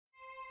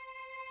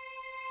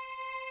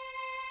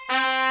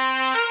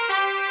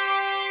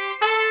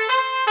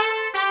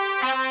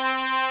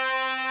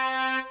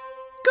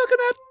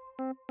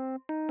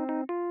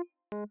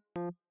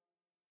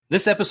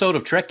This episode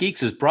of Trek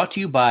Geeks is brought to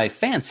you by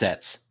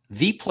FanSets,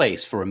 the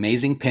place for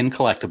amazing pin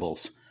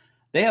collectibles.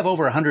 They have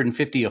over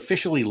 150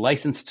 officially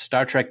licensed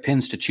Star Trek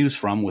pins to choose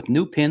from, with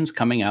new pins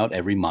coming out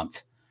every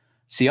month.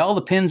 See all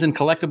the pins and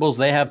collectibles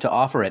they have to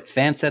offer at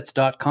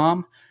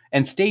fansets.com,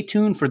 and stay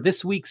tuned for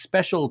this week's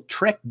special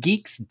Trek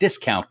Geeks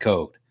discount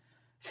code.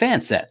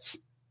 FanSets.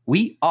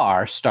 We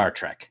are Star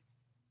Trek.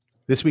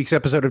 This week's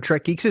episode of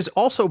Trek Geeks is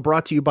also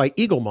brought to you by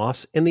Eagle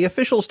Moss and the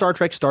official Star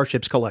Trek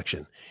Starships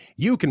collection.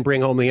 You can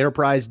bring home the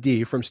Enterprise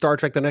D from Star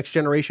Trek The Next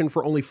Generation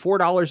for only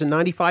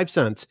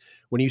 $4.95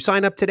 when you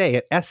sign up today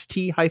at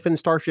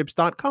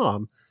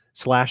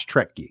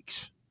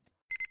st-starships.com/trekgeeks.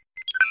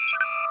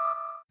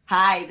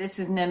 Hi, this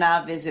is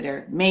Nana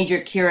Visitor, Major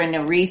Kira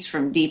Nerys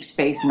from Deep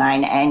Space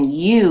Nine, and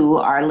you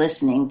are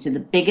listening to the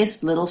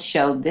biggest little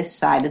show this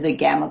side of the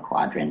Gamma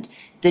Quadrant,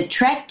 the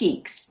Trek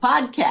Geeks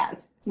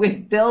podcast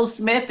with Bill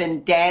Smith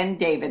and Dan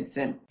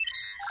Davidson.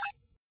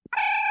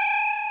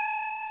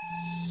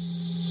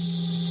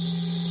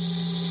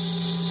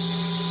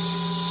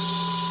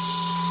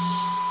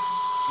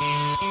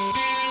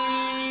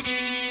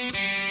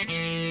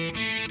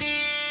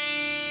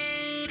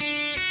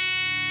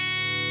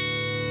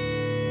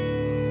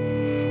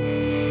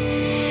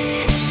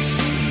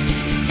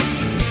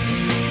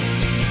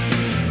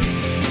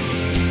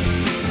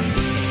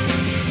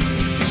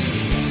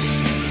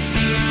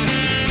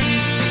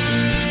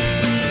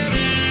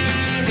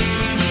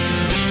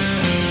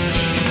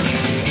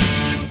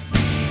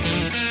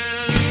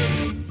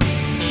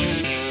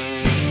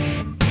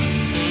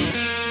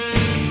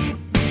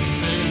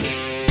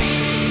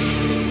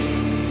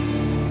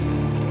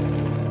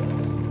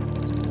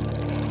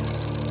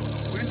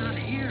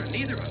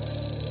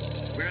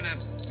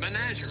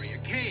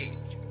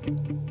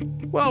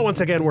 Well, once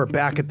again, we're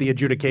back at the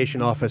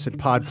adjudication office at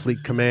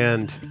Podfleet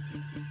Command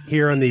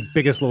here on the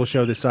biggest little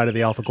show this side of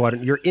the Alpha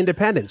Quadrant, your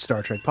independent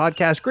Star Trek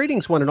podcast.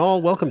 Greetings, one and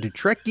all. Welcome to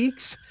Trek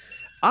Geeks.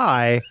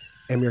 I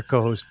am your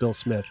co-host, Bill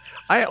Smith.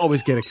 I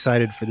always get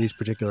excited for these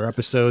particular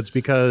episodes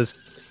because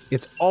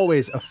it's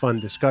always a fun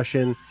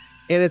discussion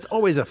and it's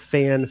always a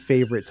fan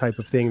favorite type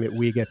of thing that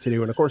we get to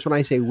do. And of course, when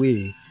I say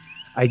we,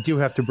 I do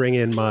have to bring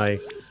in my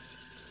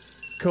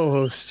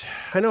co-host.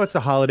 I know it's the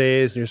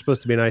holidays and you're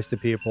supposed to be nice to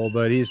people,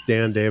 but he's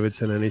Dan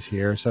Davidson and he's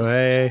here. So,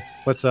 hey,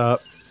 what's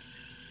up?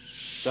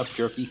 What's up,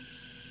 Jerky?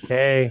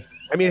 Hey.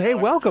 Hey,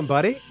 welcome,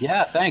 buddy.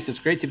 Yeah, thanks. It's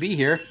great to be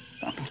here.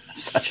 I'm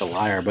such a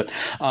liar, but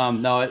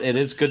no, it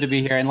is good to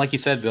be here. And like you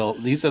said, Bill,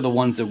 these are the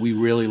ones that we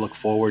really look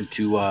forward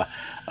to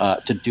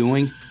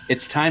doing.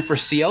 It's time for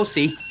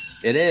COC.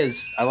 It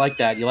is. I like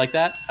that. You like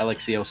that? I like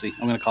COC.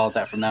 I'm going to call it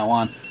that from now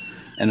on.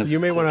 And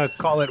you may want to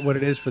call it what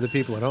it is for the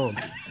people at home.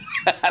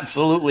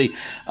 Absolutely.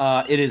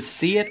 It is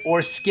See It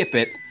or Skip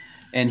It.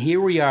 And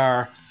here we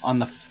are on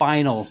the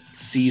final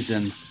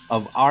season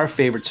of our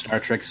favorite Star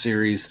Trek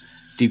series,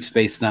 Deep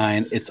Space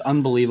Nine. It's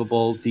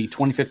unbelievable. The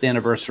 25th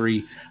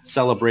anniversary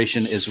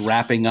celebration is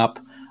wrapping up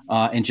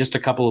in just a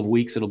couple of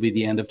weeks. It'll be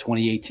the end of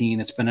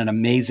 2018. It's been an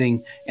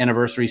amazing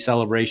anniversary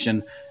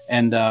celebration.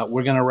 And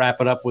we're going to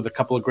wrap it up with a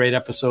couple of great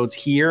episodes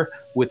here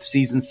with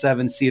Season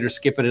 7, See It or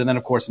Skip It. And then,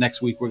 of course,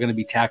 next week we're going to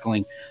be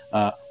tackling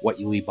What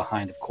You Leave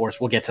Behind, of course.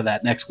 We'll get to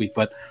that next week.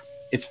 But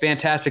it's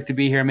fantastic to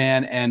be here,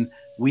 man. And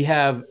we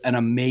have an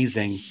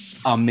amazing,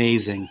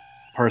 amazing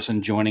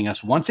person joining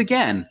us once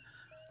again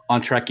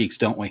on Trek Geeks,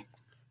 don't we?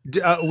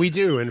 We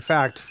do. In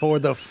fact, for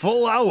the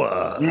full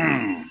hour,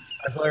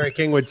 as Larry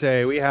King would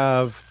say, we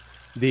have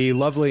the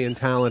lovely and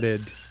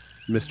talented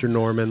Mr.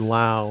 Norman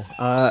Lau.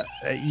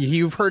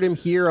 You've heard him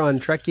here on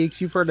Trek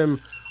Geeks. You've heard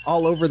him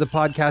all over the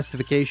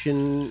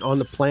podcastification on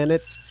the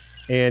planet,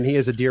 and he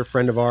is a dear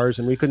friend of ours,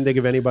 and we couldn't think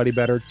of anybody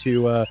better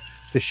to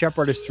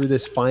shepherd us through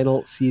this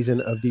final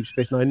season of Deep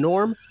Space Nine.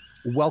 Norm,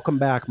 welcome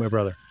back, my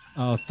brother.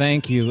 Oh,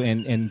 thank you,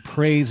 and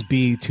praise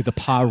be to the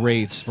Pa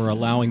Wraiths for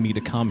allowing me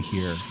to come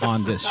here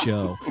on this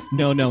show.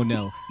 No,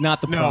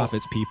 not the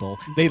prophets, people.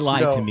 They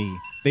lied to me.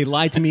 They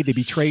lied to me. They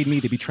betrayed me.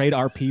 They betrayed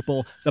our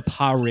people. The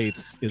Pa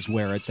Wraiths is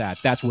where it's at.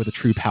 That's where the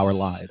true power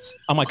lies.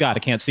 Oh my God,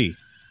 I can't see.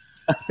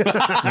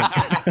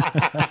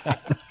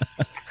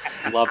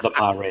 Love the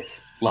Pa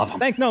Wraiths. Love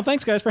them.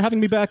 Thanks, guys, for having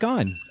me back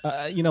on.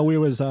 We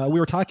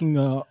were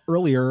talking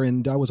earlier,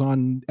 and I was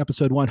on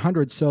episode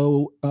 100.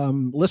 So,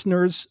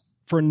 listeners,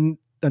 for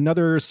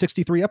another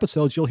 63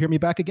 episodes, you'll hear me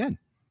back again.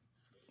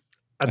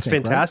 That's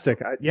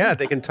fantastic. Right? Yeah,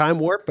 they can time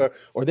warp,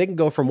 or they can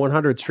go from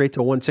 100 straight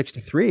to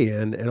 163,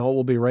 and all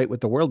will be right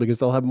with the world because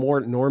they'll have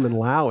more Norman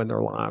Lau in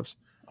their lives.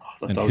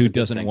 Oh, and who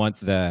doesn't want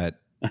that?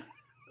 Oh, okay.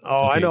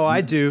 I know,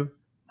 I do.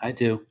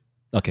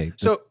 Okay,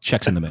 so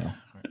checks in the mail.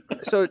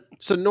 So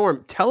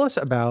Norm, tell us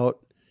about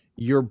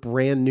your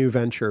brand new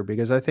venture,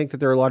 because I think that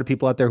there are a lot of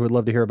people out there who would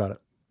love to hear about it.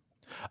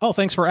 Oh,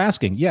 thanks for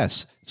asking.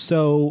 Yes.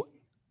 So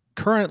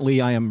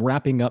currently, I am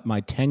wrapping up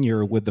my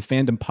tenure with the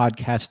Fandom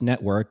Podcast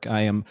Network. I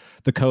am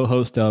the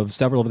co-host of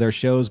several of their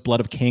shows, Blood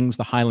of Kings,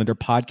 the Highlander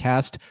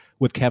podcast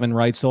with Kevin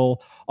Reitzel,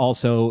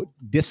 also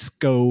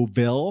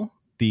Discoville,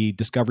 the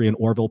Discovery and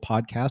Orville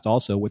podcast,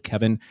 also with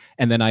Kevin.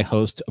 And then I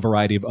host a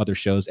variety of other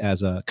shows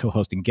as a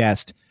co-host and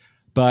guest.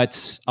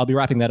 But I'll be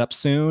wrapping that up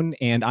soon.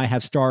 And I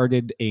have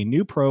started a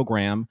new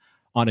program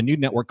on a new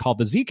network called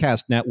the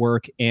Zcast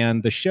Network.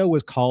 And the show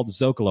is called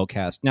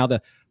ZocaloCast. Now,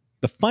 the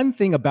fun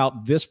thing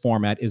about this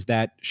format is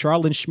that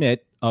Charlene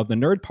Schmidt of the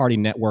Nerd Party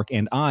Network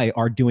and I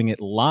are doing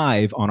it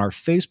live on our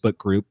Facebook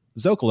group,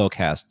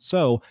 ZocaloCast.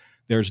 So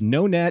there's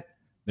no net,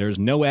 there's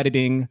no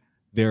editing,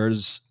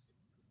 there's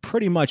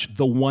pretty much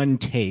the one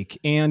take.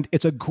 And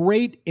it's a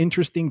great,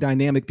 interesting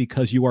dynamic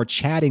because you are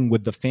chatting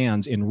with the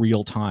fans in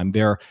real time.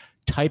 They're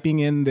typing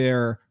in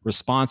their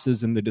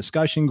responses in the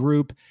discussion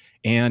group.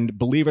 And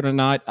believe it or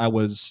not, I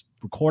was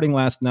recording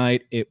last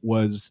night. It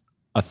was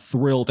a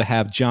thrill to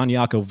have John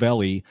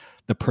Iacovelli,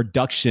 the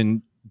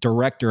production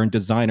director and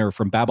designer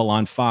from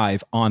Babylon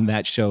 5, on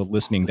that show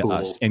listening to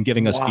us and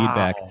giving us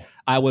feedback.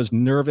 I was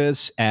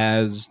nervous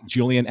as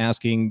Julian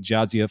asking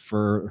Jadzia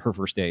for her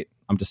first date.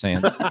 I'm just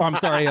saying. I'm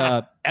sorry,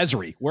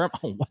 Ezri.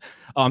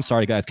 I'm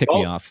sorry, guys. Kick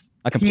me off.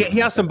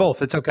 He asked them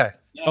both. It's okay.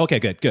 Okay,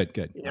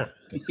 good. Yeah.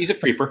 He's a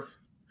creeper.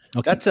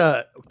 Okay.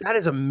 That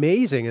is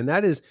amazing. And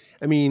that is,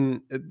 I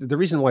mean, the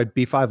reason why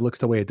B5 looks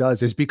the way it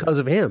does is because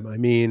of him. I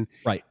mean,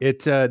 right.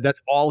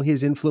 That's all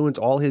his influence,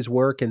 all his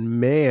work.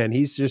 And man,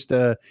 he's just,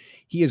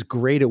 he is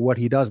great at what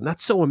he does. And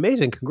that's so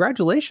amazing.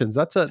 Congratulations.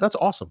 That's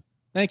awesome.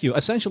 Thank you.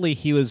 Essentially,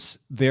 he was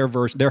their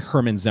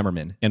Herman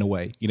Zimmerman in a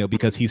way,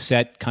 because he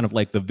set kind of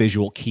like the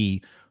visual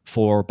key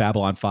for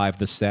Babylon 5,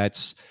 the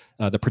sets,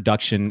 the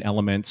production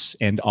elements,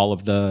 and all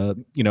of the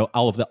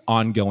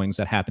ongoings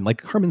that happened.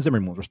 Like Herman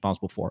Zimmerman was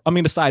responsible for. I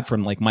mean, aside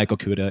from like Michael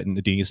Kuda and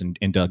Adiz and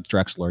Doug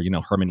Drexler,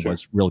 Herman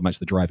was really much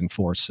the driving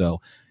force. So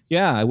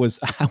yeah, I was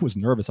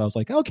nervous. I was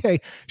like,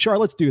 okay, sure,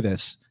 let's do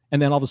this. And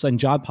then all of a sudden,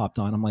 John popped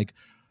on. I'm like,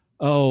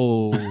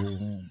 oh,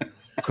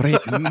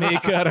 great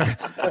maker!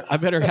 I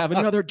better have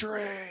another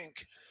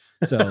drink.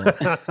 So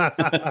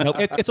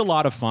it's a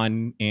lot of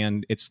fun,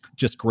 and it's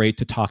just great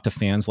to talk to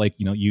fans like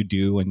you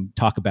do, and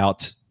talk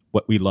about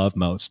what we love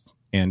most.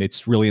 And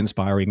it's really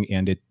inspiring,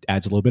 and it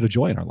adds a little bit of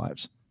joy in our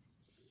lives.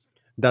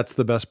 That's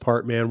the best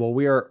part, man. Well,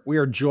 we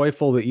are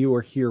joyful that you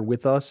are here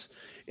with us.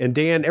 And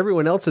Dan,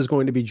 everyone else is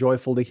going to be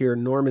joyful to hear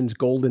Norman's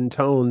golden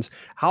tones.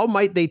 How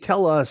might they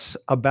tell us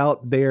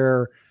about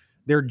their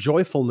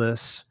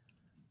joyfulness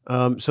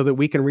so that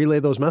we can relay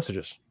those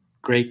messages?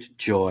 Great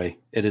joy.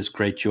 It is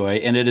great joy.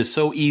 And it is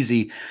so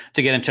easy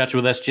to get in touch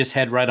with us. Just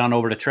head right on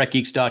over to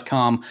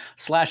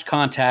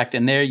trekgeeks.com/contact.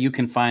 And there you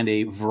can find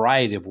a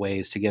variety of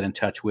ways to get in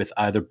touch with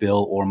either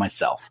Bill or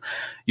myself.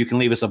 You can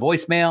leave us a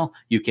voicemail.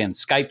 You can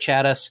Skype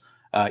chat us.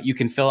 You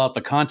can fill out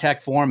the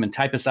contact form and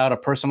type us out a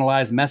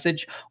personalized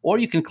message. Or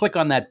you can click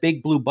on that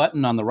big blue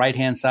button on the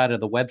right-hand side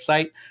of the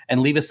website and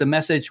leave us a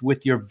message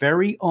with your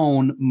very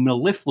own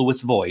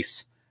mellifluous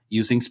voice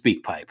using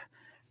SpeakPipe.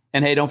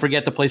 And hey, don't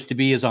forget the place to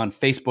be is on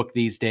Facebook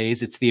these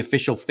days. It's the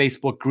official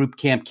Facebook group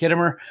Camp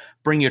Kittimer.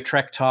 Bring your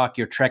Trek talk,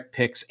 your Trek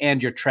picks,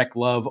 and your Trek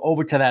love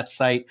over to that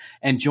site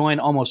and join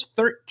almost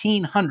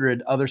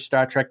 1,300 other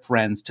Star Trek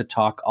friends to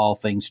talk all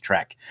things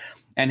Trek.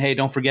 And hey,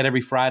 don't forget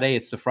every Friday,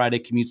 it's the Friday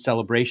Commute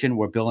Celebration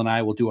where Bill and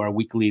I will do our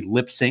weekly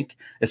lip sync,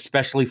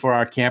 especially for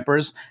our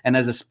campers. And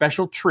as a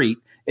special treat,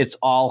 it's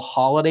all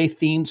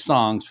holiday-themed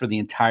songs for the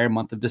entire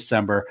month of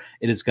December.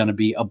 It is going to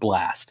be a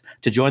blast.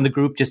 To join the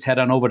group, just head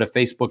on over to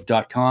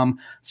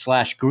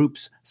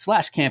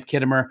facebook.com/groups/Camp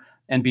Kittimer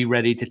and be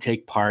ready to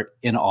take part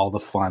in all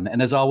the fun.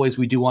 And as always,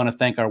 we do want to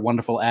thank our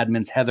wonderful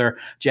admins, Heather,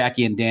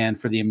 Jackie, and Dan,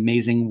 for the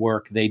amazing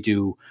work they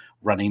do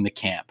running the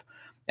camp.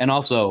 And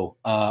also,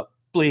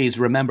 please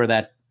remember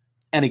that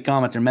any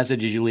comments or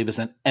messages you leave us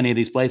in any of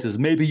these places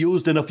may be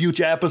used in a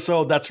future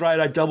episode. That's right,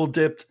 I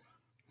double-dipped.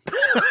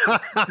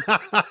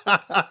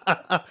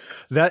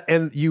 That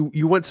and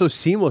you went so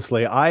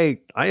seamlessly. I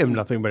am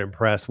nothing but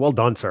impressed. Well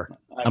done, sir.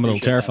 I'm a little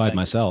terrified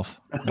myself.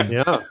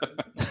 Yeah.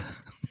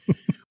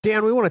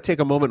 Dan, we want to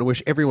take a moment to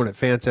wish everyone at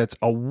FanSets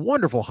a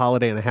wonderful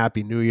holiday and a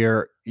happy new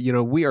year.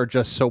 We are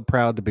just so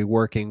proud to be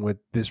working with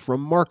this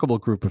remarkable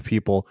group of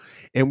people,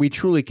 and we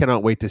truly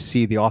cannot wait to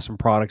see the awesome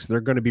products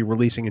they're going to be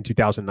releasing in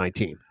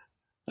 2019.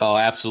 Oh,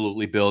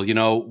 absolutely, Bill.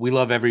 We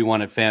love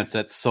everyone at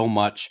FanSets so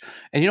much.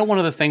 And one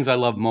of the things I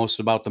love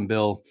most about them,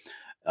 Bill,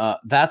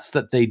 that's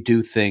that they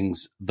do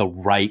things the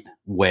right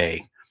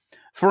way.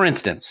 For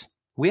instance,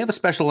 we have a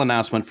special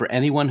announcement for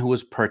anyone who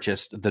has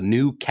purchased the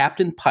new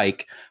Captain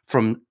Pike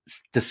from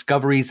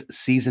Discovery's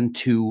Season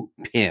 2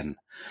 pin.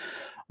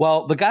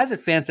 Well, the guys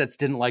at FanSets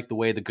didn't like the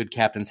way the good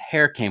captain's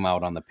hair came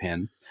out on the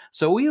pin.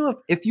 So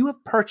if you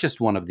have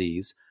purchased one of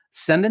these,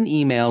 send an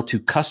email to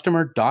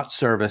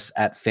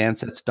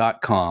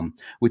customer.service@fansets.com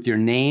with your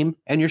name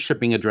and your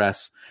shipping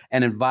address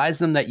and advise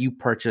them that you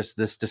purchased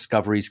this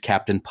Discovery's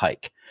Captain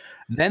Pike.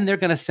 Then they're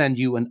going to send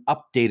you an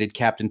updated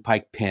Captain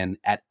Pike pin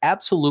at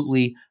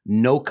absolutely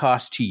no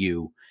cost to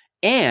you.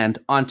 And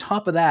on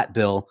top of that,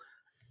 Bill,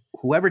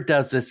 whoever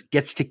does this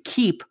gets to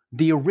keep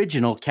the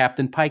original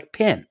Captain Pike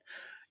pin.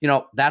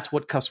 That's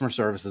what customer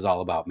service is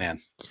all about, man.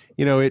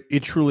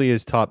 It truly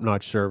is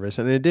top-notch service.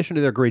 And in addition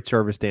to their great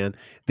service, Dan,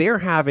 they're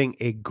having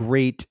a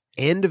great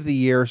end of the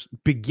year,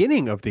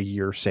 beginning of the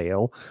year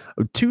sale,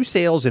 2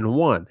 sales in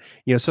one.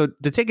 So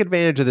to take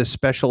advantage of this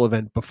special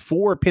event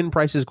before pin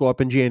prices go up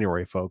in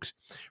January, folks,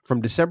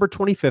 from December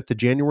 25th to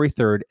January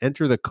 3rd,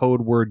 enter the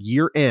code word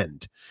year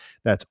end.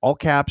 That's all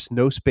caps,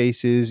 no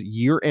spaces,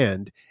 year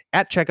end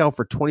at checkout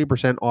for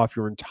 20% off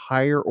your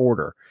entire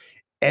order.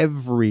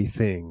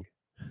 Everything.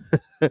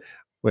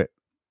 Wait,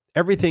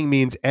 everything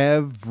means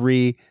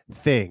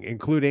everything,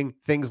 including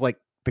things like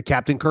the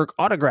Captain Kirk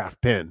autograph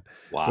pin.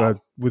 Wow.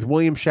 With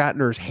William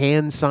Shatner's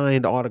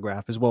hand-signed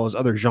autograph, as well as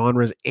other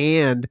genres,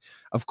 and,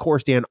 of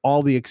course, Dan,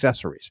 all the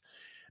accessories.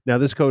 Now,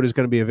 this code is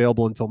going to be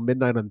available until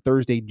midnight on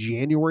Thursday,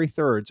 January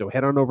 3rd, so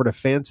head on over to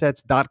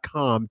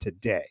fansets.com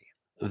today.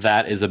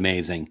 That is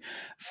amazing.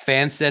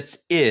 FanSets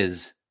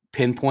is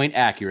pinpoint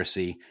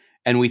accuracy,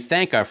 and we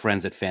thank our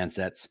friends at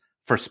FanSets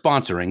for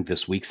sponsoring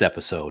this week's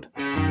episode.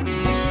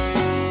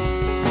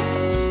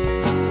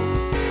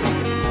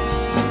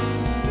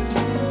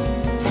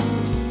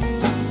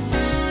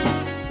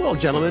 Well,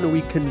 gentlemen,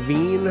 we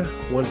convene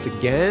once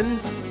again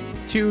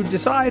to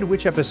decide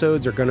which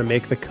episodes are going to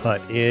make the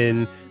cut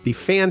in the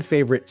fan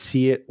favorite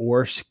See It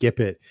or Skip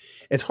It.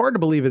 It's hard to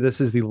believe that this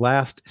is the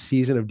last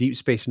season of Deep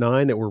Space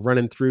Nine, that we're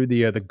running through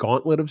the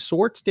gauntlet of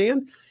sorts,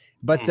 Dan.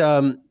 But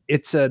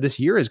it's this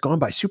year has gone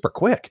by super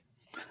quick.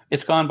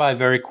 It's gone by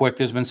very quick.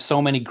 There's been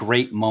so many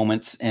great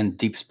moments in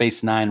Deep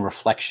Space Nine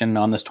reflection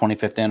on this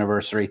 25th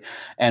anniversary.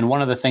 And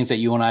one of the things that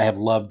you and I have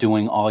loved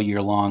doing all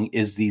year long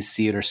is these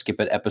See It or Skip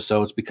It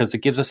episodes, because it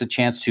gives us a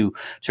chance to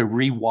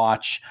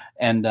rewatch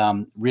and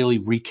really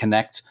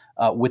reconnect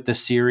with the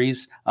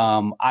series.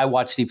 I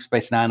watch Deep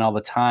Space Nine all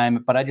the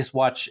time, but I just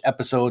watch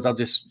episodes. I'll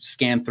just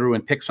scan through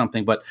and pick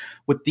something. But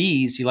with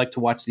these, you like to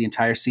watch the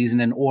entire season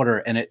in order,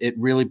 and it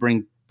really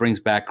brings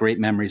back great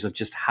memories of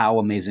just how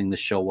amazing the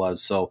show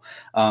was. So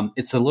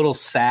it's a little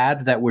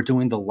sad that we're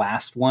doing the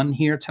last one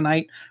here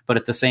tonight, but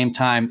at the same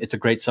time, it's a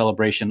great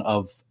celebration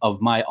of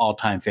my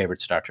all-time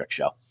favorite Star Trek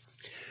show.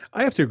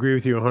 I have to agree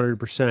with you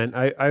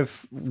 100%.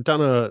 I've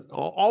done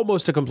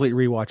almost a complete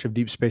rewatch of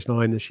Deep Space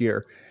Nine this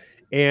year.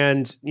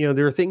 And,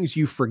 there are things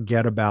you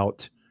forget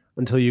about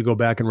until you go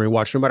back and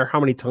rewatch, no matter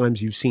how many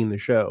times you've seen the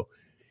show.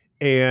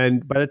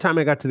 And by the time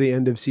I got to the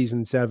end of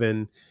season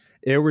 7,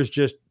 there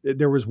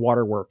was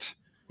waterworks.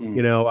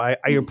 I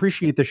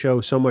appreciate the show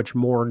so much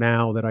more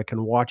now that I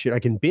can watch it. I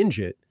can binge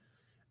it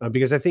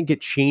because I think it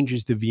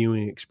changes the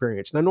viewing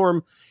experience. Now,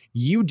 Norm,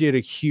 you did a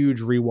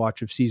huge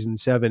rewatch of season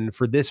 7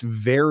 for this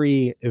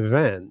very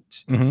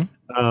event.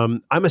 Mm-hmm.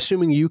 I'm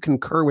assuming you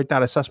concur with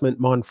that assessment,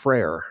 mon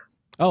frere.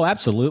 Oh,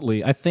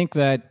 absolutely. I think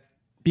that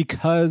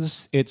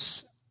because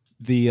it's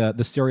the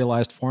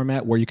serialized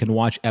format where you can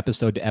watch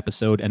episode to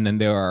episode, and then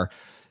there are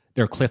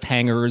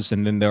cliffhangers,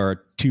 and then there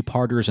are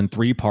 2-parters and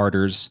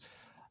 3-parters.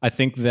 I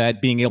think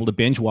that being able to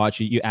binge watch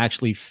it, you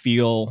actually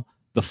feel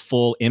the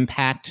full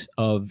impact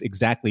of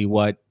exactly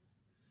what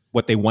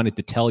they wanted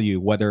to tell you.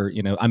 Whether,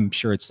 I'm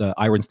sure it's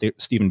Iron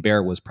Stephen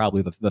Bear was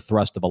probably the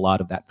thrust of a lot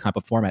of that type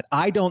of format.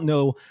 I don't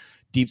know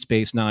Deep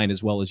Space Nine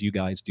as well as you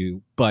guys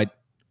do, but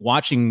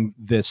watching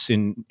this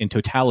in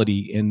totality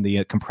in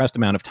the compressed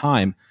amount of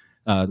time,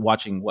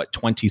 watching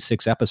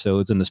 26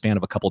 episodes in the span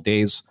of a couple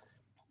days,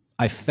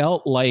 I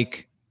felt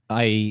like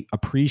I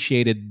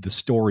appreciated the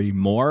story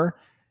more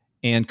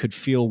and could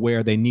feel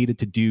where they needed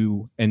to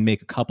do and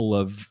make a couple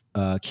of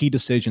key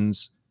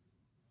decisions.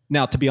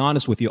 Now, to be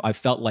honest with you, I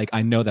felt like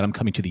I know that I'm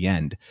coming to the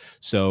end.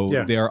 So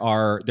there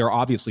are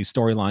obviously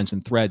storylines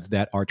and threads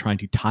that are trying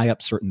to tie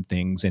up certain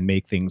things and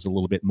make things a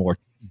little bit more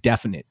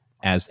definite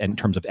as in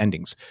terms of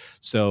endings.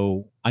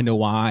 So I know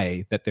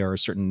why that there are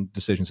certain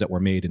decisions that were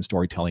made in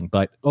storytelling.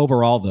 But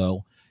overall,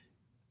 though,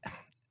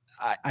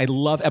 I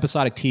love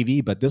episodic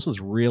TV, but this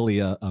was really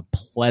a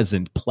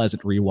pleasant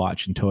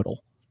rewatch in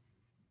total.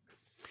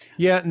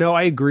 Yeah, no,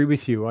 I agree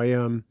with you.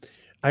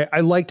 I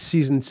liked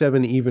season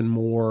 7 even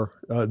more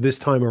this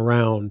time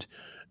around,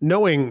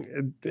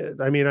 knowing,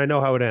 I know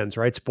how it ends,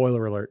 right?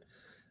 Spoiler alert.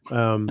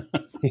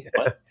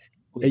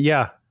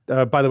 Yeah.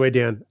 By the way,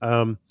 Dan,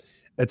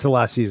 it's the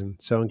last season.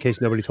 So in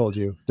case nobody told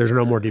you, there's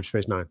no more Deep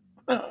Space Nine.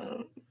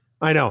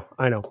 I know.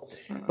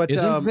 But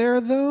isn't there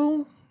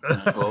though?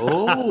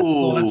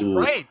 Well, that's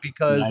right,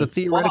 because the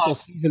theoretical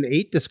season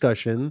 8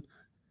 discussion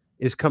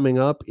is coming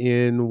up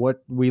in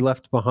What We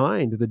Left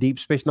Behind, the Deep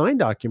Space Nine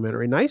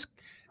documentary. Nice.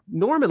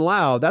 Norman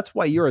Lau, that's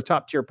why you're a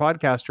top tier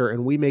podcaster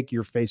and we make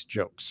your face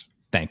jokes.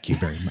 Thank you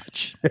very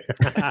much.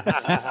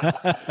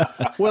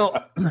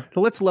 Well,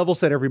 let's level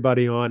set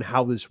everybody on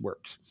how this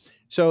works.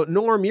 So,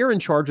 Norm, you're in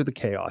charge of the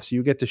chaos.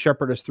 You get to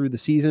shepherd us through the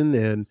season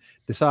and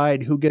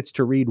decide who gets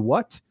to read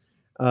what,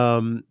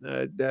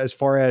 as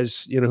far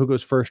as, who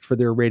goes first for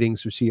their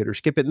ratings, or See It or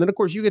Skip It. And then, of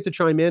course, you get to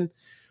chime in.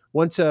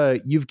 Once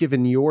you've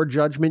given your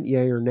judgment,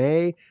 yay or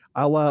nay,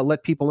 I'll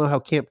let people know how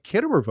Camp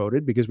Kittimer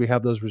voted, because we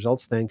have those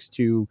results thanks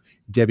to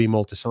Debbie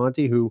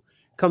Moltisanti, who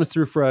comes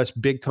through for us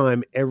big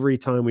time every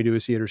time we do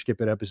a See It or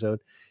Skip It episode.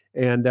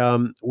 And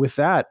with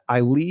that,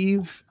 I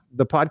leave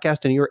the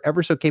podcast in your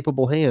ever so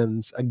capable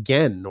hands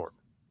again, Norm.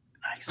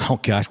 Nice. Oh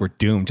gosh, we're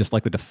doomed, just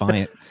like the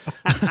Defiant.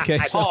 Okay,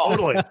 so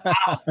Totally.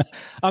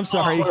 I'm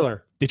sorry.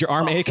 Spoiler. Did your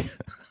arm ache?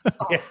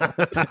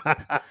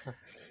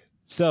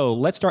 So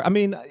let's start. I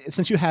mean,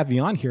 since you have me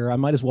on here, I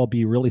might as well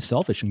be really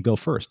selfish and go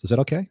first. Is that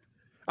okay?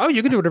 Oh,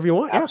 you can do whatever you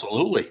want. Yeah.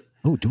 Absolutely.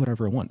 Oh, do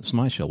whatever I want. It's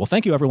my show. Well,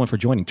 thank you everyone for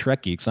joining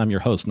Trek Geeks. I'm your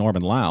host,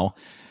 Norman Lau.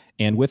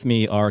 And with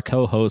me are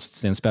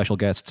co-hosts and special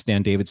guests,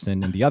 Dan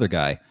Davidson and the other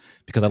guy,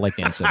 because I like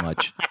Dan so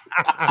much.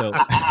 So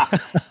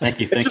Thank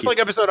you. It's just like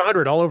episode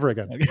 100 all over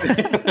again.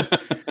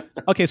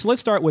 Okay, so let's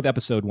start with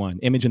episode 1,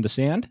 Image in the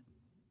Sand.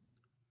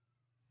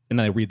 And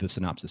then I read the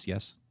synopsis,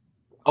 yes?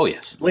 Oh,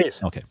 yes.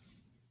 Please. Okay.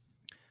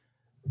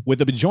 With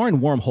the Bajoran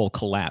wormhole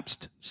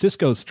collapsed,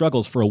 Sisko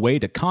struggles for a way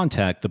to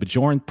contact the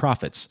Bajoran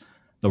prophets.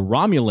 The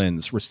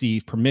Romulans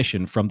receive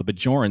permission from the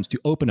Bajorans to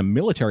open a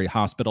military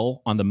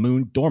hospital on the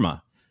moon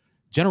Dorma.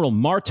 General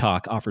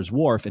Martok offers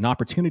Worf an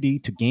opportunity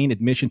to gain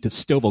admission to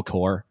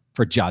Stovokor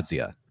for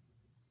Jadzia.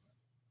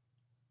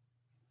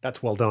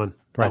 That's well done.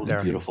 Right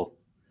there. Beautiful.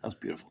 That was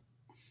beautiful.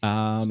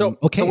 So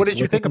what did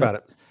you think about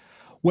it?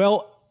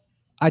 Well,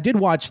 I did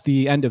watch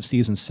the end of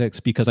season 6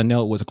 because I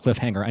know it was a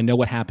cliffhanger. I know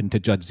what happened to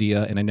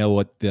Jadzia, and I know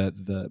what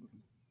the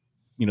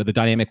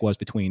dynamic was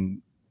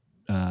between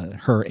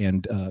her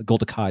and Gul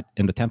Dukat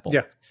in the temple.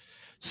 Yeah.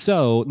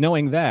 So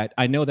knowing that,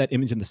 I know that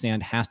Image in the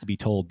Sand has to be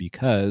told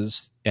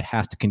because it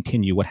has to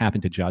continue what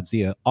happened to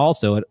Jadzia.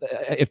 Also,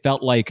 it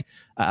felt like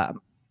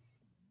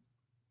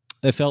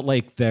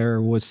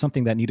there was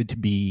something that needed to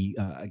be,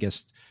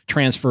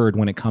 transferred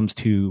when it comes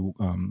to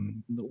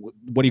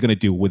what are you going to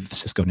do with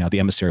Sisko now, the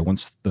emissary,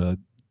 once the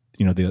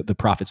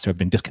prophets have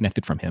been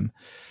disconnected from him.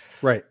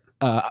 Right.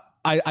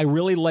 I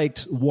really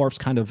liked Worf's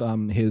kind of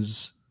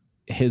his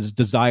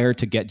desire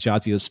to get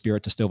Jadzia's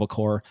spirit to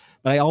Stovokor,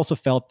 but I also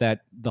felt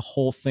that the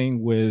whole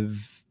thing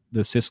with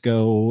the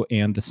Sisko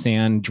and the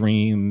sand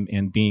dream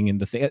and being in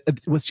the thing,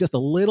 it was just a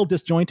little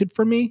disjointed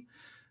for me.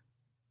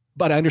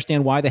 But I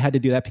understand why they had to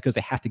do that, because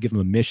they have to give him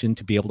a mission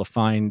to be able to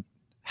find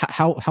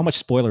how much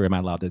spoiler am I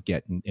allowed to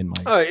get in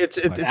my? It's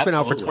been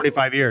out for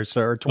 25 years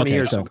or 20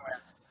 years.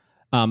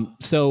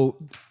 So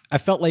I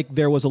felt like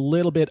there was a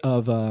little bit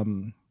of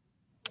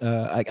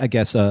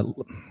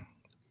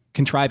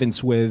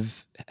contrivance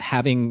with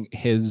having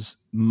his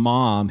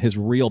mom, his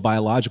real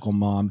biological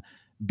mom,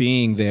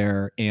 being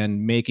there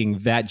and making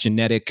that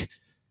genetic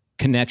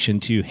connection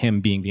to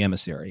him being the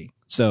emissary.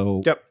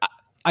 So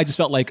I just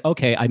felt like,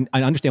 okay,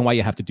 I understand why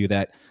you have to do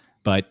that,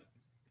 but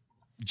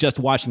just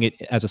watching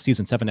it as a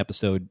season 7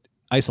 episode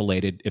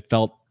isolated, it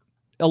felt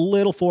a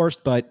little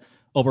forced, but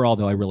overall,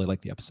 though, I really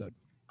liked the episode.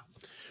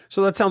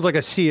 So that sounds like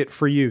a see it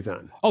for you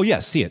then. Oh,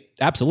 yes, see it.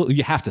 Absolutely.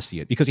 You have to see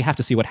it because you have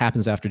to see what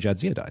happens after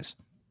Jadzia dies.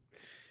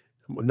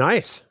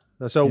 Nice.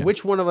 So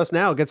which one of us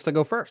now gets to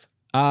go first?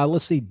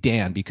 Let's see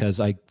Dan, because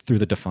I threw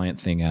the Defiant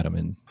thing at him.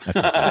 And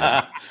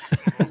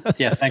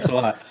yeah, thanks a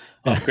lot.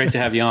 Great to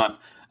have you on.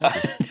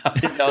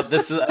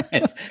 This is,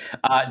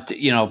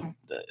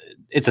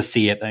 it's a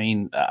see it. I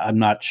mean, I'm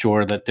not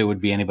sure that there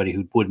would be anybody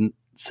who wouldn't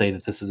say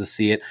that this is a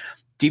see it.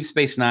 Deep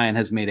Space Nine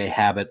has made a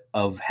habit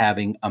of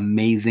having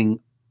amazing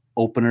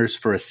openers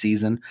for a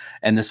season,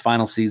 and this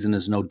final season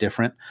is no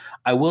different.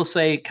 I will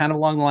say, kind of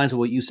along the lines of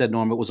what you said,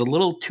 Norm, it was a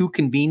little too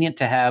convenient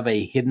to have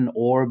a hidden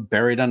orb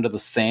buried under the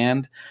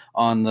sand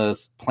on the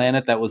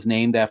planet that was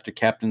named after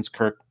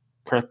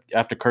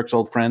after Kirk's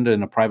old friend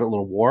in a private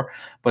little war.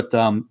 But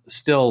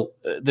still,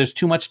 there's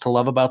too much to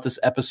love about this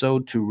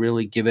episode to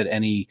really give it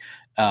any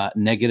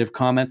negative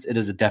comments. It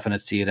is a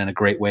definite see it and a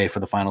great way for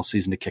the final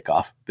season to kick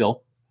off.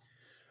 Bill?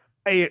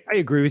 I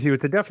agree with you.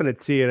 It's a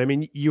definite see it. I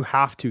mean, you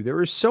have to.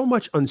 There is so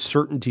much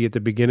uncertainty at the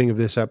beginning of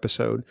this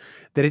episode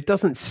that it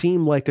doesn't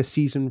seem like a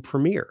season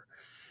premiere.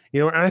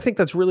 And I think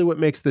that's really what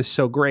makes this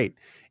so great.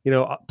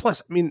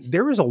 Plus, I mean,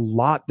 there is a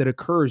lot that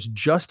occurs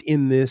just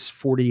in this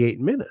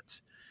 48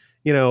 minutes.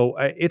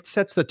 It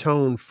sets the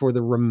tone for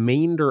the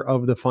remainder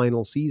of the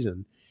final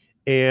season.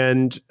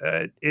 And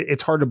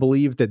it's hard to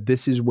believe that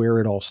this is where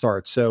it all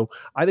starts. So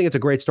I think it's a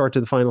great start to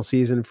the final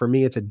season. For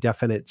me, it's a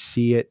definite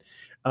see it.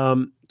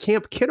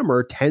 Camp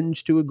Kittimer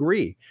tends to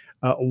agree.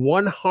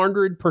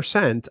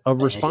 100%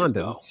 of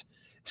respondents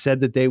said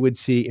that they would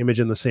see Image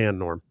in the Sand,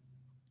 Norm.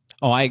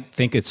 Oh, I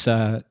think it's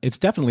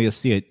definitely a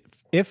see it.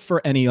 If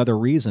for any other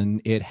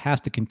reason, it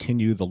has to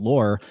continue the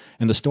lore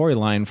and the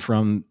storyline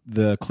from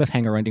the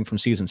cliffhanger ending from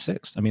season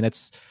 6. I mean,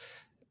 that's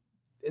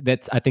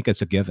I think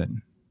it's a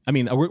given. I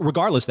mean,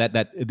 regardless that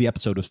the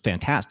episode was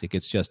fantastic,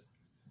 it's just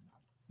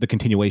the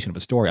continuation of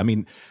a story. I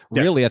mean,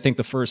 really, I think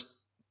the first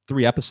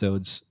 3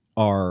 episodes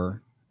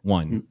are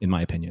one, in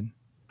my opinion.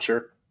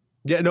 Sure.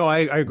 Yeah, no, I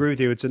agree with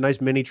you. It's a nice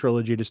mini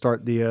trilogy to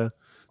start the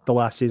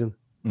last season.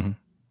 Mm-hmm.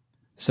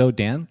 So,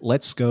 Dan,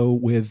 let's go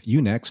with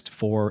you next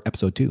for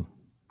episode 2.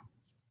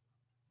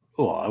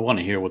 Oh, I want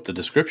to hear what the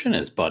description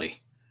is,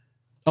 buddy.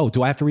 Oh,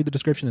 do I have to read the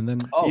description and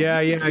then? Oh, yeah.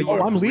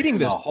 I'm leading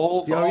this.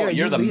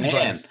 You're the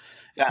man.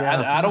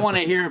 I don't want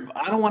to hear.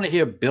 I don't want to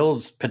hear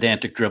Bill's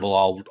pedantic drivel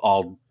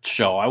all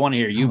show. I want to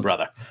hear you,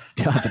 brother.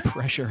 God, the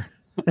pressure.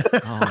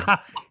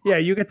 Yeah,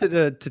 you get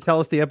to tell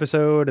us the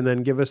episode and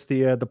then give us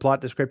the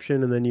plot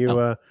description, and then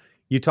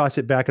you you toss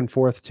it back and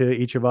forth to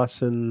each of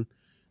us, and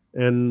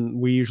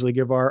we usually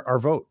give our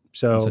vote.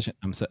 So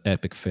I'm such an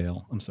epic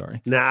fail. I'm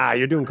sorry. Nah,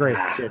 you're doing great.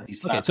 Okay,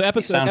 so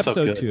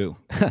episode 2,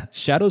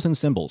 Shadows and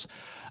Symbols.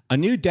 A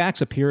new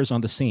Dax appears on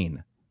the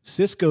scene.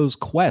 Sisko's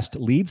quest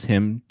leads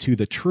him to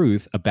the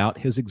truth about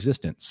his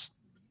existence.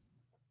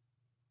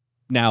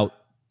 Now,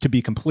 to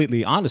be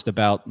completely honest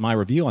about my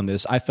review on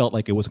this, I felt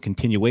like it was a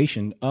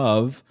continuation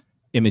of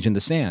Image in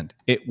the Sand.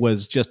 It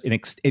was just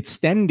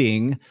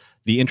extending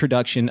the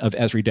introduction of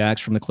Ezri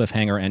Dax from the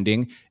cliffhanger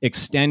ending,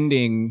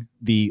 extending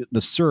the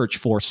search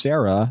for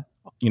Sarah,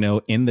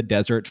 in the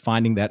desert,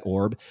 finding that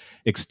orb,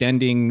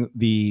 extending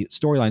the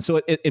storyline. So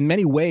in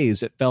many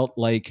ways, it felt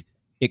like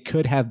it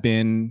could have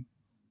been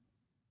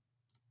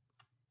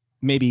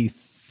maybe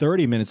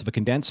 30 minutes of a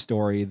condensed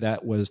story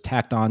that was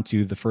tacked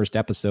onto the first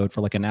episode for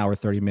like an hour,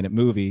 30-minute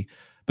movie.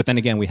 But then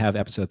again, we have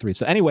episode 3.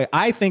 So anyway,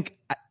 I think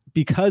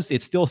because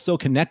it's still so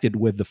connected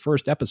with the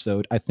first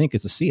episode, I think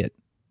it's a see it,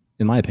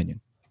 in my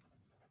opinion.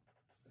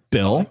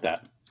 Bill? I like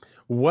that.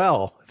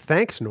 Well,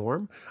 thanks,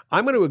 Norm.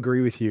 I'm going to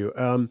agree with you.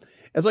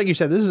 As like you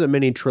said, this is a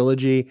mini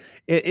trilogy.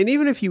 And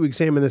even if you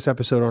examine this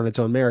episode on its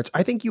own merits,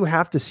 I think you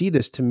have to see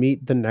this to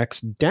meet the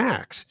next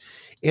Dax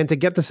and to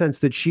get the sense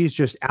that she's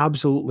just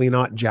absolutely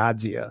not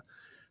Jadzia.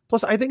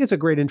 Plus, I think it's a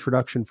great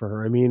introduction for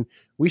her. I mean,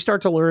 we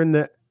start to learn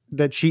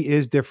that she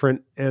is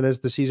different. And as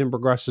the season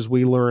progresses,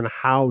 we learn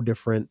how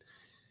different.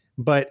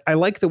 But I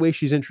like the way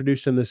she's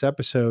introduced in this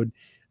episode.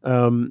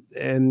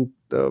 It's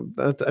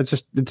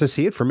just to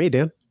see it for me,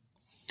 Dan.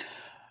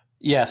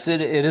 Yes, it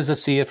is a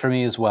see it for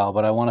me as well.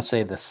 But I want to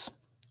say this.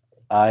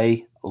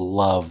 I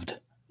loved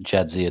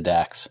Jadzia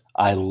Dax.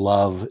 I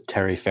love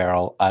Terry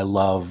Farrell. I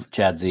love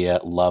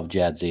Jadzia, love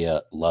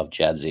Jadzia, love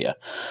Jadzia.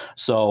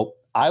 So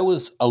I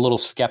was a little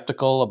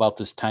skeptical about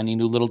this tiny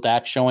new little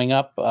Dax showing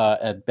up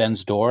at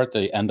Ben's door at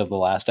the end of the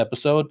last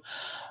episode.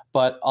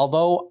 But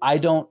although I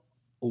don't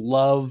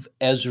love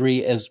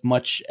Ezri as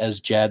much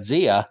as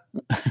Jadzia,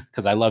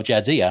 because I love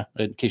Jadzia,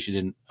 in case you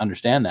didn't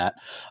understand that,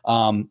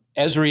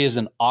 Ezri is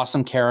an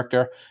awesome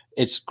character.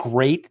 It's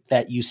great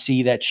that you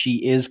see that she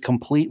is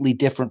completely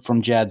different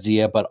from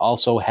Jadzia, but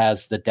also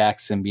has the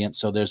Dax symbiont.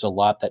 So there's a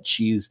lot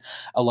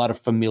of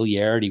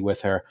familiarity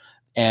with her.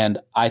 And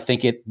I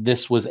think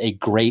this was a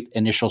great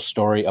initial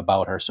story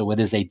about her. So it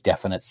is a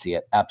definite see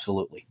it.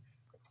 Absolutely.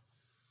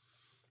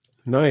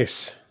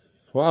 Nice.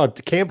 Wow.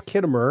 Camp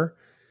Kittimer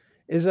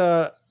is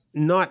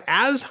not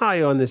as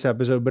high on this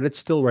episode, but it's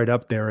still right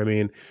up there. I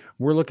mean,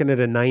 we're looking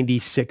at a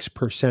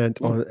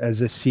 96%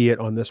 as a see it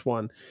on this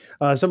one.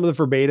 Some of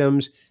the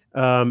verbatims,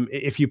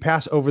 if you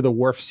pass over the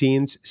Worf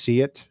scenes, see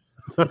it.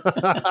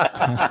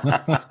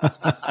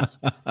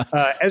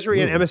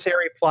 Ezri and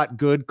Emissary plot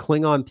good,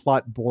 Klingon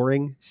plot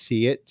boring,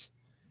 see it.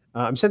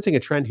 I'm sensing a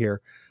trend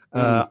here.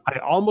 I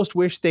almost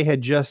wish they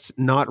had just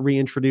not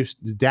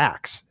reintroduced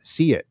Dax,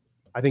 see it.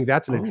 I think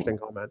that's an interesting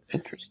comment.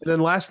 Interesting. And then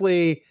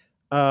lastly,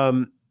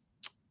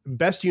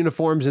 best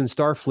uniforms in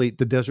Starfleet,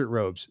 the desert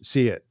robes,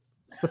 see it.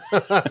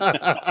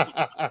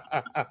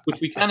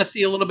 Which we kind of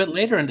see a little bit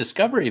later in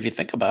Discovery, if you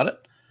think about it.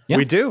 Yeah.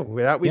 We do.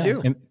 We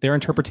do. And their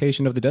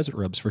interpretation of the desert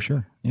robes, for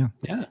sure. Yeah.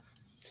 Yeah.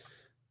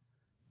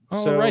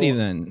 Alrighty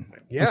then.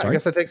 Yeah, I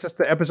guess that takes us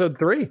to episode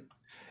 3.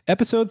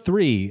 Episode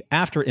 3,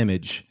 After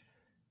Image.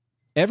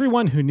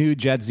 Everyone who knew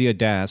Jadzia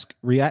Dax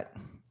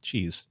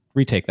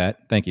retake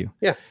that. Thank you.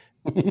 Yeah.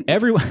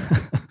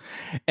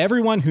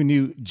 Everyone who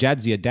knew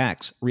Jadzia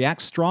Dax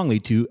reacts strongly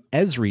to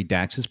Ezri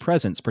Dax's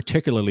presence,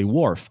 particularly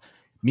Worf.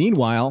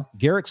 Meanwhile,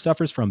 Garak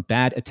suffers from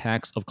bad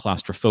attacks of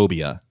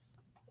claustrophobia.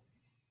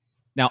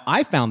 Now,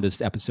 I found this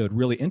episode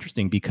really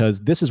interesting because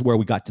this is where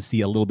we got to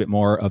see a little bit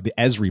more of the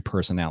Ezri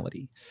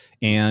personality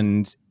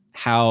and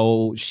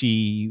how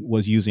she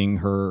was using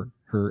her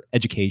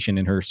education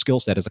and her skill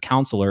set as a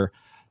counselor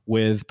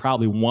with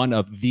probably one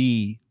of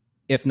the,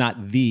 if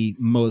not the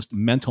most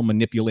mental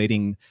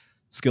manipulating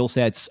skill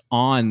sets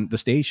on the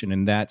station,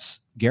 and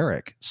that's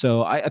Garak.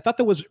 So I thought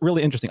that was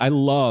really interesting. I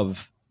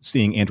love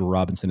seeing Andrew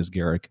Robinson as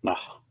Garak.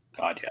 Oh,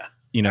 God, yeah.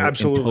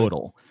 Absolutely. In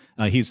total.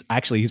 He's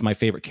my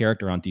favorite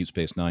character on Deep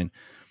Space Nine.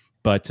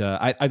 But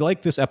I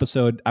like this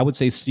episode. I would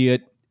say see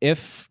it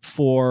if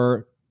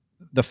for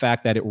the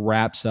fact that it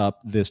wraps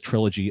up this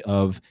trilogy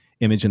of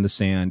Image in the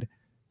Sand,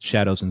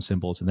 Shadows and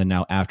Symbols, and then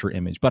now After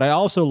Image. But I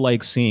also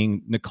like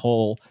seeing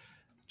Nicole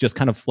just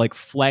kind of like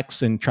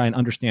flex and try and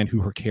understand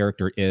who her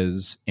character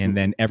is, and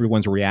then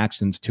everyone's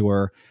reactions to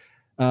her.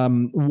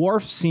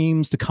 Worf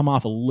seems to come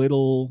off a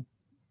little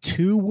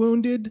too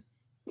wounded,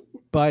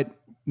 but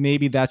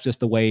maybe that's just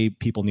the way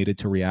people needed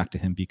to react to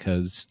him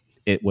because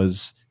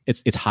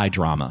it's high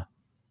drama,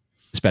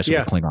 especially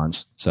with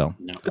Klingons. So,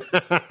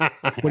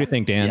 what do you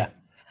think, Dan?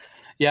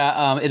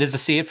 Yeah, it is a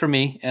see it for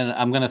me, and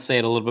I'm going to say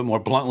it a little bit more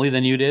bluntly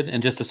than you did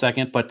in just a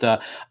second. But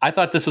I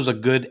thought this was a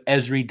good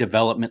Ezri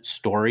development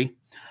story.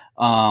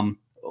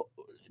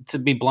 to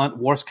be blunt,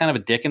 Worf's kind of a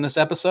dick in this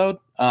episode.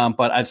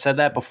 But I've said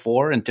that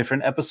before in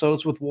different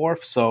episodes with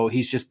Worf, so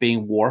he's just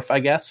being Worf, I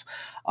guess.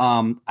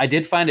 I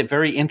did find it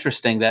very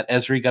interesting that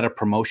Ezri got a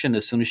promotion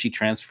as soon as she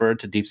transferred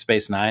to Deep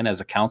Space Nine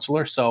as a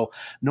counselor. So,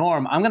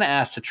 Norm, I'm going to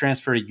ask to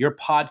transfer to your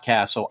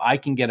podcast so I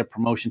can get a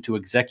promotion to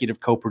executive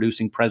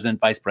co-producing president,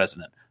 vice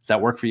president. Does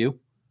that work for you?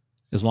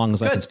 As long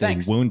as I can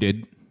stay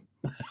wounded.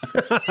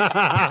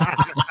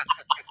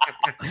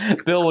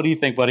 Bill, what do you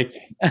think, buddy?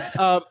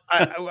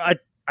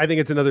 I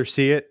think it's another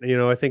see it.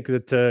 I think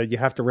that you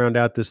have to round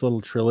out this little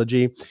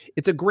trilogy.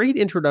 It's a great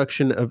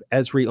introduction of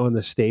Ezri on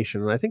the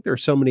station. And I think there are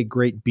so many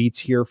great beats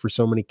here for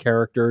so many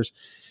characters.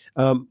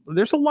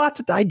 There's a lot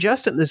to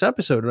digest in this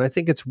episode. And I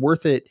think it's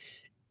worth it,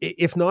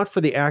 if not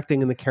for the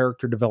acting and the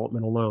character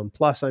development alone.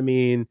 Plus, I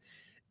mean,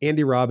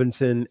 Andy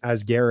Robinson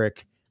as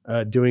Garrick,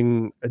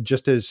 doing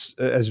just as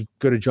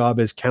good a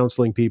job as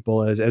counseling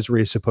people as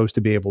Ezri is supposed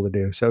to be able to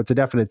do. So it's a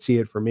definite see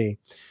it for me.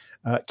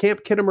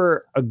 Camp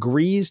Kittimer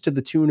agrees to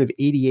the tune of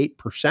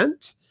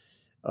 88%.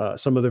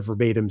 Some of the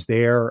verbatims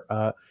there.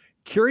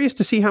 Curious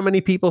to see how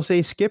many people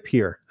say skip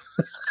here.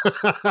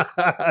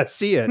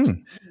 See it.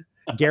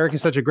 Garrick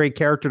is such a great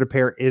character to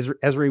pair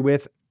Ezri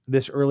with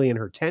this early in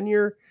her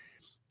tenure.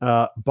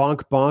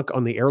 Bonk bonk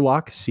on the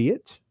airlock. See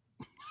it.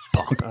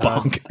 Bonk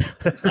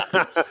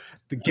bonk.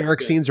 The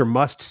Garrick scenes are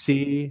must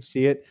see.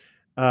 See it.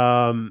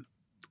 The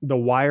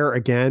Wire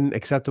again.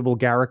 Acceptable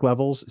Garrick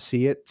levels.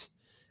 See it.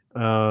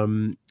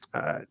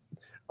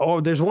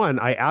 There's one.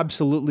 I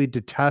absolutely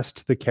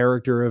detest the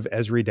character of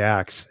Ezri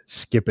Dax.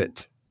 Skip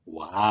it.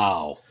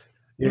 Wow.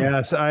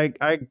 Yes, I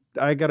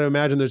got to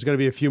imagine there's going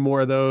to be a few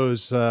more of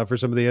those for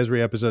some of the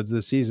Ezri episodes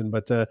this season,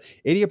 but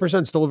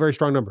 88% still a very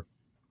strong number.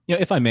 Yeah,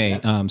 if I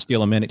may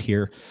steal a minute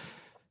here,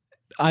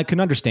 I can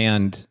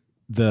understand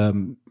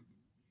the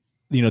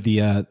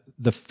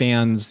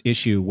fans'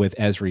 issue with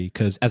Ezri,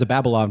 because as a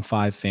Babylon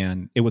 5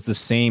 fan, it was the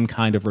same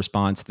kind of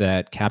response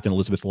that Captain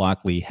Elizabeth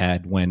Lockley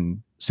had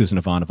when Susan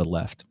Ivanova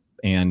left.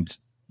 And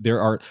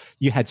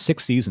you had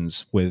 6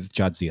 seasons with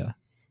Jadzia,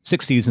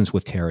 6 seasons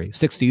with Terry,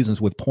 6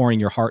 seasons with pouring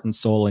your heart and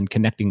soul and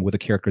connecting with a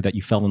character that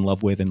you fell in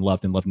love with and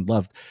loved and loved and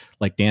loved,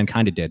 like Dan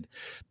kind of did.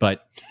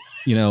 But,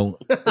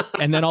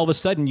 and then all of a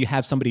sudden you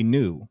have somebody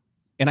new.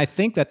 And I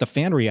think that the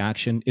fan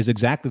reaction is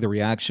exactly the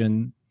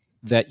reaction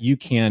that you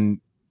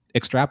can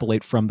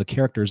extrapolate from the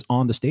characters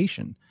on the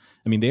station.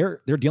 I mean,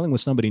 they're dealing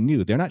with somebody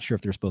new. They're not sure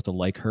if they're supposed to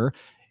like her.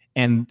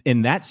 And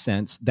in that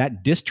sense,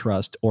 that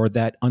distrust or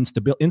that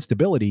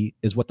instability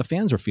is what the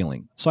fans are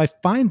feeling. So I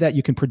find that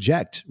you can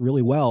project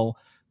really well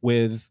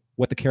with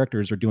what the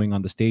characters are doing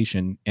on the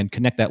station and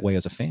connect that way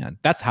as a fan.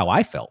 That's how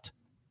I felt.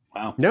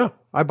 Wow. Yeah,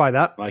 I buy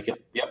that. Like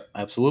it. Yep,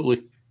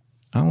 absolutely.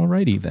 All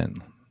righty then.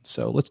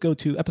 So let's go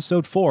to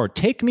episode 4.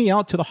 Take Me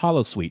Out to the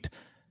Holosuite.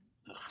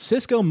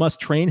 Sisko must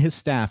train his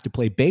staff to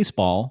play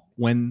baseball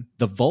when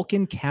the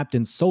Vulcan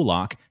Captain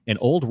Solak, an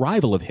old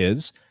rival of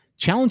his,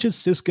 challenges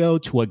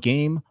Sisko to a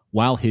game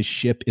while his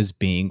ship is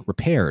being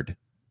repaired.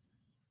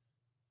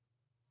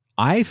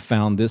 I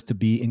found this to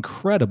be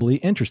incredibly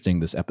interesting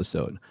this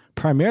episode,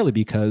 primarily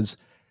because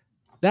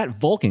that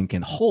Vulcan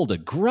can hold a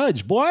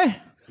grudge, boy.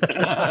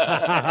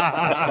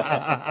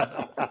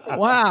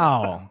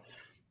 Wow.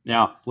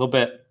 Yeah, a little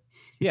bit.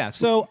 Yeah,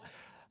 so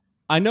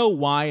I know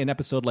why an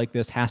episode like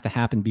this has to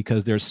happen,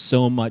 because there's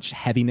so much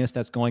heaviness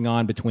that's going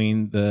on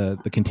between the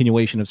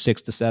continuation of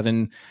 6 to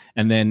 7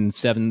 and then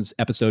 7's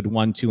episode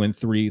 1, 2, and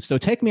 3. So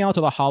Take Me Out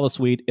to the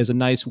Holosuite is a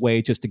nice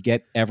way just to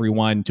get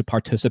everyone to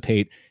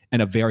participate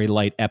in a very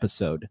light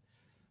episode.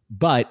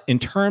 But in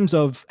terms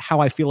of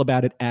how I feel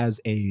about it as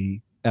a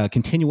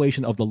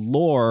continuation of the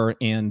lore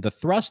and the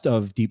thrust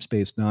of Deep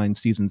Space Nine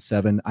Season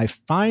 7, I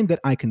find that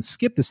I can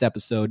skip this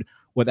episode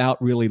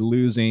without really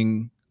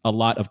losing a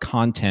lot of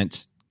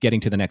content getting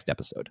to the next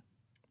episode.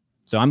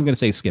 So I'm going to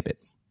say skip it.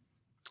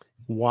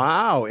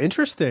 Wow.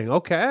 Interesting.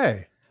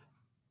 Okay.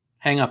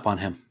 Hang up on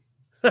him.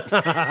 Bye,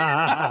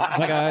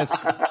 guys.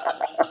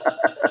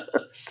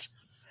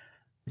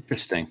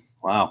 Interesting.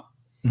 Wow.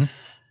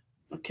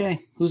 Mm-hmm. Okay.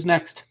 Who's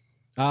next?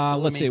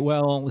 Let's see.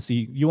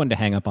 You wanted to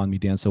hang up on me,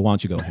 Dan, so why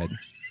don't you go ahead?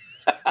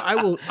 I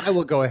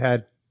will go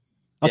ahead.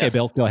 Okay, Yes.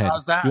 Bill, go ahead.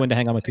 How's that? You wanted to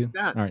hang up on me too?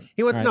 That. All right.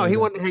 He wanted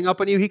to hang up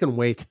on you. He can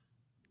wait.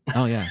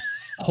 Oh, yeah.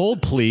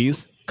 Hold,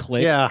 please.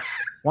 Click. Yeah.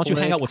 Why don't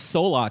you hang out with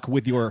Solak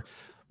with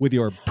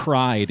your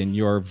pride and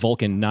your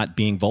Vulcan not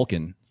being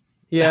Vulcan?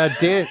 Yeah,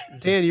 Dan,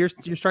 you're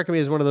striking me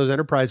as one of those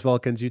Enterprise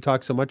Vulcans you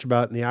talked so much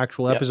about in the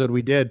actual episode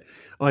we did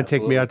on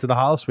Take Me Out to the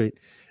Holosuite,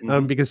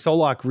 because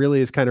Solak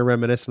really is kind of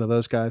reminiscent of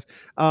those guys.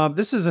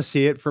 This is a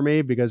see it for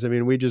me because, I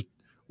mean, we just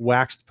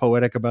waxed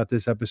poetic about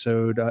this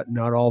episode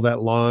not all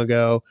that long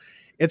ago.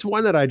 It's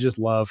one that I just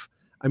love.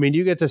 I mean,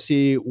 you get to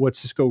see what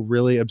Sisko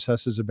really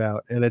obsesses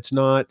about, and it's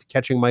not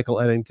catching Michael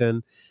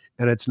Eddington,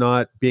 and it's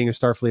not being a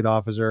Starfleet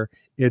officer.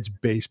 It's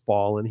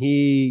baseball, and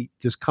he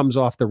just comes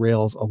off the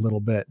rails a little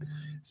bit.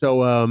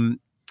 So,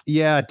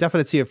 yeah,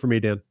 definite see it for me,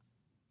 Dan.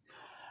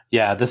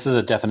 Yeah, this is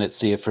a definite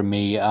see it for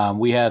me.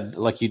 We had,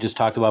 like you just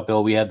talked about,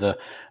 Bill, we had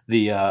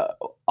the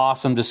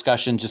awesome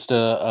discussion just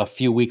a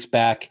few weeks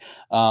back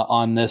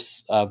on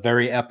this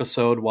very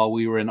episode while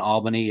we were in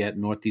Albany at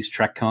Northeast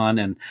TrekCon,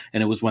 and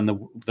it was when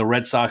the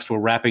Red Sox were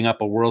wrapping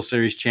up a World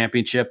Series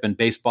championship, and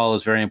baseball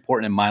is very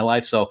important in my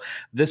life. So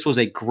this was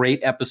a great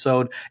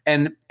episode,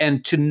 and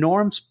to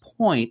Norm's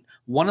point,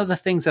 one of the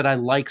things that I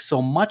like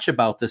so much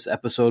about this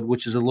episode,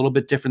 which is a little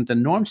bit different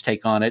than Norm's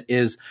take on it,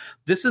 is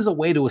this is a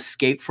way to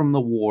escape from the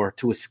war,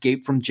 to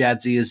escape from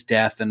Jadzia's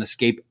death, and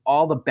escape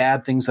all the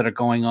bad things that are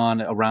going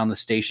on around the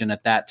station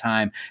at that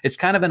time. It's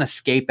kind of an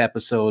escape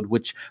episode,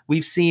 which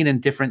we've seen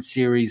in different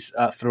series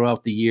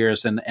throughout the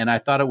years, and I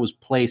thought it was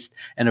placed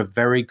in a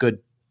very good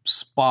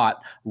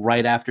spot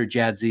right after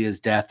Jadzia's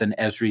death and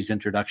Ezri's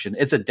introduction.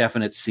 It's a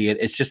definite see it.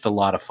 It's just a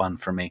lot of fun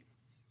for me.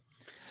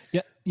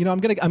 Yeah, I'm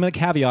gonna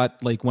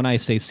caveat, like when I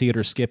say see it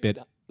or skip it.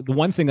 The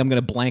one thing I'm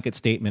going to blanket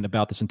statement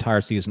about this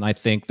entire season, I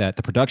think that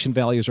the production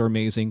values are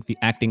amazing, the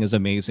acting is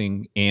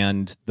amazing,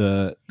 and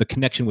the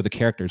connection with the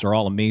characters are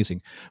all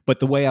amazing.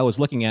 But the way I was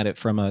looking at it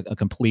from a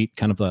complete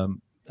kind of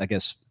I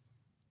guess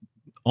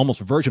almost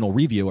virginal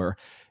reviewer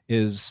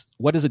is,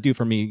 what does it do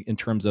for me in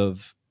terms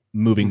of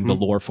moving the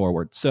lore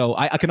forward? So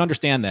I can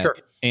understand that. Sure.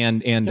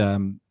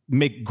 And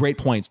make great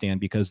points, Dan,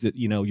 because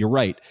you're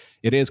right.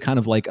 It is kind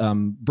of like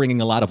bringing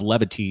a lot of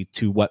levity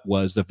to what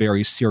was the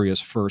very serious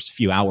first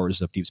few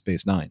hours of Deep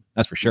Space Nine.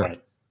 That's for sure.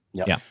 Right.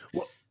 Yep. Yeah.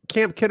 Well,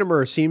 Camp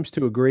Kittimer seems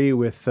to agree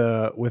with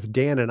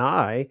Dan and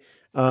I.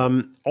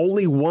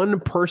 Only one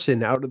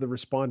person out of the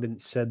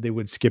respondents said they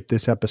would skip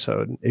this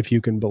episode, if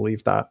you can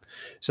believe that.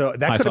 So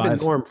that could have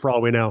been Norm for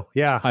all we know.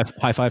 Yeah.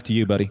 High five to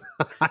you, buddy.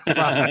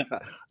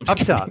 Up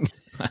top.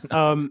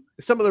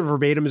 Some of the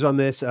verbatims on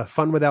this: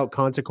 fun without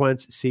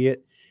consequence. See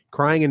it.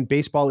 Crying in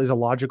baseball is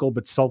illogical,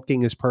 but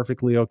sulking is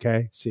perfectly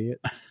okay. See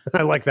it.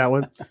 I like that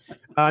one.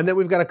 And then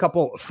we've got a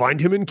couple: find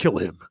him and kill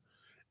him.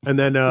 And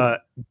then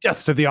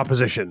death to the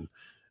opposition.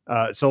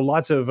 So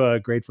lots of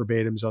great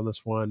verbatims on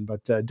this one,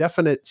 but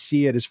definite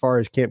see it as far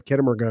as Camp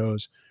Kittimer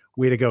goes.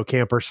 Way to go,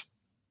 campers.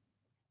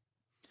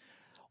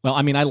 Well,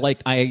 I mean,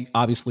 I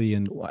obviously,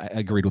 and I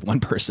agreed with one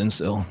person.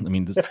 So, I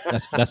mean,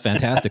 that's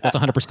fantastic. That's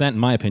 100% in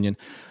my opinion.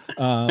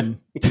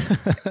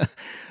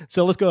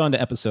 So let's go on to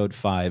episode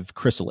 5,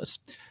 Chrysalis.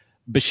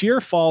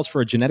 Bashir falls for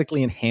a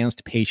genetically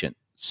enhanced patient,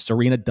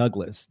 Serena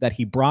Douglas, that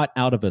he brought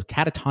out of a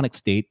catatonic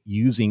state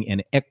using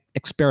an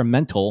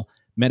experimental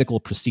medical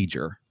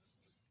procedure.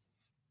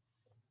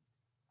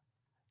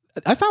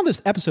 I found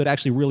this episode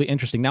actually really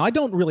interesting. Now, I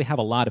don't really have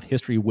a lot of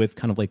history with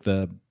kind of like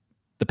the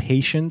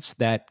patients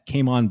that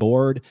came on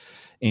board,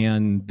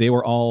 and they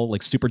were all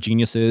like super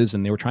geniuses,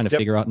 and they were trying to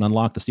figure out and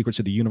unlock the secrets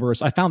of the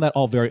universe. I found that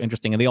all very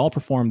interesting, and they all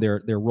performed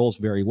their roles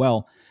very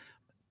well.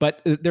 But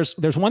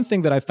there's one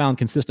thing that I found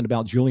consistent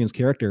about Julian's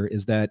character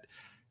is that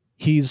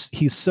he's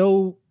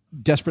so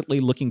desperately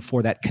looking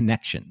for that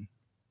connection,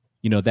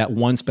 that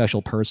one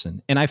special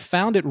person. And I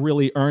found it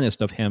really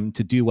earnest of him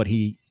to do what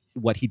he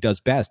does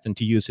best, and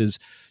to use his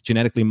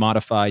genetically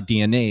modified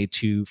DNA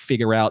to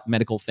figure out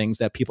medical things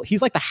that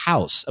he's like the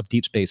House of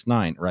Deep Space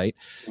Nine, right?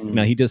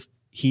 Mm.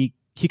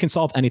 He can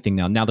solve anything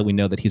now that we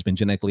know that he's been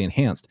genetically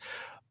enhanced.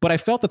 But I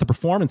felt that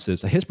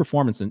his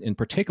performance in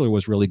particular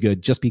was really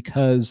good, just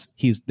because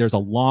there's a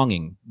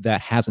longing that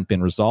hasn't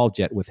been resolved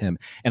yet with him.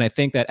 And I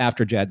think that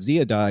after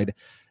Jadzia died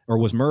or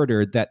was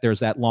murdered, that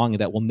there's that longing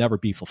that will never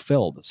be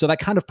fulfilled. So that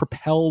kind of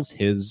propels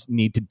his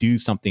need to do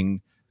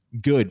something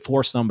good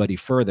for somebody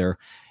further.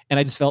 And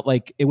I just felt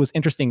like it was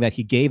interesting that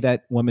he gave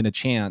that woman a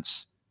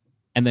chance,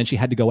 and then she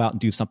had to go out and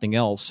do something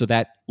else. So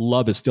that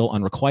love is still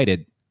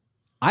unrequited.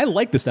 I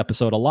like this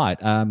episode a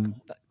lot.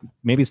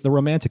 Maybe it's the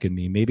romantic in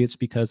me. Maybe it's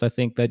because I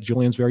think that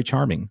Julian's very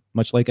charming,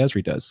 much like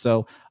Ezri does.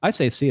 So I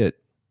say see it.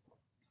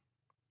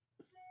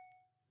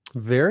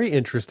 Very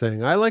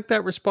interesting. I like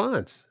that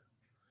response.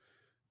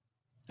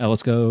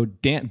 Let's go.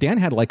 Dan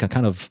had like a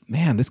kind of,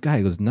 man, this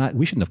guy was not,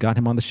 we shouldn't have got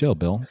him on the show,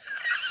 Bill.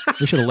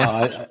 We should have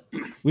left.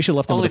 We should have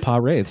left him with the Pa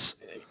Wraiths.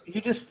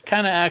 You just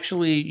kind of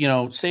actually,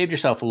 saved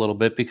yourself a little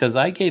bit, because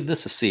I gave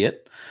this a see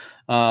it,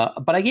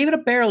 but I gave it a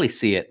barely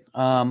see it.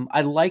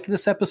 I like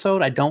this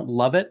episode. I don't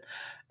love it.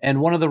 And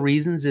one of the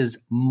reasons is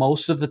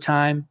most of the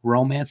time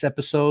romance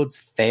episodes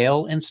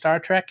fail in Star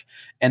Trek.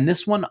 And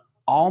this one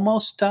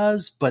almost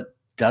does, but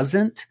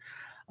doesn't.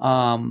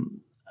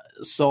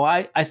 So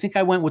I think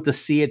I went with the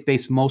see it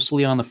based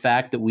mostly on the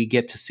fact that we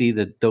get to see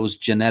those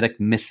genetic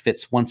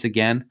misfits once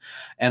again.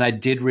 And I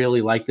did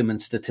really like them in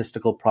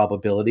statistical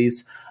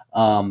probabilities.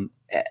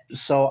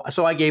 So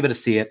I gave it a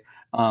see it.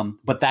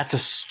 But that's a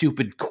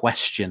stupid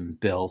question,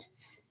 Bill.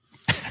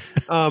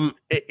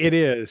 It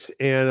is.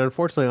 And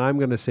unfortunately, I'm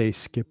going to say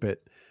skip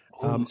it.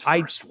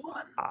 First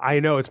one. I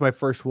know it's my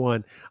first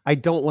one. I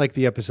don't like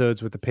the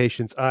episodes with the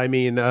patients. I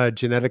mean,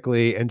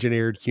 genetically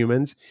engineered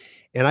humans.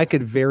 And I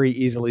could very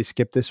easily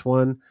skip this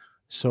one.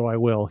 So I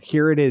will.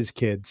 Here it is,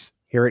 kids.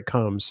 Here it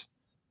comes.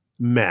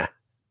 Meh.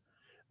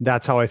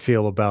 That's how I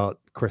feel about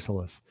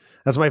Chrysalis.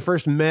 That's my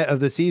first meh of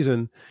the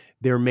season.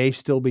 There may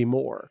still be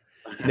more.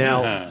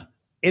 Now,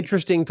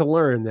 interesting to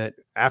learn that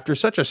after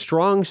such a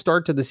strong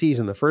start to the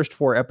season, the first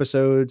 4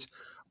 episodes,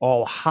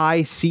 all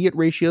high see it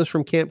ratios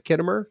from Camp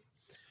Kittimer.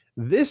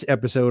 This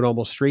episode,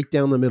 almost straight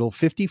down the middle,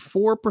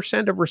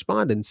 54% of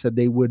respondents said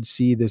they would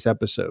see this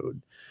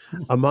episode.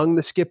 Among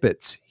the skip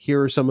its,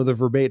 here are some of the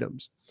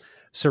verbatims.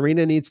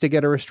 Serena needs to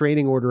get a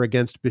restraining order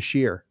against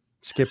Bashir.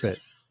 Skip it.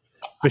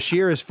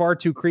 Bashir is far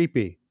too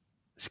creepy.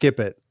 Skip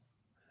it.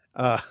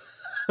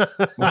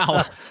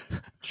 Wow.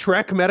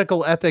 Trek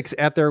medical ethics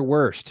at their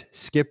worst.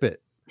 Skip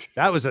it.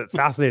 That was a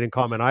fascinating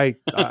comment. I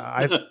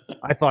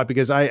thought,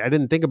 because I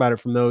didn't think about it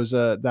from those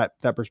that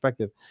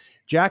perspective.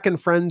 Jack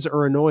and friends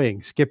are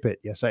annoying. Skip it.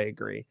 Yes, I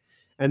agree.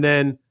 And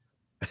then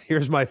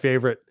here's my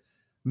favorite.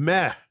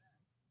 Meh.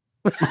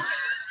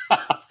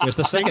 There's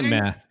the second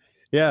meh.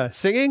 Yeah,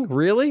 singing,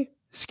 really?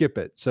 Skip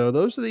it. So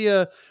those are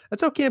the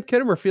that's how Camp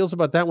Kittimer feels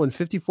about that one.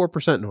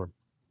 54%, Norm.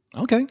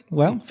 Okay,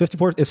 well,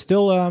 54 is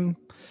still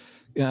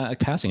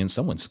passing in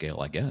someone's scale,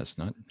 I guess.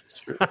 Not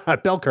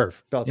bell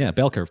curve. Yeah,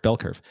 bell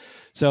curve.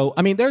 So,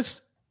 I mean,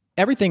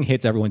 everything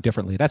hits everyone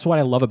differently. That's what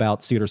I love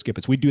about See It or Skip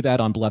It. We do that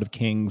on Blood of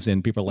Kings,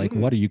 and people are like,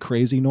 what, are you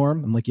crazy,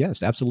 Norm? I'm like,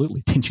 yes,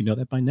 absolutely. Didn't you know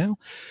that by now?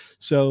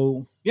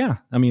 So, yeah,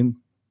 I mean,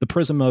 the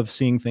prism of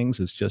seeing things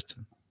is just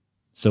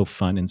so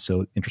fun and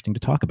so interesting to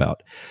talk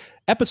about.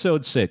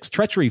 Episode 6,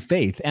 Treachery,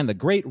 Faith, and the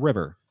Great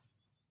River.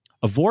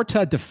 A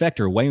Vorta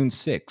defector, Wayun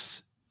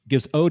 6,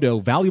 gives Odo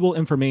valuable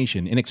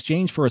information in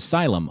exchange for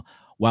asylum,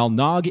 while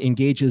Nog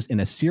engages in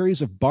a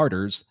series of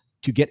barters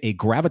to get a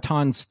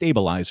graviton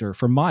stabilizer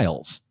for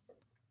Miles.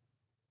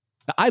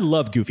 Now, I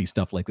love goofy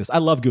stuff like this. I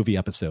love goofy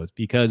episodes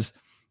because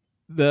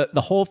the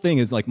whole thing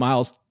is like,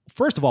 Miles,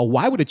 first of all,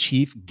 why would a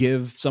chief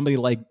give somebody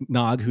like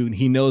Nog, who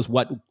he knows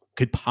what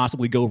could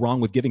possibly go wrong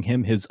with, giving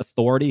him his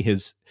authority,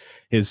 his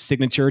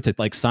signature to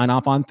like sign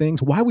off on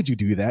things? Why would you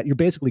do that? You're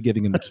basically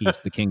giving him the keys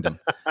to the kingdom,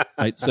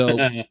 right? So,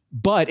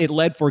 but it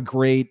led for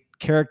great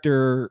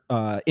character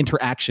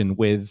interaction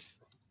with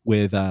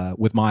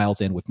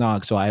Miles and with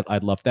Nog. So I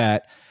love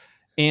that.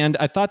 And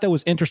I thought that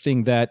was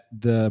interesting that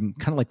the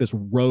kind of like this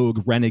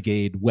rogue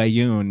renegade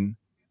Wayun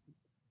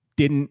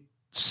didn't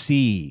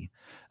see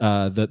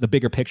the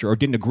bigger picture, or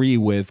didn't agree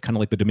with kind of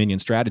like the Dominion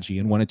strategy,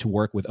 and wanted to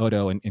work with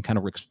Odo and kind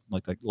of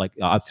like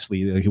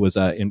obviously he was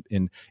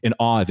in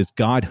awe of his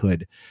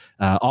godhood.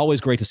 Always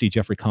great to see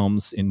Jeffrey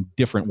Combs in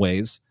different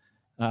ways.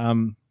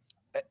 For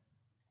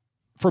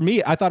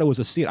me, I thought it was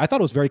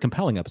a very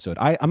compelling episode.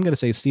 I'm going to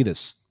say see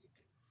this.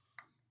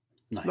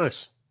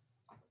 Nice.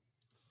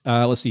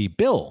 Let's see,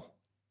 Bill.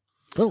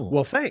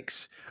 Well,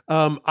 thanks.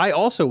 I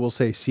also will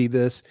say see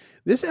this.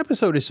 This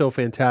episode is so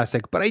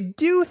fantastic, but I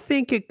do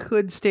think it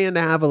could stand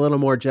to have a little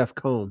more Jeff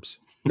Combs.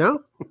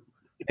 No?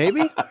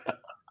 Maybe?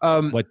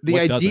 What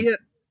idea doesn't?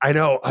 I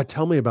know.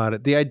 Tell me about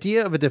it. The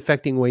idea of a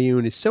defecting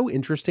Wayun is so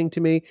interesting to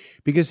me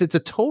because it's a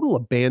total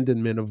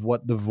abandonment of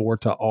what the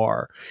Vorta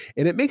are.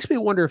 And it makes me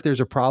wonder if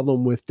there's a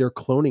problem with their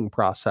cloning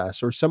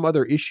process or some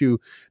other issue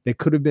that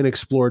could have been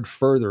explored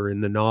further in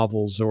the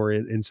novels or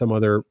in some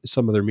other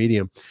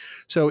medium.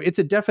 So it's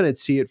a definite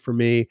see it for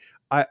me.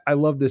 I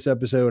love this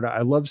episode.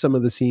 I love some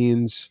of the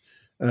scenes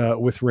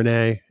with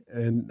Renee.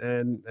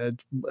 And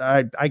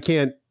I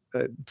can't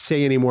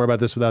say any more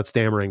about this without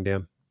stammering,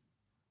 Dan.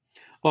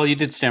 Well, you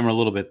did stammer a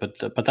little bit,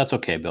 but that's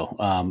okay, Bill.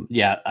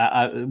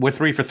 We're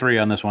 3 for 3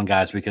 on this one,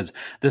 guys, because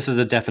this is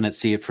a definite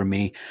see it for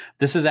me.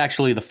 This is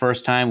actually the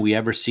first time we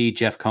ever see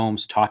Jeff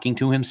Combs talking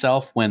to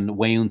himself when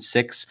Wayun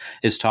 6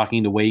 is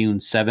talking to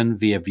Wayun 7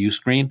 via view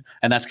screen,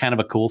 and that's kind of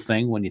a cool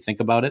thing when you think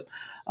about it.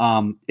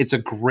 It's a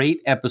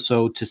great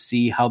episode to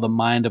see how the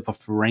mind of a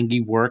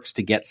Ferengi works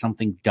to get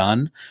something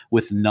done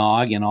with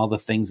Nog and all the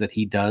things that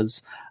he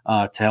does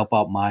to help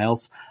out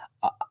Miles.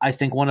 I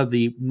think one of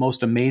the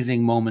most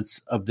amazing moments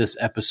of this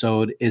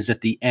episode is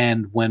at the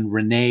end when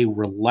Renee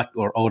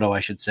Odo, I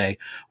should say,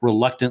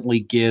 reluctantly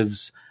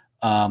gives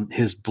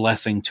his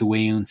blessing to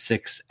Wayun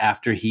 6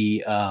 after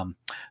he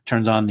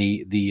turns on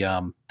the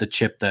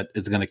chip that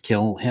is going to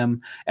kill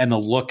him, and the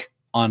look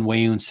on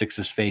Wayun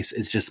 6's face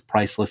is just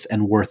priceless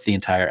and worth the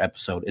entire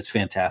episode. It's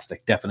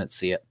fantastic. Definite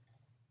see it.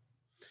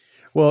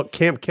 Well,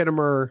 Camp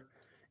Kittimer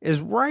is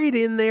right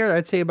in there.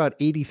 I'd say about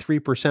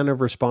 83% of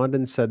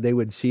respondents said they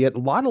would see it. A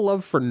lot of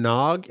love for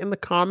Nog in the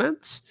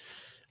comments.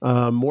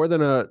 More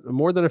than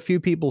a few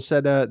people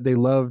said they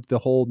loved the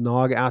whole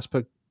Nog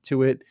aspect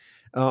to it.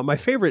 My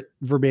favorite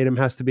verbatim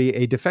has to be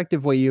a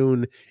defective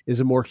Wayun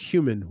is a more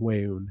human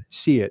Wayun.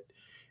 See it.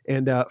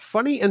 And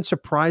funny and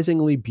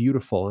surprisingly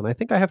beautiful. And I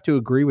think I have to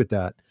agree with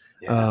that.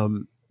 Yeah.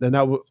 And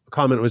that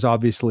comment was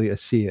obviously a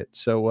see it.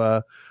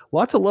 So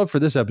lots of love for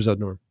this episode,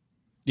 Norm.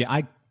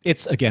 Yeah,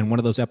 it's, again, one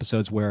of those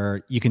episodes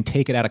where you can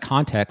take it out of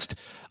context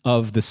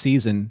of the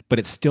season, but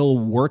it still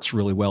works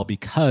really well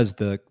because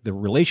the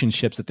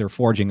relationships that they're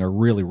forging are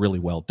really, really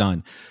well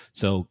done.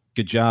 So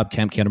good job,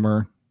 Camp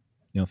Kittimer.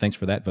 Thanks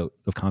for that vote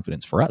of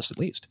confidence for us, at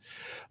least.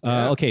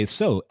 Yeah. Okay,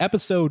 so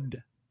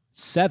episode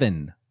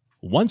 7,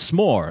 Once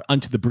More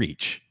Unto the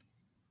Breach.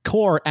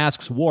 Kor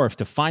asks Worf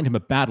to find him a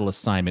battle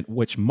assignment,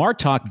 which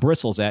Martok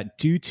bristles at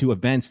due to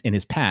events in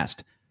his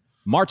past.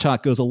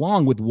 Martok goes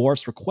along with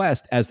Worf's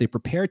request as they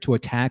prepare to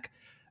attack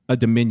a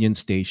Dominion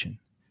station.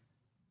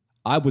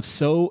 I was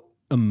so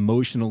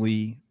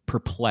emotionally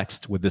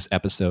perplexed with this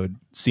episode,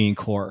 seeing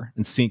Kor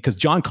and seeing, because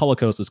John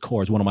Colicos'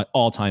 Kor is one of my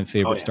all-time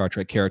favorite Star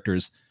Trek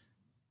characters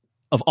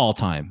of all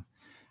time.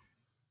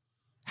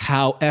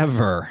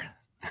 However,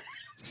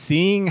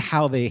 seeing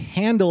how they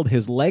handled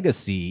his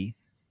legacy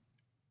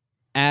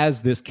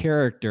as this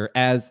character,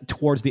 as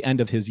towards the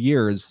end of his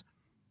years,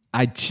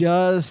 I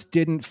just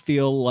didn't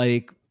feel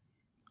like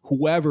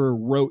whoever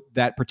wrote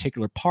that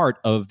particular part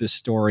of this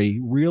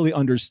story really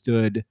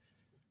understood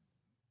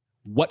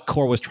what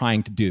Kor was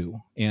trying to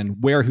do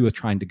and where he was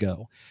trying to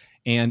go.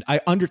 And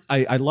I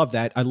love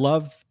that. I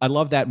love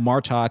that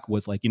Martok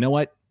was like, you know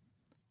what?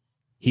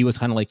 He was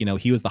kind of like,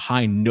 he was the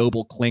high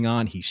noble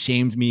Klingon. He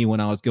shamed me when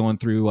I was going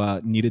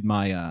through, needed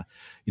my,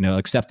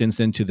 acceptance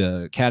into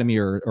the academy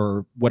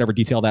or whatever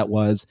detail that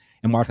was.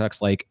 And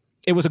Martok's like,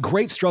 it was a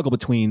great struggle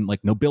between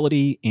like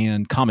nobility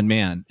and common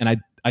man.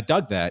 And I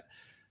dug that.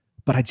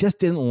 But I just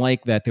didn't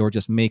like that they were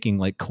just making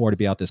like Kor to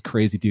be out this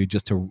crazy dude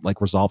just to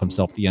like resolve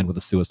himself at the end with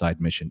a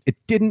suicide mission. It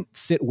didn't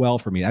sit well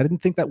for me. I didn't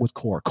think that was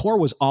Kor. Kor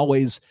was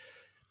always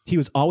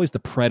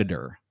the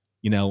predator,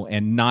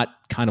 and not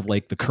kind of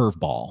like the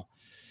curveball.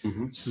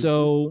 Mm-hmm.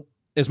 So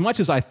as much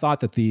as I thought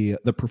that the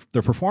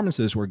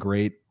performances were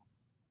great,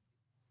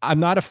 I'm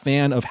not a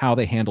fan of how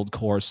they handled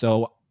Kor.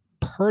 So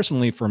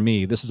personally, for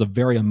me, this is a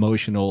very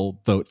emotional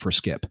vote for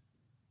skip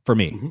for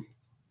me. Mm-hmm.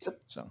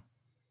 Yep. So.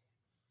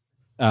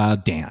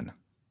 Dan.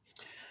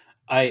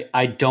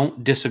 I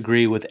don't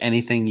disagree with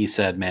anything you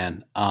said,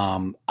 man.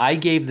 I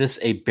gave this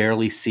a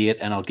barely see it,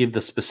 and I'll give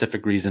the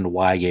specific reason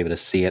why I gave it a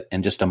see it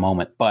in just a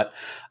moment. But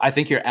I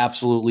think you're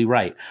absolutely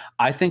right.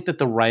 I think that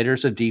the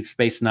writers of Deep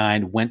Space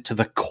Nine went to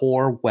the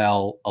core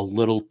well a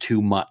little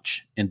too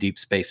much in Deep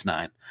Space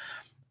Nine.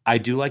 I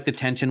do like the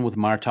tension with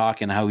Martok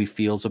and how he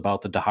feels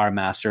about the Dahar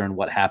Master and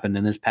what happened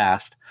in his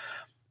past.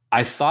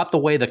 I thought the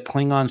way the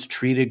Klingons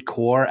treated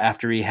Kor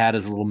after he had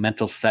his little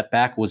mental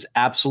setback was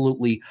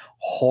absolutely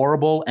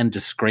horrible and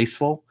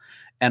disgraceful.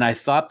 And I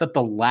thought that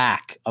the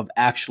lack of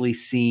actually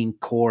seeing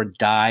Kor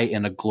die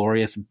in a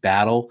glorious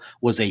battle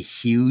was a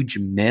huge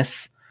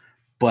miss.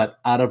 But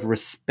out of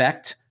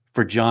respect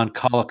for John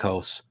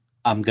Colicos,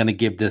 I'm going to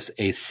give this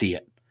a see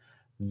it.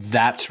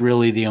 That's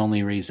really the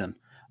only reason,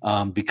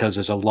 because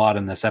there's a lot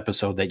in this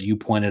episode that you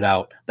pointed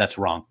out that's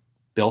wrong.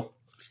 Bill?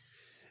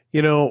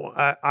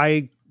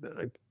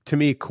 To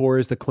me, Kor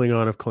is the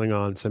Klingon of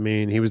Klingons. I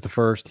mean, he was the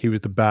first. He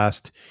was the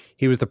best.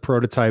 He was the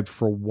prototype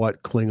for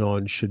what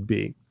Klingons should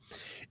be.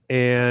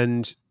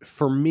 And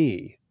for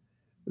me,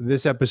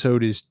 this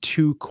episode is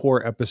 2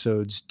 Kor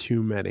episodes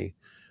too many.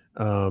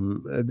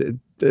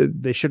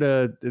 They should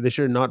have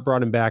not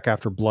brought him back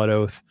after Blood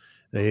Oath.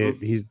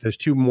 There's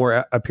 2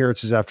 more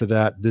appearances after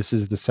that. This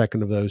is the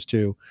second of those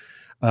 2.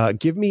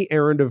 Give me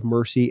Errand of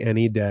Mercy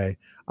any day.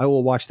 I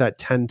will watch that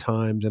 10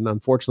 times, and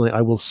unfortunately,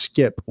 I will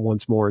skip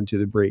once more Into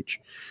the Breach.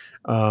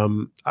 I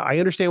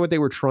understand what they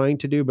were trying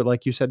to do, but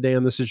like you said,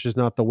 Dan, this is just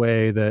not the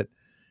way that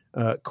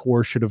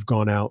Kor should have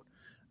gone out.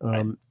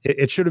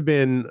 It should have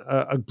been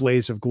a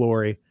blaze of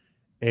glory,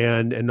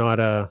 and not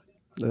a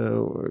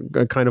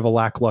kind of a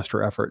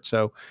lackluster effort.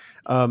 So,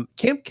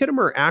 Camp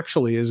Kittimer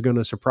actually is going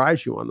to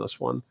surprise you on this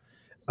one.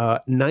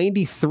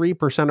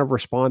 93% of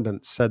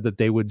respondents said that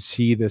they would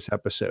see this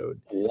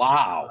episode.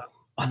 Wow.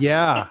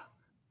 Yeah.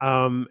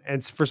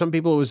 And for some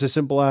people, it was as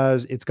simple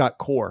as it's got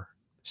Kor.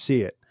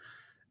 See it.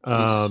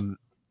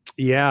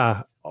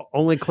 Yeah.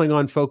 Only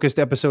Klingon focused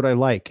episode I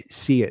like.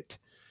 See it.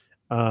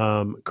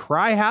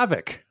 Cry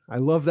Havoc. I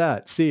love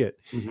that. See it.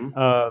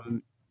 Mm-hmm.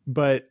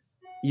 But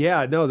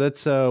yeah, no,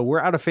 that's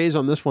we're out of phase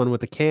on this one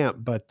with the camp,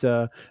 but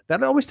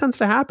that always tends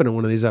to happen in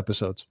one of these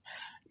episodes.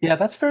 Yeah,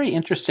 that's very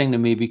interesting to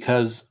me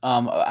because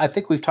I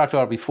think we've talked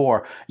about it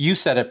before. You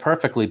said it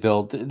perfectly,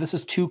 Bill. This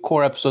is 2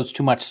 Kor episodes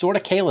too much. Sorta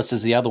Kalis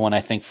is the other one, I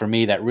think, for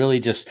me, that really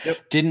just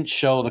didn't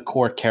show the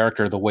Kor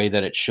character the way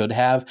that it should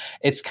have.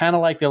 It's kind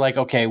of like they're like,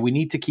 okay, we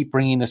need to keep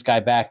bringing this guy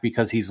back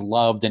because he's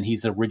loved and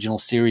he's the original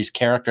series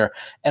character.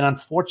 And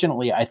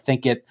unfortunately, I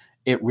think it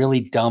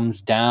really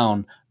dumbs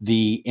down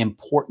the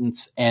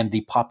importance and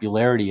the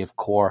popularity of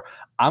Kor.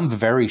 I'm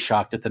very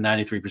shocked at the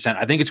 93%.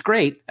 I think it's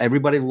great.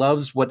 Everybody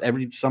loves what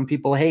some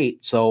people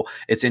hate. So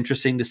it's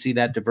interesting to see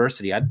that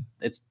diversity.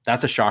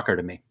 That's a shocker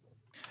to me.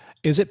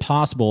 Is it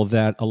possible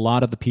that a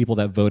lot of the people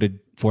that voted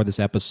for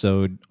this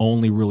episode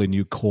only really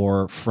knew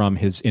Kor from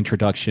his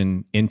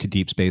introduction into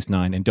Deep Space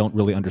Nine and don't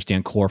really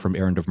understand Kor from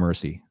Errand of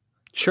Mercy?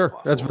 Sure,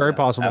 that's very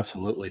possible.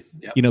 Absolutely.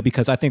 Yep.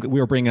 Because I think that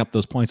we were bringing up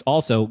those points.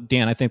 Also,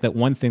 Dan, I think that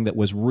one thing that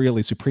was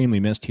really supremely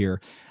missed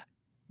here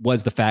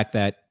was the fact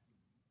that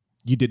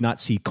you did not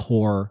see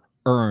Kor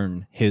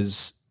earn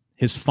his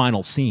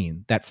final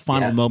scene, that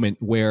final moment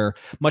where,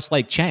 much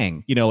like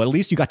Chang, at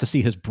least you got to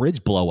see his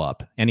bridge blow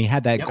up, and he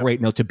had that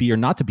great to be or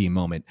not to be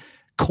moment.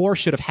 Kor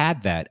should have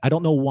had that. I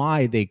don't know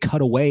why they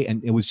cut away,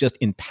 and it was just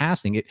in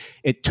passing.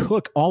 It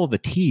took all of the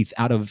teeth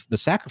out of the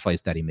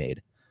sacrifice that he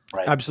made.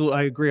 Right. Absolutely,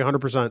 I agree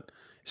 100%.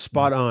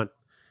 Spot on.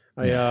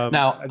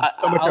 Now,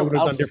 so much I would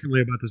have done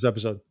differently about this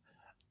episode.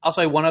 I'll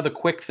say one other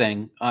quick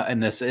thing,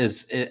 and this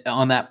is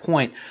on that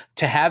point,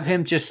 to have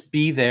him just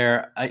be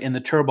there in the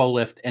turbo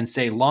lift and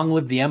say, "Long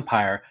live the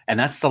Empire," and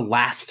that's the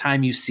last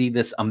time you see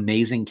this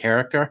amazing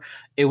character.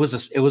 It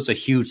was a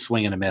huge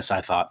swing and a miss,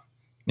 I thought.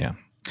 Yeah,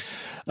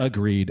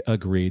 agreed.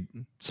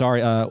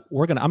 Sorry,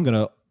 I'm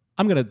gonna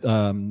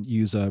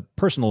use a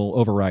personal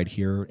override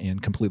here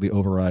and completely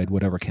override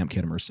whatever Camp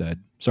Kittimer said.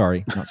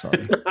 Sorry, not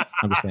sorry.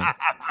 I'm just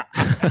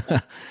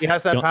saying. He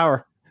has that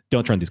power.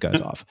 Don't turn these guys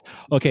off.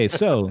 Okay,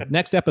 so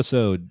next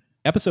episode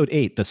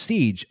 8, The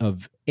Siege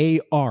of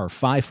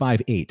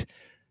AR-558.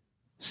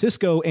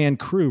 Sisko and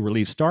crew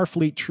relieve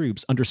Starfleet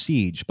troops under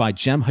siege by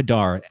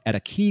Jem'Hadar at a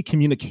key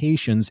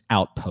communications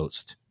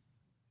outpost.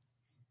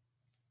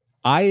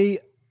 I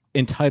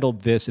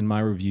entitled this in my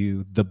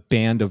review, The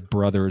Band of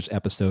Brothers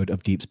episode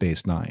of Deep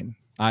Space Nine.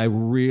 I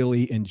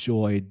really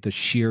enjoyed the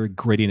sheer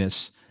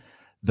grittiness,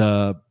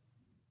 the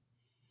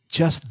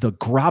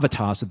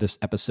gravitas of this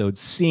episode,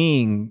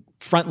 seeing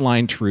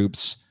frontline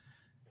troops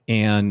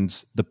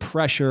and the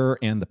pressure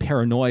and the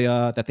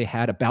paranoia that they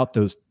had about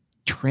those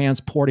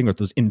transporting or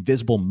those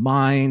invisible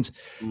mines.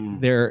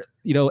 They're,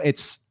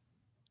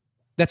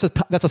 that's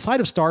a side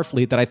of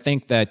Starfleet that I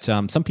think that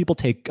some people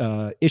take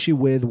issue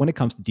with when it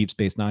comes to Deep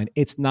Space Nine.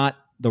 It's not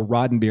the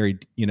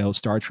Roddenberry,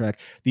 Star Trek.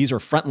 These are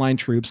frontline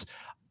troops.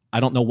 I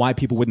don't know why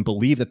people wouldn't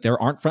believe that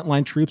there aren't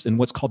frontline troops in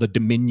what's called the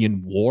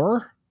Dominion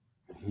War.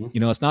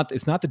 It's not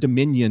the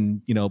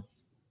Dominion,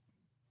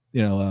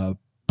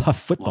 puff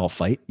football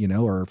fight,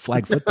 or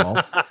flag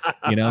football,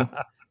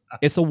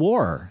 It's a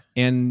war,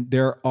 and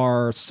there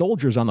are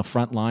soldiers on the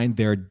front line.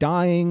 They're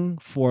dying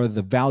for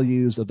the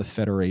values of the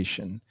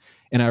Federation.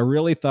 And I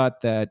really thought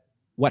that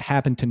what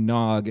happened to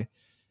Nog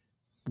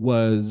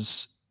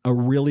was a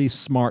really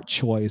smart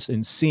choice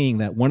in seeing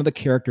that one of the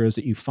characters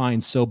that you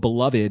find so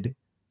beloved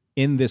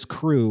in this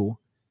crew,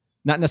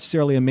 not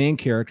necessarily a main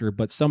character,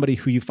 but somebody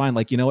who you find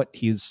like,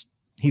 he's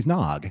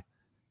Nog,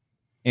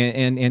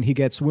 and he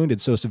gets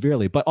wounded so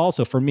severely. But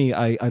also for me,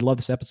 I love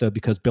this episode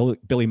because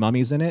Billy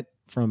Mummy's in it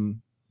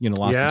from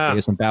Lost in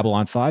Space and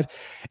Babylon 5,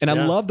 and I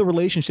love the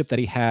relationship that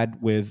he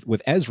had with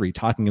Ezri,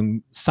 talking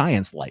in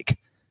science like.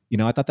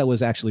 I thought that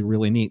was actually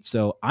really neat.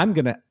 So I'm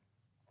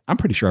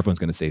pretty sure everyone's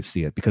gonna say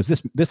see it because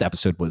this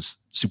episode was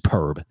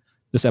superb.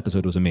 This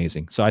episode was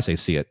amazing. So I say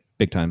see it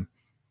big time.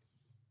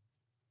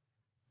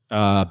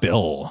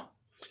 Bill,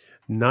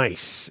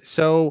 nice.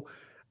 So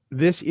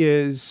this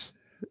is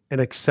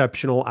an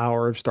exceptional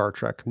hour of Star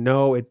Trek.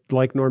 No, it,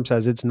 like Norm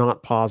says, it's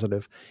not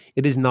positive.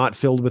 It is not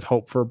filled with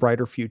hope for a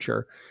brighter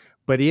future,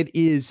 but it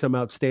is some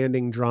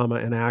outstanding drama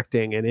and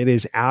acting, and it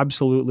is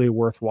absolutely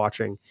worth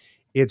watching.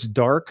 It's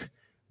dark,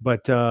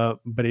 but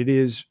it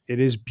is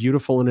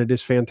beautiful and it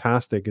is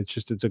fantastic.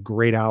 It's a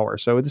great hour.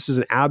 So this is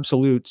an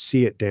absolute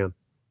see it, Dan.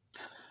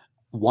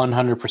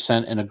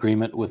 100% in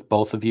agreement with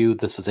both of you.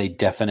 This is a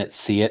definite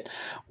see it.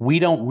 We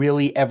don't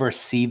really ever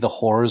see the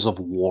horrors of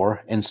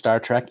war in Star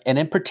Trek. And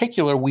in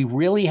particular, we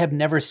really have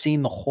never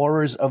seen the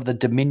horrors of the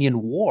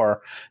Dominion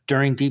War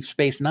during Deep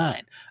Space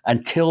Nine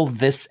until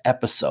this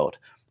episode,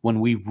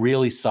 when we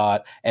really saw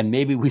it. And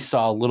maybe we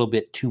saw a little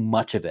bit too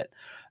much of it.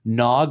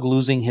 Nog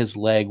losing his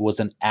leg was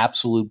an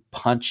absolute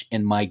punch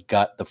in my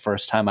gut the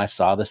first time I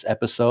saw this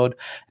episode.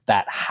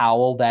 That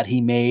howl that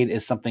he made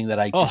is something that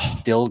I just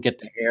still get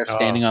the hair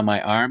standing on my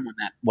arm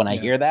when I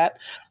hear that.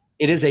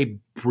 It is a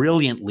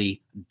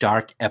brilliantly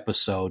dark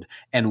episode.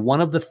 And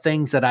one of the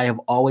things that I have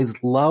always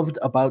loved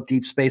about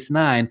Deep Space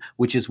Nine,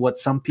 which is what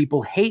some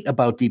people hate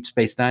about Deep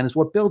Space Nine, is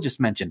what Bill just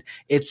mentioned.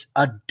 It's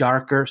a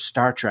darker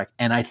Star Trek.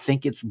 And I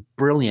think it's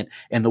brilliant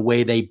in the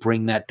way they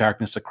bring that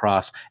darkness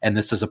across. And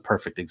this is a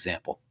perfect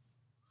example.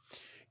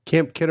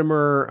 Camp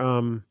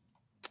Kittimer,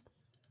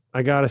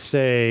 I got to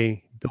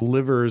say,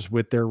 delivers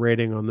with their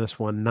rating on this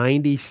one.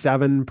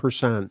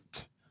 97%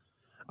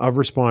 of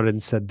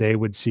respondents said they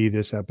would see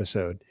this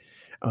episode.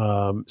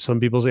 Some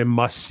people say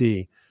must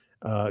see.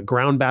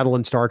 Ground battle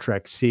in Star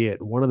Trek, see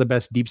it. One of the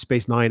best Deep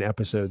Space Nine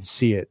episodes,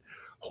 see it.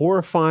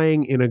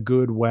 Horrifying in a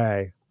good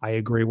way. I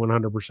agree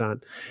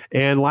 100%.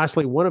 And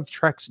lastly, one of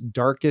Trek's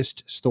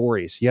darkest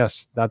stories.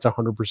 Yes, that's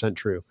 100%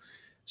 true.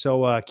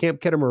 So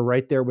Camp Kittimer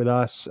right there with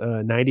us.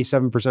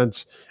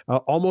 97%,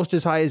 almost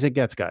as high as it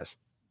gets, guys.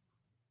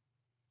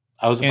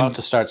 I was about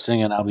to start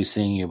singing I'll Be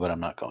Seeing You, but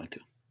I'm not going to.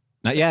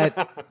 Not yet.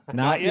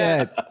 Not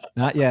yet.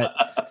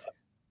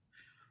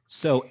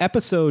 So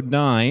episode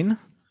 9,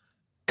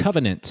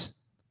 Covenant.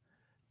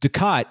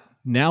 Dukat,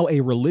 now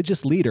a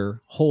religious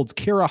leader, holds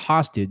Kira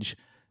hostage.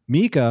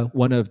 Mika,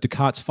 one of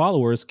Dukat's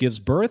followers, gives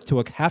birth to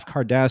a half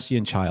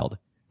Cardassian child.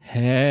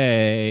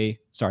 Hey.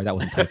 Sorry, that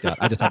wasn't typed out.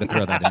 I just had to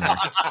throw that in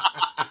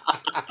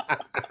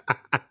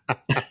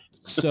there.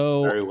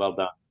 So very well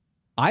done.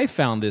 I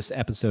found this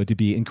episode to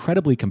be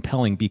incredibly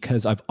compelling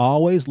because I've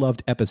always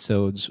loved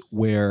episodes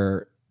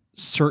where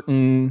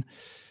certain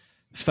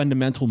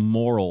fundamental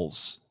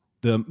morals,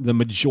 the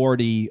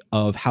majority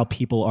of how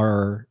people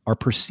are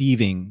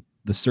perceiving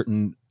the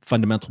certain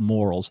fundamental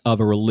morals of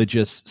a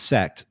religious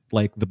sect,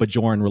 like the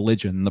Bajoran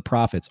religion and the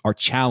prophets, are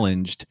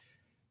challenged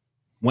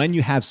when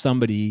you have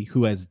somebody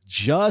who is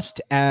just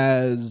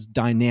as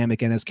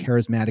dynamic and as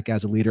charismatic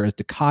as a leader as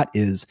Dukat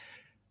is,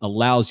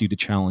 allows you to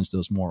challenge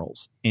those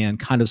morals and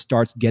kind of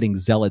starts getting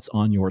zealots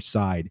on your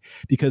side,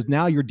 because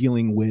now you're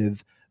dealing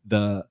with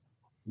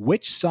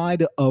which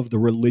side of the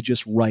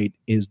religious right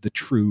is the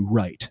true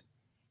right.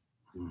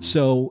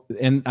 So,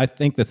 and I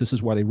think that this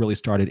is where they really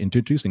started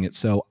introducing it.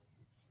 So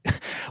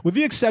with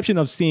the exception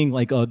of seeing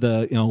like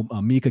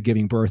Mika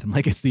giving birth and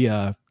like it's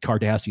the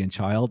Cardassian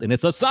child, and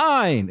it's a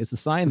sign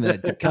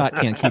that Dukat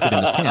can't keep it in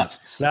his pants.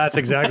 That's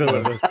exactly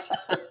what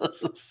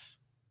it is.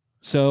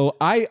 So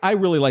I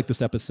really like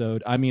this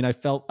episode. I mean, I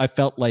felt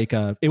like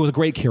it was a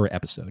great Kira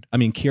episode. I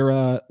mean,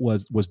 Kira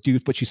was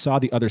duped, but she saw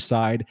the other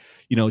side.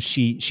 You know,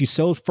 she's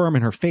so firm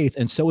in her faith,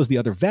 and so is the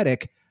other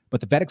Vedic. But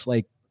the Vedic's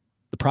like,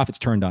 the prophets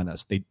turned on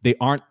us. They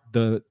aren't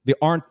the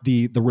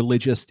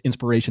religious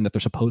inspiration that they're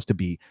supposed to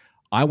be.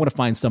 I want to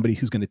find somebody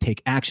who's going to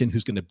take action,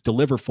 who's going to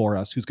deliver for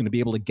us, who's going to be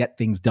able to get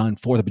things done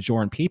for the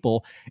Bajoran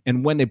people.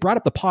 And when they brought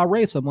up the Pa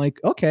race, I'm like,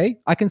 okay,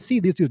 I can see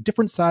these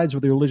different sides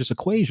of the religious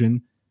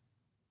equation.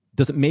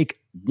 Doesn't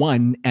make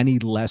one any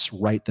less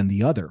right than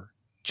the other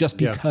just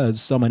because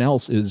someone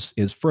else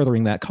is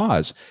furthering that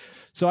cause.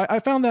 So I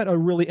found that a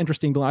really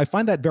interesting. I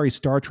find that very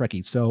Star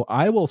Trekky. So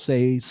I will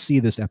say, see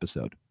this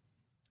episode.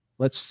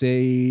 Let's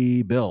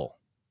say Bill.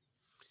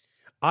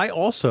 I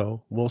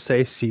also will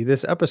say, see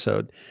this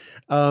episode.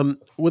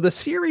 With a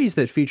series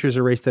that features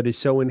a race that is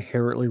so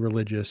inherently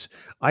religious,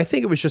 I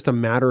think it was just a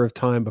matter of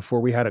time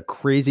before we had a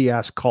crazy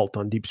ass cult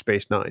on Deep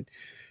Space Nine.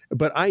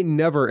 But I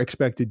never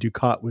expected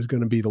Dukat was going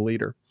to be the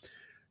leader.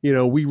 You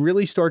know, we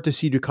really start to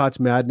see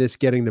Dukat's madness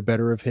getting the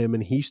better of him,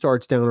 and he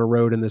starts down a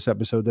road in this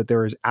episode that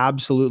there is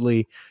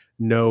absolutely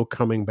no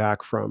coming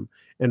back from.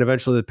 And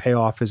eventually the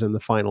payoff is in the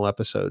final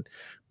episode.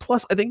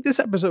 Plus, I think this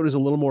episode is a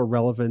little more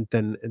relevant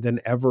than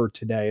ever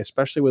today,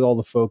 especially with all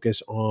the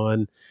focus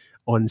on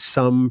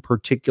some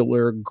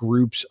particular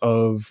groups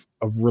of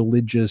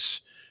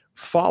religious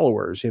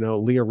followers. You know,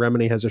 Leah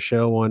Remini has a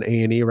show on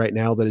A&E right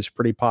now that is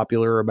pretty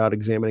popular about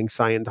examining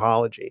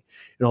Scientology.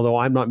 And although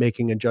I'm not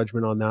making a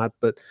judgment on that,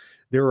 but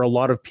there are a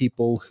lot of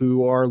people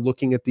who are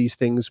looking at these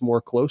things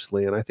more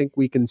closely. And I think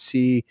we can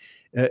see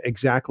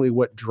exactly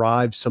what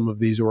drives some of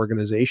these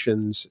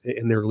organizations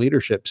in their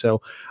leadership.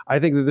 So I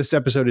think that this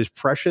episode is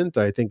prescient.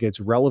 I think it's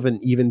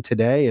relevant even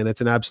today, and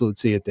it's an absolute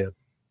see it, Dan.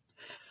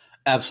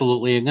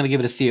 Absolutely. I'm going to give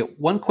it a see it.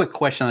 One quick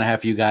question I have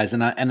for you guys,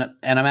 and I'm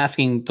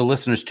asking the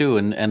listeners too,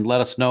 and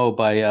let us know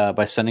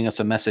by sending us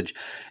a message.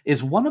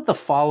 Is one of the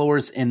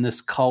followers in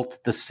this cult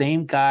the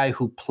same guy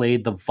who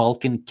played the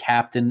Vulcan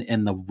captain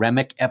in the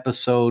Remick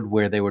episode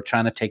where they were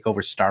trying to take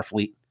over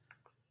Starfleet?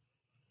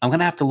 I'm going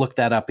to have to look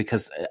that up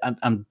because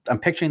I'm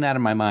picturing that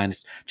in my mind.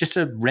 It's just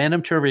a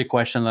random trivia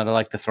question that I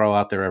like to throw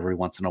out there every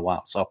once in a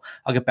while. So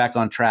I'll get back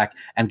on track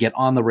and get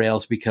on the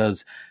rails,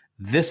 because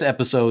this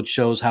episode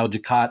shows how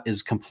Dukat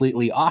is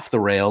completely off the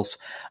rails,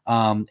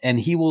 and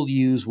he will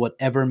use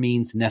whatever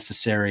means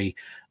necessary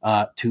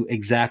to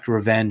exact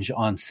revenge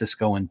on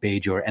Sisko and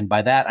Bajor. And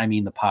by that, I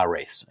mean the Pa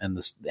race and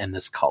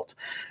this cult.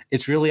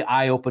 It's really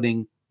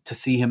eye-opening to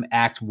see him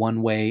act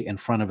one way in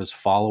front of his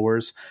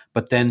followers,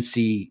 but then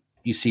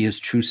you see his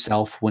true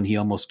self when he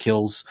almost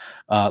kills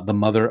the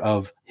mother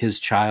of his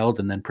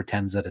child and then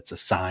pretends that it's a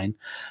sign.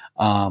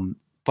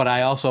 But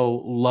I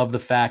also love the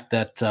fact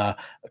that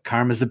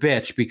Karma's a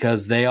bitch,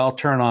 because they all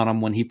turn on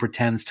him when he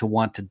pretends to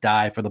want to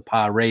die for the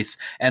Pa race.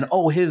 And,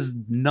 his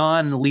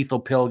non-lethal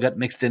pill got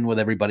mixed in with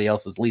everybody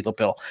else's lethal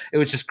pill. It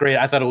was just great.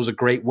 I thought it was a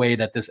great way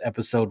that this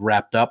episode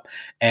wrapped up.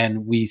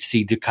 And we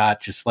see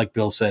Dukat, just like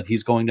Bill said,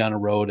 he's going down a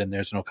road and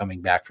there's no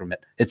coming back from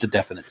it. It's a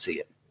definite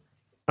see it.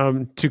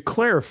 To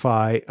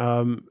clarify,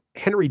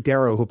 Henry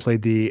Darrow, who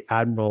played the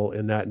Admiral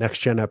in that Next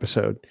Gen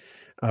episode,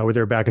 where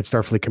they're back at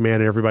Starfleet Command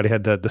and everybody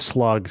had the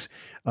slugs,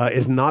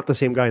 is not the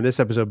same guy in this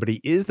episode, but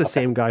he is the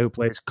same guy who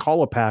plays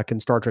Kolopak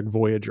in Star Trek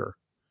Voyager.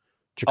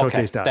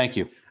 Chakotay's dad. Thank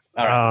you.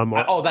 All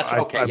right. That's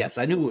okay. Yes,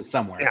 I knew it was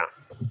somewhere. Yeah.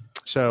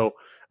 So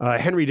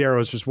Henry Darrow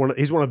is just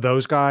he's one of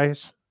those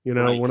guys,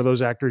 right. One of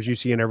those actors you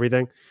see in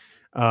everything.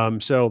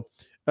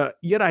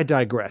 Yet I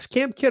digress.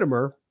 Camp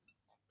Kittimer,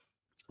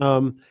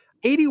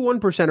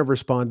 81% of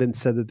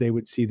respondents said that they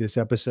would see this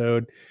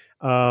episode.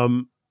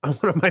 One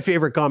of my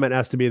favorite comment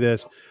has to be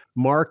this: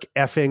 Mark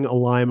effing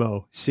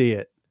Alimo, see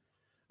it.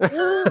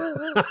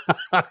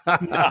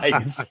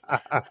 Nice.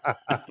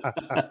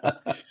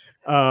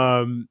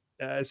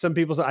 Some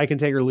people say I can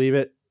take or leave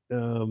it.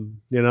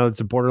 It's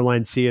a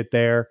borderline see it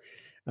there.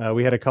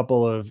 We had a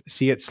couple of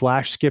see it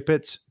 / skip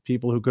it,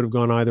 people who could have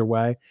gone either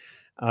way.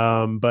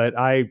 But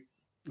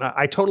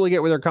I totally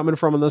get where they're coming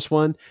from on this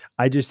one.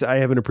 I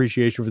have an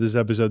appreciation for this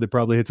episode that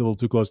probably hits a little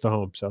too close to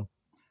home. So,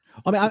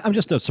 I mean, I'm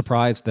just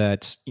surprised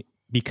that,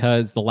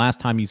 because the last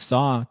time you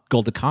saw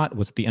Gul Dukat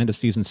was at the end of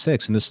season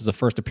 6, and this is the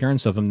first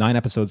appearance of him 9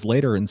 episodes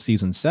later in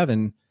season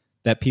 7,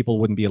 that people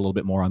wouldn't be a little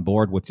bit more on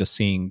board with just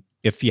seeing,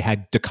 if you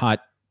had Dukat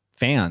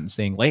fans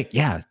saying, like,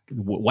 yeah,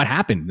 what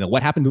happened?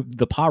 What happened to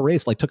the Pa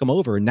race? Like, took him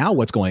over, and now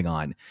what's going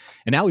on?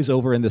 And now he's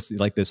over in this,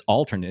 like, this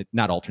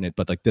not alternate,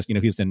 but like this,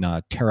 he's in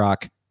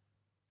Terok.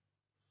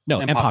 No,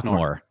 Empok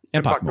Nor.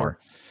 Empok Nor.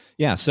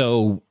 Yeah,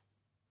 so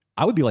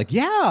I would be like,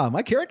 yeah,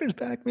 my character's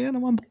back, man.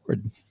 I'm on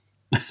board.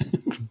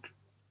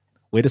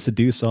 Way to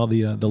seduce all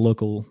the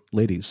local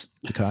ladies,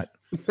 Ducat.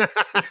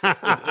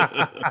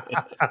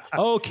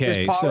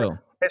 Okay,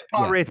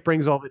 his Wraith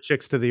brings all the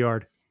chicks to the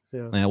yard.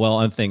 Yeah. Well,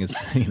 the thing is,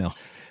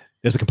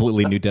 there's a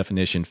completely new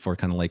definition for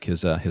kind of like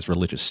his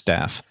religious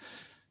staff.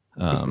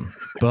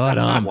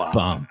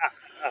 Right.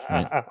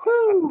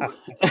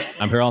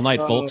 I'm here all night,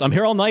 folks. I'm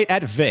here all night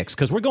at Vix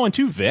because we're going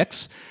to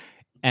Vix.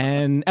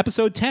 And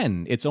episode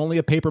 10, It's Only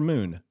a Paper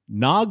Moon.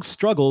 Nog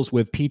struggles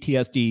with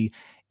PTSD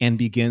and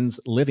begins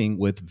living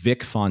with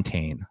Vic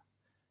Fontaine.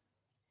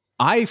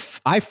 I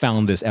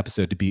found this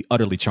episode to be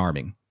utterly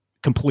charming,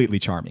 completely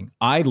charming.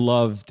 I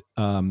loved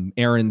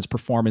Aaron's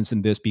performance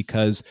in this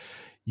because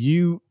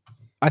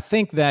I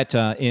think that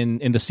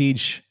in the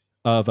Siege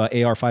of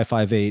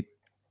AR-558,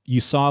 you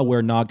saw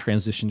where Nog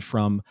transitioned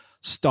from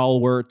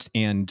stalwart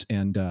and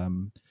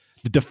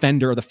the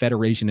defender of the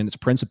Federation and its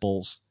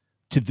principles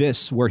to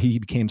this, where he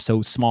became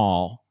so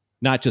small,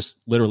 not just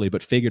literally,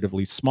 but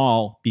figuratively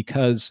small,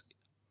 because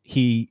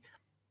he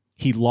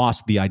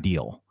lost the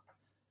ideal.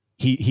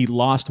 He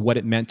lost what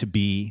it meant to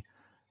be,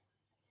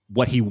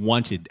 what he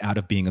wanted out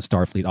of being a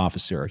Starfleet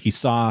officer. He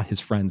saw his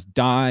friends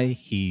die.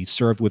 He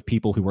served with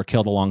people who were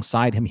killed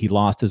alongside him. He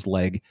lost his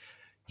leg.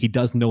 He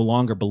does no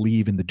longer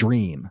believe in the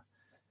dream.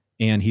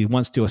 And he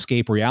wants to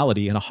escape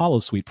reality in a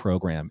holosuite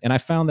program. And I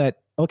found that,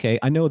 okay,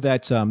 I know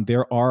that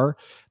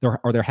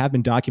there have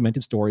been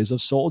documented stories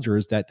of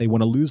soldiers that they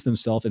want to lose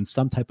themselves in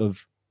some type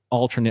of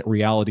alternate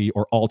reality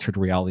or altered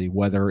reality,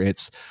 whether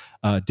it's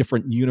a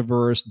different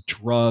universe,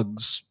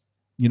 drugs,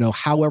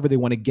 however they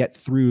want to get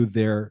through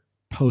their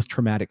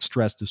post-traumatic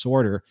stress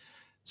disorder.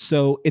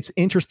 So it's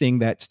interesting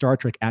that Star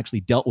Trek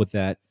actually dealt with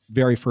that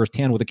very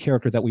firsthand with a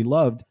character that we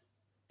loved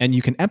and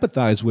you can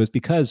empathize with,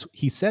 because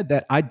he said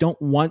that I don't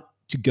want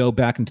to go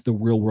back into the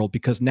real world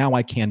because now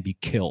I can be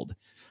killed.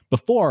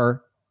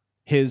 Before,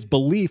 his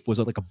belief was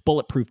like a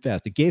bulletproof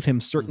vest. It gave him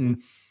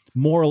certain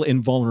moral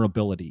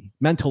invulnerability,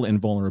 mental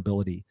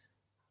invulnerability.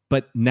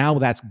 But now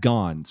that's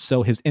gone.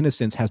 So his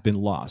innocence has been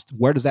lost.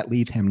 Where does that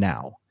leave him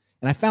now?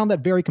 And I found that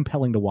very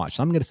compelling to watch.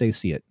 So I'm going to say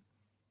see it.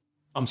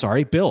 I'm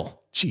sorry,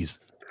 Bill. Jeez,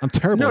 I'm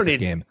terrible at this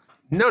game.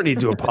 No need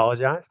to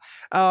apologize.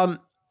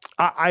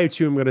 I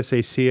too am going to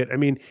say see it. I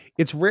mean,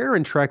 it's rare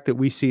in Trek that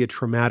we see a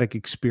traumatic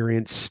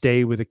experience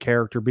stay with a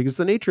character because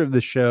the nature of the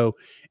show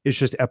is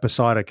just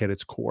episodic at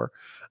its core.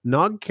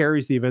 Nog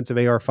carries the events of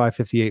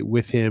AR-558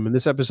 with him, and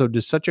this episode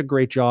does such a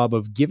great job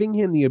of giving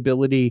him the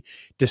ability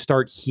to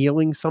start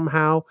healing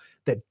somehow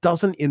that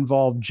doesn't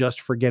involve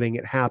just forgetting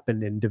it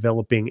happened and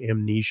developing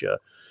amnesia.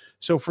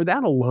 So for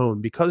that alone,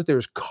 because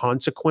there's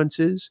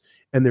consequences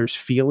and there's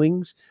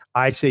feelings,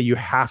 I say you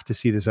have to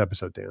see this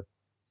episode, Dan.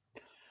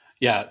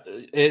 Yeah,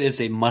 it is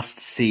a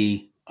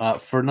must-see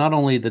for not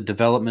only the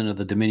development of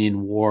the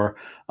Dominion War,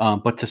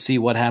 but to see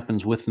what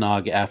happens with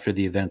Nog after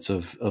the events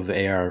of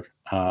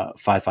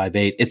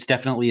AR-558. It's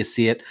definitely a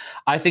see it.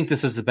 I think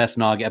this is the best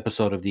Nog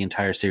episode of the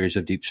entire series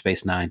of Deep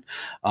Space Nine.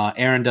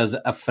 Aaron does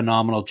a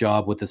phenomenal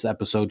job with this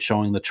episode,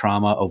 showing the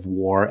trauma of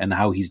war and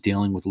how he's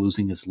dealing with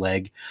losing his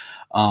leg.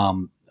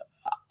 And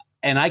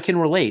I can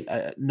relate,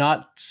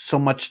 not so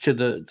much to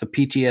the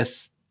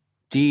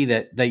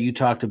PTSD that you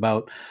talked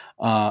about,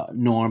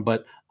 Norm,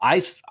 but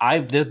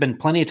there's been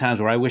plenty of times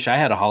where I wish I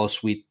had a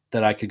holosuite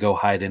that I could go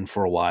hide in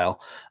for a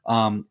while.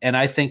 And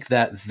I think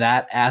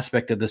that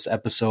aspect of this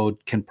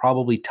episode can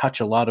probably touch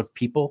a lot of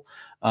people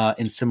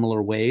in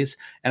similar ways.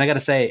 And I got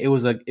to say, it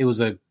was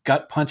a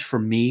gut punch for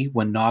me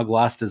when Nog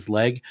lost his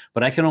leg,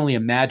 but I can only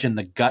imagine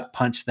the gut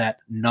punch that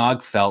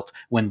Nog felt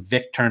when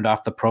Vic turned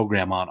off the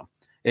program on him.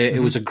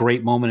 It was a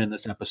great moment in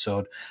this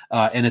episode,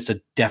 and it's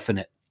a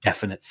definite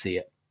see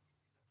it.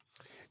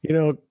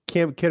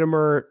 Camp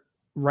Kittimer,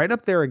 right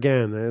up there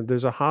again.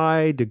 There's a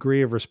high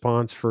degree of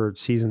response for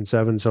season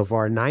 7 so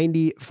far.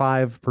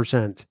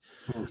 95%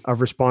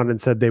 of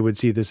respondents said they would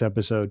see this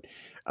episode.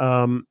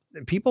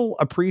 People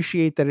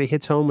appreciate that it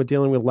hits home with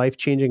dealing with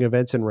life-changing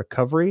events and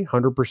recovery.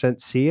 100%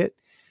 see it.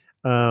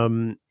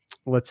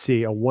 Let's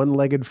see. A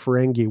one-legged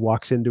Ferengi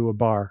walks into a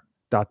bar. ...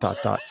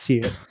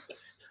 See it.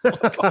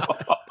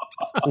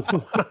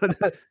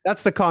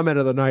 That's the comment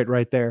of the night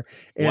right there.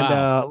 And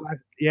wow.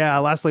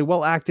 Lastly,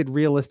 well-acted,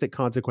 realistic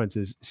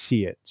consequences.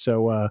 See it.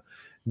 So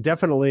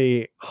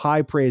definitely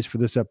high praise for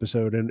this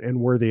episode and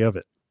worthy of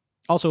it.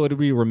 Also, it would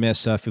be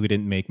remiss if we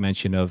didn't make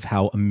mention of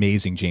how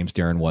amazing James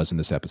Darren was in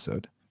this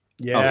episode.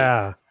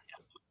 Yeah.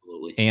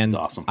 Absolutely. And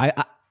awesome.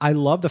 I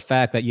love the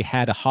fact that you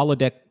had a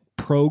holodeck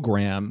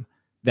program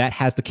that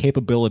has the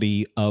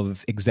capability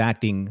of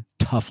exacting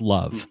tough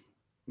love.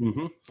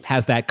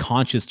 Has that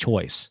conscious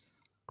choice.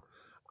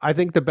 I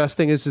think the best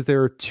thing is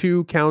there are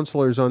 2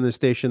 counselors on this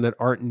station that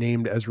aren't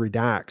named as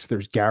Redacts.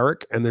 There's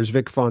Garrick and there's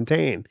Vic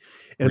Fontaine.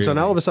 And really? So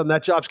now all of a sudden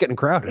that job's getting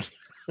crowded.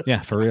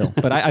 Yeah, for real.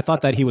 But I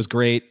thought that he was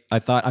great. I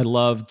don't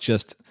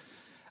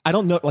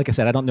know, like I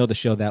said, I don't know the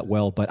show that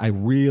well, but I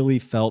really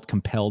felt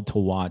compelled to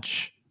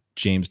watch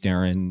James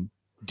Darren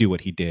do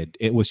what he did.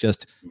 It was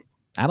just,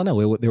 I don't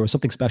know, there was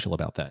something special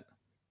about that.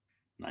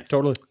 Nice.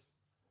 Totally.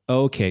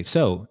 Okay,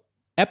 so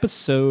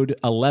episode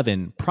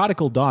 11,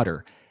 Prodigal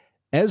Daughter.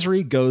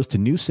 Esri goes to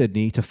New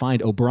Sydney to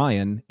find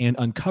O'Brien and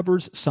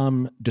uncovers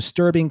some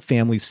disturbing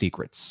family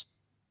secrets.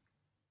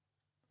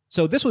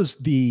 So this was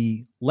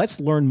the let's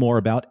learn more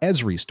about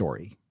Esri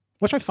story,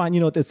 which I find,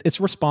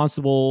 it's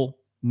responsible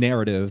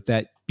narrative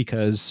that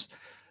because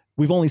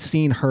we've only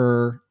seen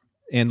her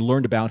and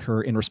learned about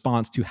her in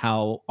response to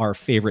how our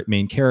favorite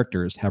main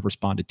characters have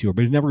responded to her,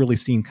 but we've never really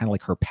seen kind of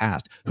like her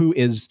past. Who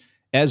is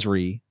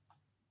Esri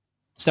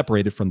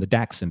separated from the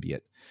Dax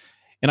symbiote?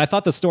 And I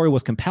thought the story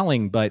was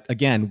compelling, but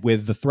again,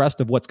 with the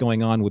thrust of what's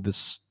going on with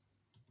this,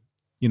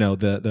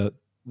 the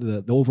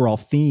overall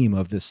theme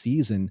of this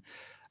season,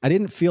 I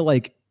didn't feel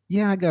like,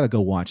 I got to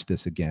go watch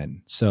this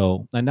again.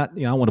 So I'm not,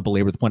 I don't want to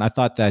belabor the point. I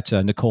thought that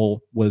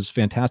Nicole was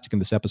fantastic in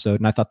this episode,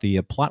 and I thought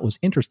the plot was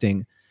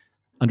interesting,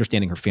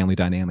 understanding her family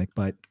dynamic,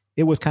 but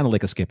it was kind of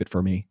like a skip it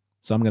for me.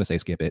 So I'm going to say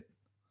skip it.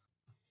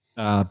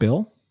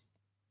 Bill?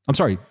 I'm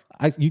sorry.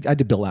 I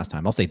did Bill last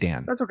time. I'll say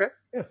Dan. That's okay.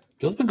 Yeah.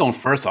 Bill's been going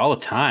first all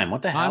the time.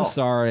 What the hell? I'm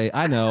sorry.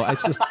 I know.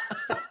 It's just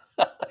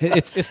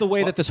it's the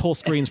way that this whole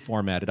screen's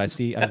formatted. I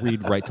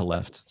read right to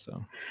left.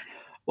 So,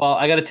 well,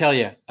 I got to tell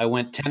you, I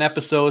went 10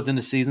 episodes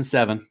into season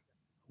 7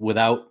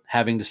 without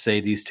having to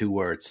say these 2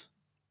 words.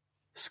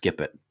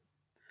 Skip it.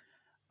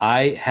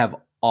 I have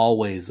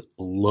always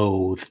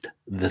loathed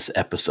this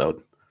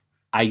episode.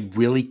 I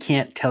really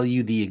can't tell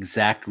you the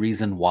exact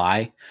reason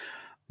why.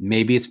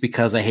 Maybe it's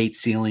because I hate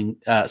seeing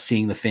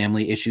the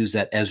family issues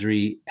that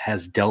Esri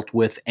has dealt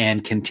with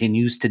and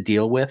continues to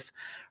deal with.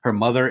 Her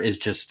mother is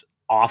just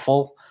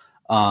awful.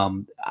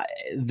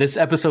 This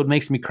episode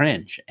makes me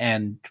cringe.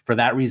 And for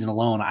that reason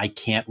alone, I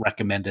can't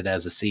recommend it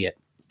as a see it.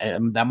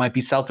 That might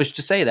be selfish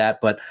to say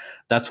that, but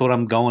that's what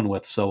I'm going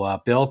with.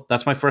 So, Bill,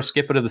 that's my first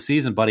skip it of the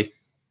season, buddy.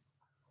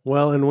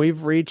 Well, and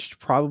we've reached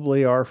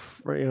probably our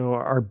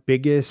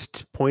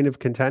biggest point of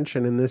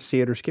contention in this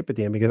see it or skip it,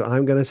 Dan, because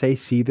I'm going to say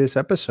see this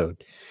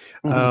episode.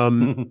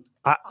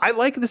 I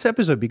like this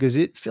episode because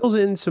it fills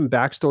in some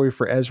backstory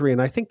for Esri,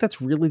 and I think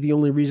that's really the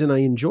only reason I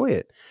enjoy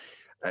it.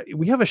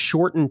 We have a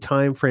shortened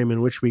time frame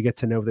in which we get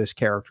to know this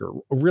character,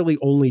 really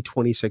only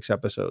 26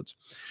 episodes.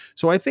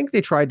 So I think they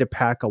tried to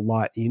pack a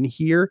lot in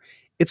here.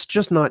 It's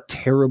just not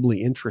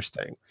terribly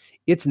interesting.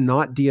 It's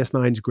not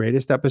DS9's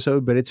greatest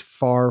episode, but it's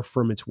far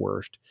from its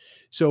worst.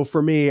 So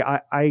for me,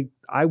 I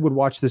would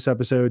watch this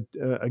episode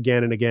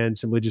again and again,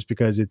 simply just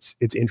because it's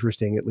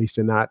interesting, at least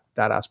in that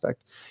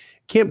aspect.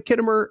 Camp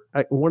Kittimer,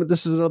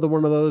 this is another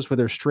one of those where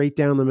they're straight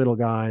down the middle,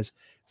 guys.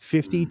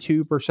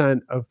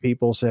 52% of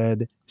people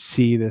said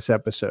see this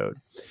episode.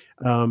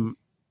 Of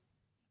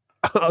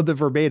the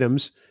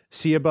verbatims,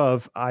 see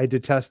above, I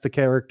detest the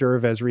character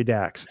of Esri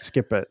Dax.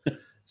 Skip it.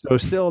 So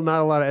still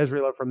not a lot of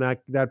Esri love from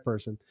that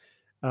person.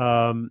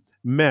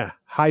 Meh.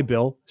 Hi,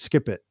 Bill.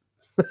 Skip it.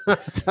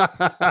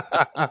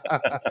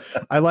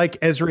 I like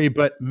Esri,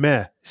 but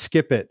meh.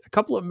 Skip it. A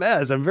couple of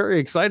mehs. I'm very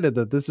excited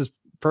that this is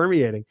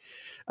permeating.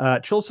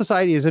 Chill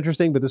Society is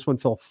interesting, but this one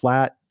fell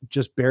flat.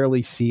 Just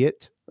barely see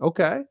it.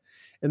 Okay.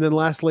 And then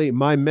lastly,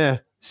 my meh.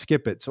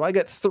 Skip it. So I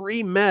got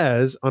 3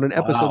 mehs on an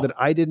episode that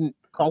I didn't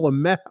call a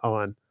meh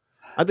on.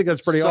 I think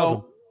that's pretty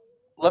awesome.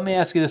 Let me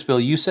ask you this, Bill.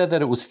 You said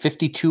that it was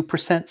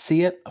 52%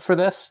 see it for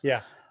this?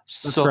 Yeah.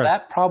 So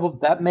correct.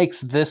 that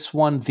makes this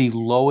one the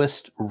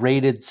lowest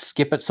rated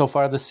skip it so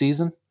far this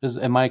season.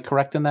 Am I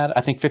correct in that?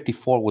 I think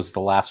 54 was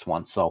the last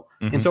one. So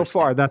so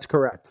far, that's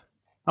correct.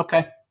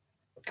 Okay,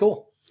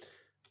 cool.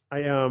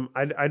 I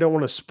don't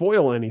want to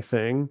spoil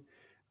anything,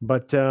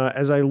 but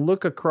as I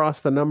look across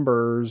the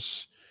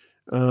numbers,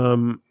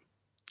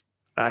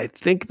 I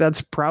think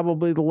that's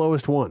probably the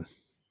lowest one.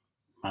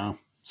 Wow.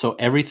 So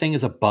everything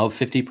is above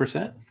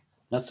 50%.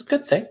 That's a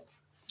good thing.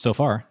 So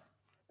far.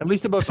 At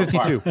least above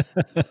 52.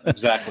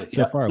 Exactly.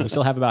 So far. We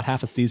still have about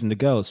half a season to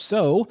go.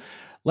 So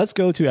let's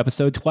go to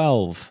episode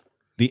 12.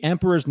 The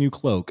Emperor's New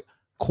Cloak.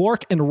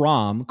 Quark and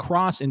Rom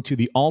cross into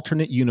the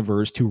alternate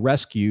universe to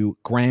rescue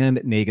Grand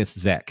Nagus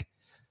Zek.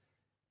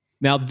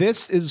 Now,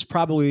 this is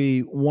probably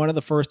one of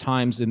the first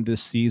times in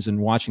this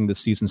season, watching this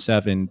season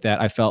 7,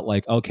 that I felt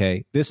like,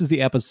 okay, this is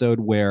the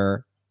episode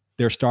where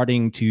they're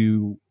starting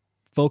to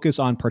focus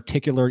on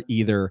particular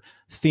either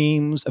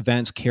themes,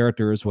 events,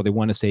 characters where they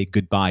want to say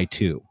goodbye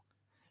to,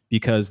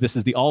 because this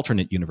is the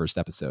alternate universe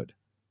episode.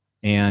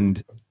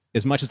 And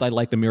as much as I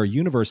like the Mirror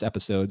Universe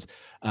episodes,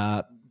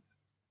 I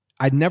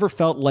never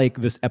felt like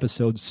this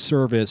episode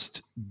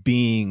serviced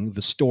being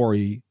the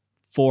story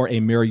for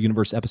a Mirror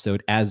Universe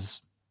episode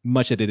as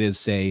much as it is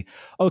say,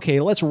 okay,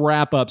 let's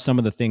wrap up some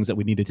of the things that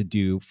we needed to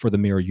do for the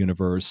Mirror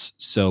Universe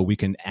so we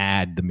can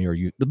add the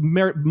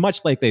Mirror, much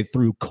like they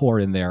threw Core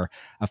in there.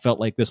 I felt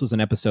like this was an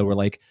episode where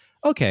like,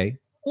 okay,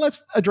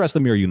 let's address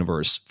the Mirror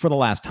Universe for the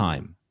last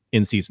time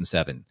in season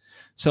 7.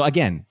 So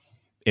again,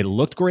 it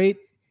looked great.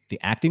 The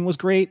acting was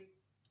great,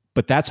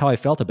 but that's how I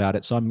felt about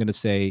it. So I'm going to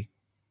say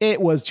it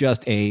was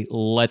just a,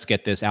 let's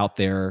get this out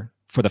there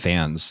for the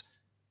fans.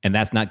 And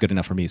that's not good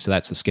enough for me. So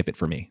that's a skip it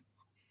for me.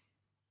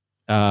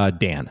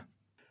 Dan.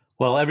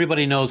 Well,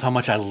 everybody knows how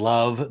much I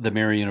love the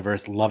Mirror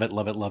Universe. Love it,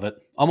 love it, love it.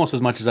 Almost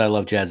as much as I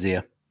love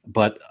Jadzia.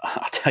 But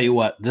I'll tell you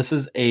what, this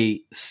is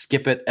a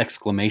skip it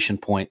exclamation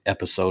point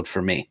episode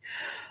for me.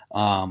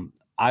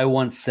 I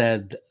once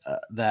said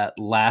that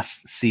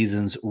last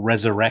season's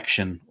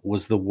Resurrection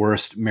was the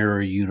worst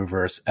Mirror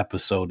Universe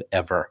episode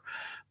ever.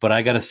 But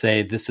I got to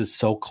say, this is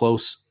so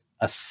close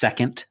a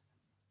second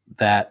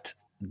that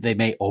they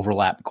may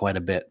overlap quite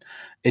a bit.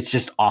 It's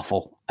just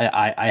awful.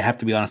 I have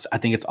to be honest. I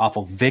think it's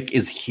awful. Vic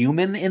is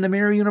human in the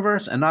Mirror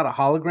Universe and not a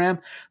hologram.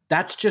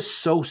 That's just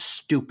so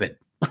stupid.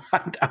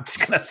 I'm just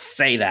going to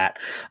say that.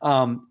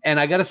 And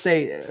I got to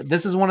say,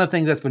 this is one of the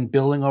things that's been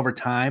building over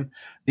time.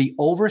 The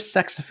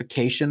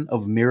over-sexification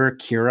of Mirror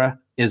Kira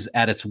is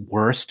at its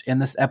worst in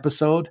this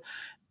episode.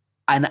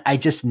 And I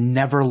just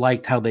never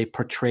liked how they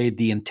portrayed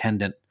the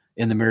Intendant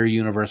in the Mirror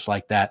Universe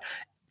like that.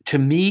 To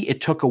me,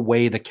 it took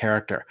away the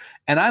character.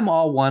 And I'm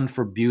all one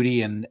for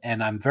beauty, and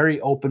I'm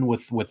very open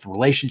with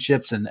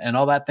relationships and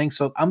all that thing.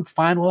 So I'm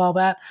fine with all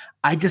that.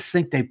 I just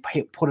think they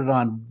put it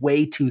on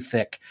way too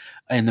thick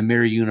in the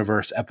Mirror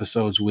Universe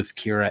episodes with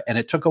Kira, and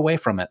it took away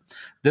from it.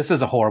 This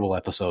is a horrible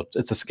episode.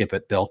 It's a skip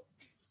it, Bill.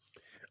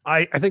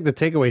 I think the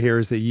takeaway here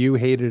is that you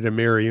hated a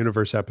Mirror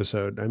Universe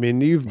episode. I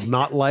mean, you've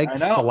not liked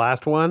the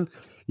last one.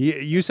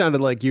 You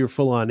sounded like you were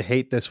full on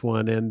hate this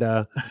one, and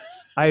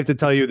I have to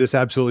tell you, this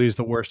absolutely is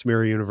the worst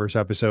Mirror Universe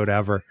episode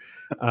ever.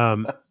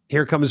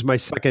 Here comes my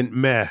second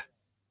meh.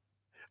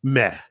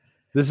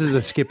 This is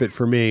a skip it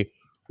for me,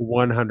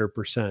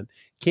 100%.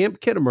 Camp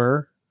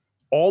Kittimer,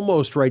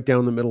 almost right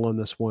down the middle on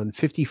this one,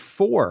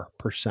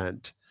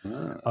 54%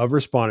 of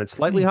respondents,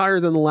 slightly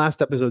higher than the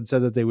last episode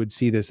said that they would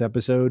see this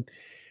episode.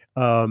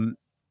 Some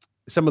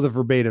of the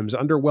verbatims: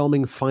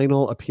 underwhelming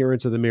final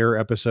appearance of the Mirror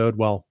episode.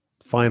 Well,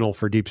 final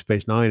for Deep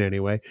Space Nine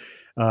anyway.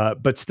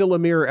 But still a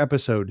Mirror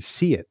episode.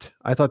 See it.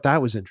 I thought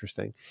that was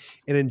interesting.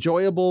 An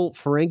enjoyable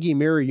Ferengi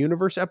Mirror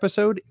Universe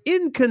episode.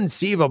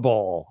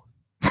 Inconceivable.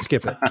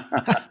 Skip it.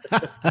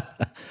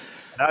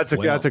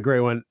 That's a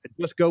great one.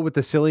 Just go with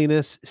the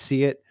silliness.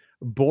 See it.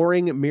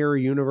 Boring Mirror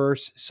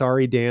Universe.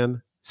 Sorry,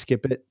 Dan.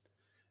 Skip it.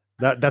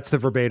 That's the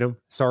verbatim.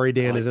 Sorry,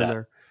 Dan is in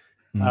there.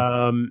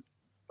 Mm-hmm.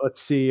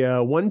 Let's see.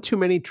 One too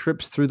many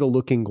trips through the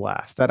looking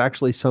glass. That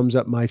actually sums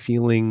up my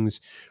feelings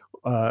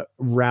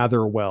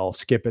rather well.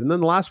 Skip it. And then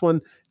the last one,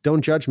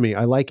 don't judge me.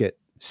 I like it.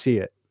 See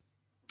it.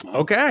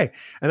 Okay.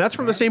 And that's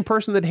from the same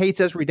person that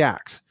hates Esri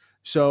Dax.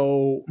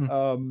 So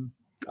I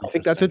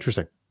think that's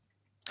interesting.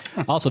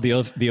 Also,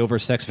 the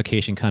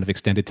over-sexification kind of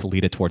extended to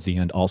Lita towards the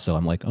end also.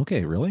 I'm like,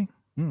 okay, really?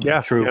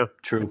 Yeah, true. Yeah.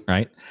 True.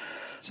 Right?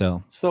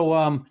 So,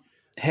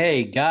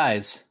 hey,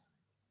 guys,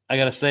 I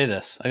got to say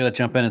this. I got to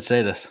jump in and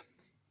say this.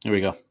 Here we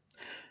go.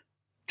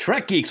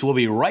 Trek Geeks will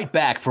be right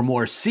back for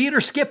more See It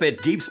or Skip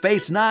It Deep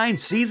Space Nine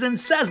Season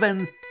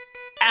 7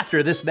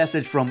 after this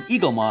message from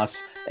Eagle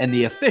Moss and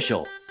the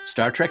official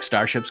Star Trek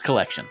Starships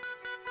collection.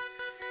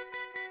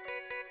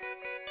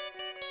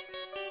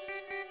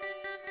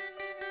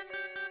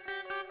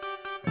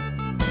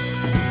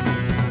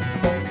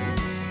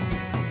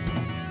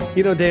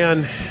 You know,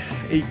 Dan,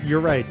 you're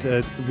right.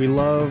 We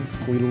love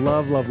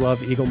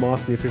Eagle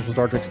Moss and the official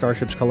Star Trek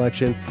Starships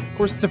collection. Of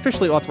course, it's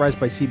officially authorized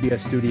by CBS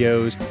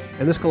Studios,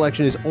 and this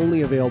collection is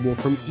only available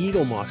from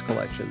Eagle Moss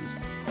Collections.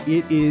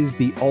 It is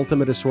the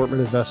ultimate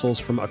assortment of vessels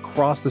from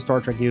across the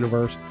Star Trek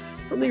universe,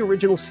 from the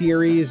original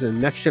series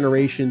and Next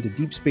Generation to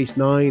Deep Space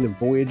Nine and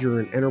Voyager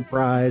and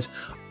Enterprise,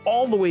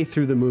 all the way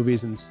through the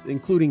movies, and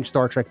including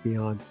Star Trek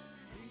Beyond.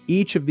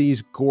 Each of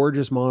these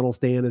gorgeous models,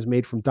 Dan, is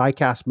made from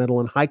die-cast metal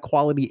and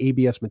high-quality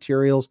ABS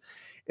materials.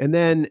 And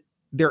then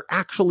they're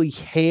actually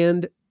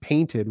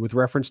hand-painted with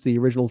reference to the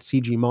original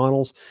CG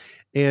models.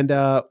 And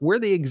where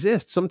they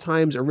exist,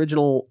 sometimes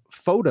original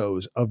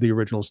photos of the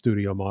original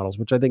studio models,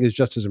 which I think is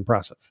just as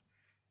impressive.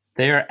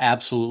 They are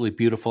absolutely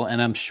beautiful.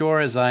 And I'm sure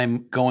as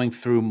I'm going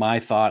through my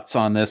thoughts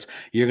on this,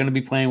 you're going to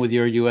be playing with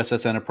your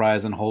USS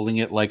Enterprise and holding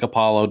it like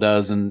Apollo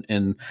does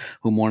in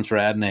Who Mourns for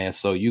Adonais.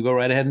 So you go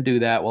right ahead and do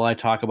that while I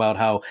talk about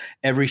how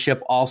every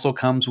ship also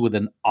comes with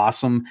an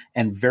awesome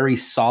and very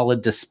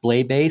solid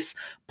display base,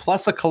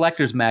 plus a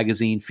collector's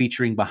magazine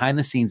featuring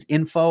behind-the-scenes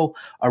info,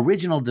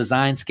 original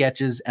design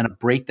sketches, and a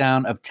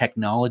breakdown of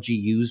technology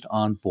used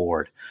on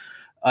board.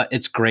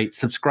 It's great.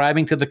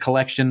 Subscribing to the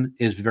collection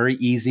is very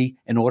easy.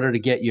 In order to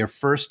get your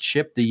first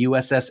ship, the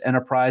USS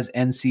Enterprise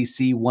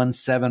NCC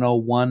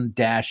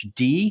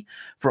 1701-D,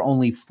 for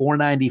only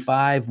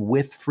 $4.95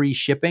 with free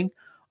shipping,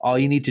 all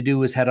you need to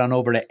do is head on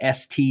over to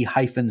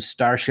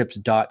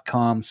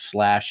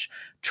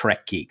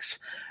st-starships.com/TrekGeeks.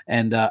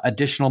 And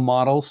additional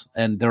models,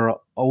 and there are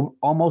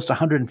almost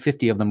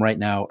 150 of them right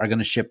now, are going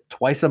to ship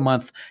twice a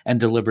month and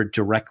delivered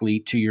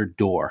directly to your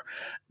door.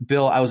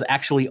 Bill, I was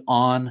actually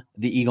on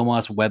the Eagle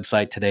Moss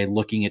website today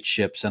looking at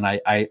ships, and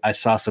I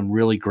saw some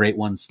really great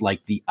ones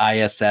like the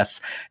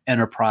ISS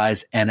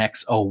Enterprise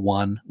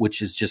NX-01,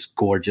 which is just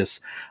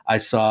gorgeous. I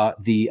saw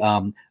the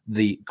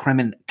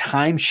Kremen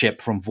time ship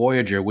from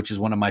Voyager, which is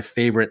one of my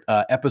favorite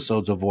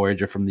episodes of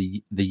Voyager from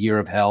the Year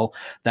of Hell.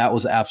 That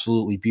was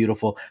absolutely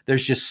beautiful. available.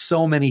 There's just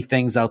so many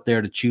things out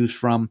there to choose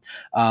from.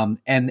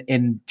 And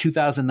in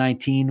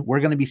 2019, we're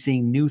going to be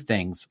seeing new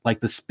things like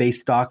the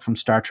space dock from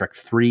Star Trek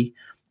 3,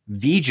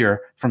 V'ger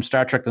from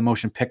Star Trek The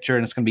Motion Picture,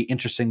 and it's going to be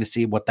interesting to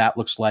see what that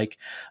looks like.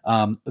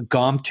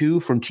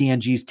 Gom2 from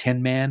TNG's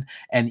Tin Man,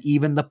 and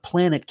even the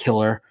Planet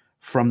Killer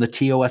from the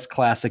TOS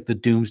classic, the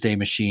Doomsday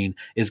Machine,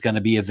 is going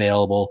to be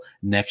available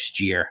next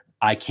year.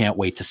 I can't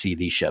wait to see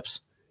these ships.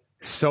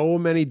 So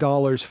many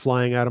dollars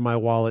flying out of my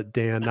wallet,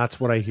 Dan. That's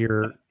what I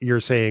hear you're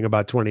saying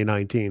about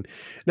 2019.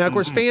 Now, of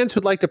course, fans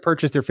who'd like to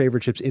purchase their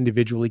favorite ships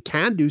individually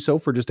can do so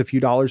for just a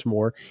few dollars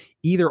more,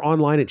 either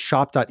online at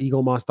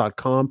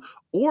shop.eaglemoss.com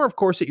or, of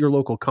course, at your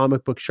local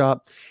comic book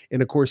shop.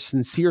 And, of course,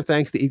 sincere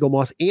thanks to Eagle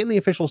Moss and the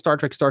official Star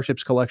Trek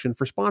Starships collection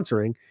for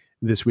sponsoring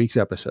this week's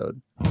episode.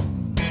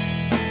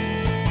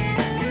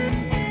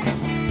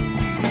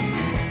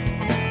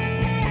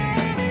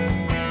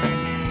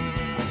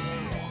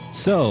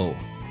 So,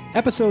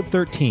 Episode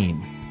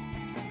 13,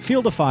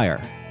 Field of Fire.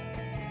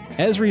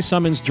 Ezri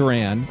summons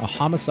Duran, a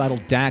homicidal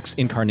Dax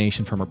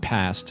incarnation from her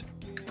past,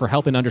 for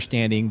help in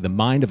understanding the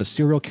mind of a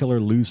serial killer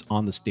loose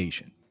on the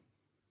station.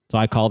 So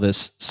I call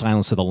this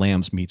Silence of the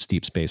Lambs meets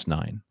Deep Space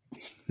Nine.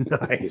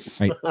 Nice.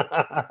 Right?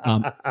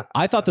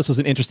 I thought this was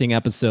an interesting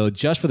episode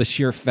just for the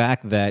sheer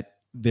fact that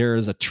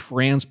there's a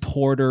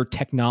transporter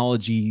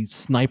technology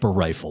sniper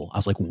rifle. I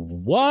was like,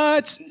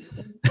 what?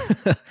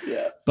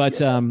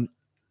 But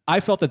I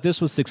felt that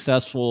this was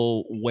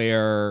successful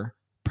where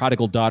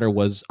Prodigal Daughter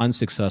was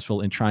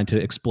unsuccessful in trying to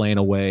explain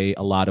away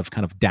a lot of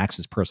kind of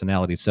Dax's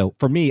personality. So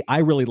for me, I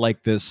really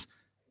like this.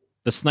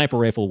 The sniper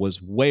rifle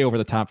was way over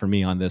the top for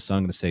me on this, so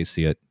I'm going to say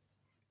see it.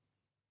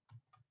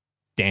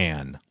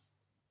 Dan.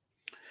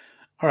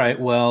 All right.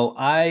 Well,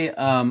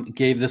 I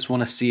gave this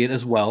one a see it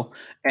as well.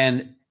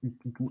 And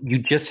you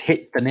just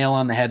hit the nail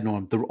on the head,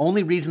 Norm. The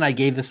only reason I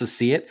gave this a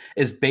see it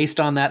is based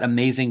on that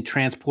amazing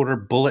transporter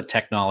bullet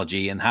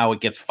technology and how it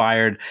gets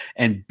fired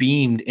and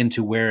beamed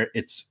into where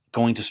it's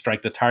going to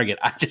strike the target.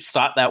 I just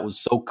thought that was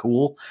so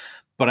cool.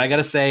 But I got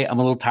to say, I'm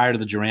a little tired of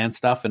the Duran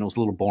stuff, and it was a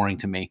little boring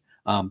to me.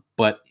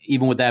 But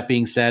even with that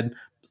being said,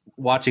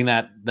 watching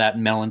that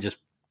melon just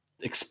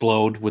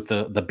explode with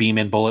the beam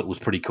in bullet was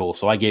pretty cool.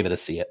 So I gave it a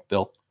see it.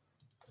 Bill?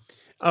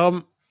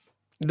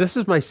 This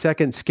is my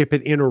second skip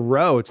it in a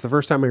row. It's the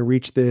first time I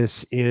reached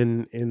this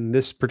in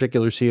this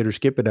particular see it or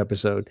skip it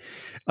episode.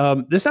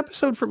 This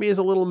episode for me is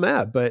a little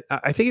meh, but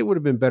I think it would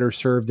have been better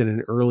served in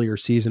an earlier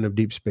season of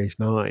Deep Space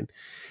Nine.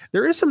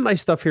 There is some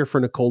nice stuff here for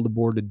Nicole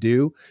DeBoer to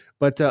do,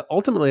 but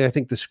ultimately I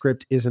think the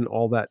script isn't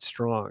all that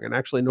strong. And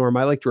actually, Norm,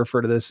 I like to refer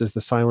to this as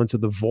the Silence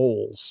of the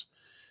Voles.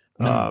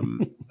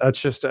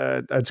 That's just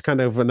that's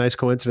kind of a nice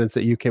coincidence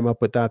that you came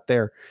up with that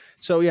there.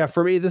 So yeah,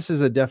 for me, this is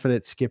a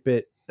definite skip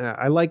it.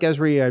 I like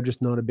Ezri. I'm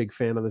just not a big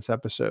fan of this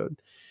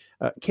episode.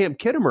 Camp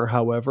Kittimer,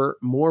 however,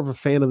 more of a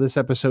fan of this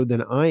episode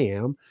than I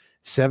am.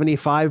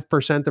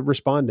 75% of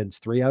respondents,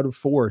 3 out of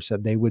 4,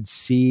 said they would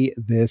see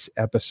this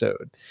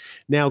episode.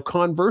 Now,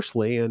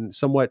 conversely, and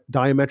somewhat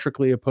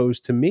diametrically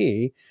opposed to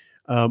me,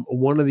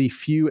 one of the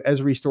few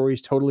Ezri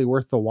stories totally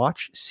worth the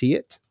watch, see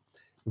it.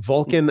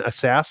 Vulcan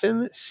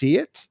Assassin, see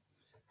it.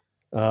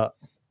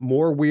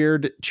 More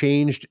weird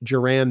changed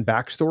Duran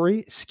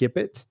backstory, skip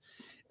it.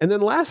 And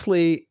then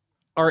lastly,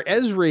 our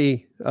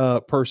Ezri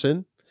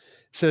person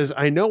says,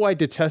 I know I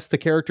detest the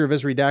character of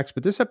Ezri Dax,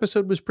 but this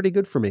episode was pretty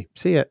good for me.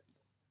 See it.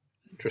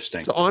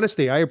 Interesting. So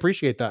honesty, I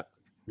appreciate that.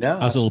 Yeah,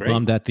 I was a little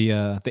bummed that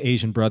the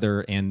Asian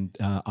brother and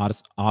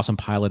awesome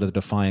pilot of the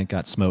Defiant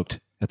got smoked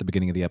at the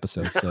beginning of the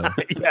episode. So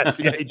yes,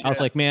 yeah, I was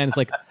like, man, it's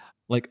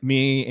like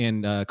me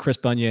and Chris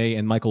Bunier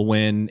and Michael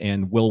Wynn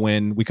and Will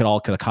Wynn, we could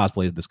all kind of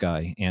cosplay this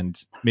guy, and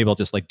maybe I'll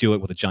just like do it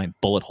with a giant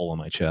bullet hole in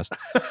my chest.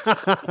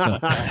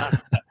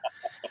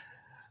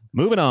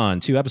 Moving on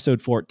to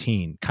episode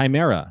 14,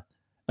 Chimera.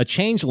 A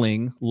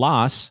changeling,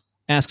 Loss,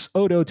 asks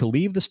Odo to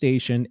leave the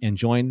station and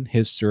join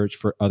his search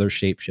for other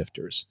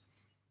shapeshifters.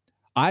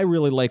 I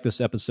really like this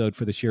episode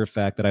for the sheer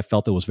fact that I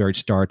felt it was very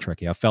Star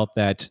Trek-y. I felt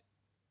that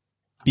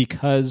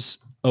because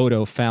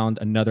Odo found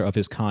another of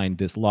his kind,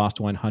 this Lost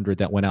 100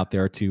 that went out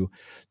there to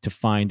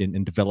find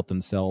and develop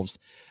themselves,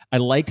 I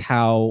liked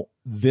how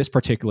this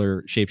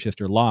particular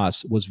shapeshifter,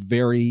 Loss, was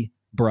very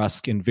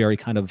brusque and very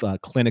kind of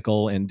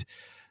clinical and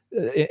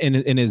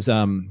in his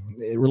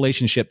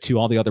relationship to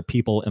all the other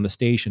people in the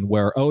station,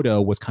 where Odo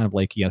was kind of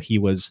like, he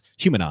was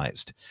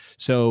humanized.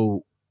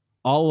 So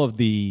all of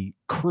the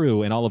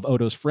crew and all of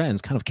Odo's friends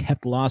kind of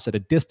kept Loss at a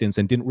distance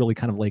and didn't really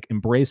kind of like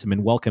embrace him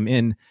and welcome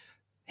in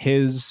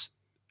his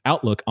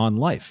outlook on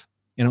life.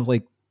 And I was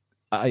like,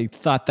 I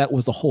thought that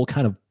was the whole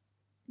kind of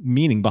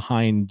meaning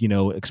behind,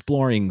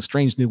 exploring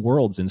strange new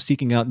worlds and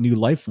seeking out new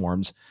life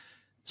forms.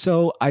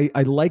 So I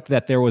liked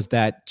that there was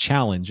that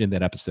challenge in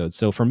that episode.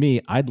 So for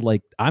me,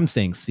 I'm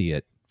saying see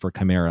it for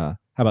Chimera.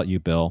 How about you,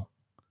 Bill?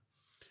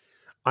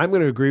 I'm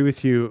going to agree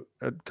with you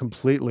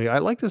completely. I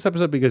like this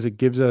episode because it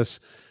gives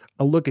us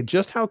a look at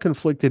just how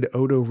conflicted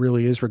Odo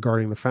really is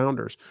regarding the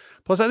Founders.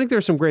 Plus, I think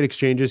there's some great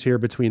exchanges here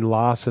between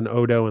Loss and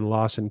Odo and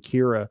Loss and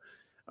Kira.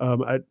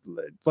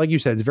 Like you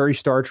said, it's very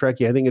Star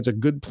Trek-y. I think it's a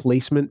good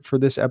placement for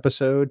this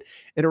episode,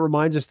 and it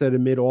reminds us that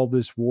amid all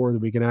this war,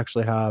 that we can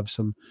actually have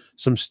some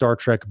Star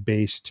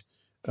Trek-based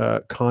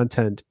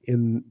content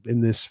in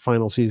this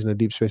final season of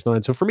Deep Space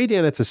Nine. So for me,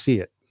 Dan, it's a see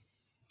it.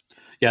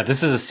 Yeah,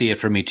 this is a see it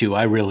for me too.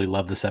 I really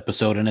love this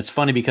episode. And it's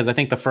funny because I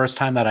think the first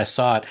time that I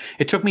saw it,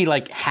 it took me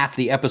like half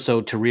the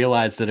episode to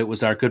realize that it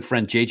was our good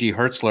friend J.G.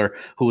 Hertzler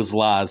who was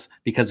Laz,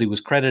 because he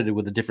was credited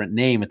with a different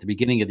name at the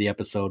beginning of the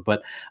episode.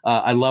 But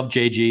I love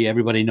J.G.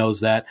 Everybody knows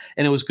that.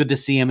 And it was good to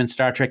see him in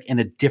Star Trek in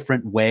a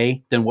different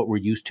way than what we're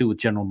used to with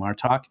General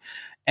Martok.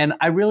 And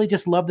I really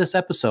just love this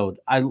episode.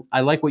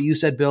 I like what you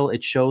said, Bill.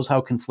 It shows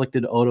how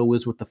conflicted Odo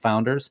is with the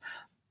Founders.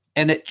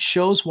 And it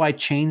shows why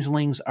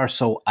changelings are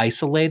so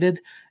isolated.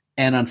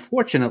 And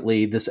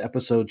unfortunately, this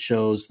episode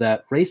shows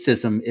that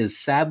racism is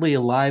sadly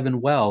alive and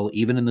well,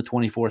 even in the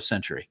 24th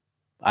century.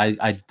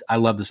 I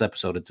love this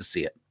episode and to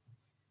see it.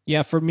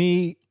 Yeah, for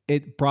me,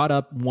 it brought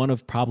up one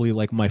of probably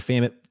like my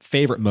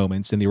favorite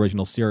moments in the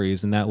original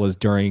series, and that was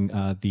during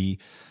the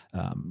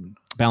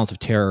Balance of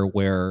Terror,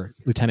 where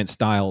Lieutenant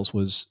Stiles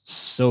was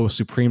so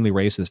supremely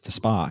racist to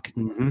Spock.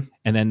 Mm-hmm.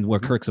 And then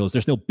where Kirk goes,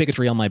 "There's no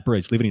bigotry on my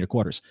bridge, leave it in your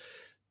quarters."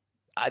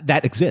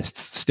 That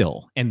exists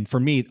still. And for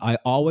me, I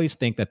always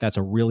think that that's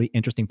a really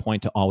interesting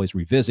point to always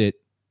revisit,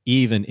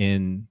 even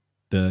in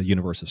the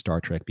universe of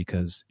Star Trek,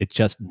 because it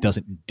just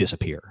doesn't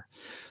disappear.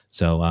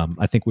 So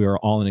I think we are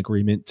all in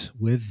agreement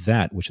with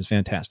that, which is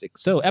fantastic.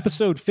 So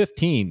episode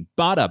 15,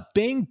 Bada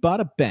Bing,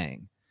 Bada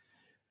Bang.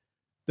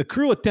 The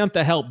crew attempt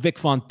to help Vic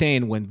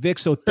Fontaine when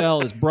Vic's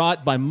hotel is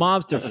brought by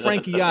mobster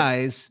Frankie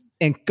Eyes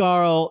and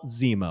Carl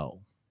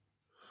Zemo.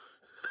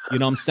 You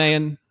know what I'm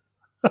saying?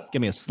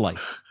 Give me a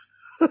slice.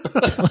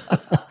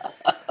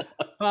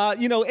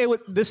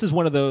 This is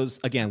one of those,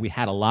 again, we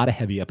had a lot of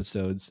heavy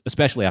episodes,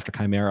 especially after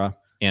Chimera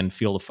and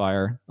Field of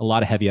Fire, a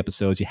lot of heavy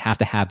episodes. You have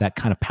to have that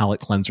kind of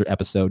palate cleanser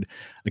episode.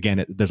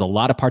 Again, there's a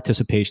lot of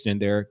participation in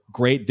there.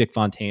 Great Vic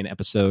Fontaine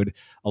episode.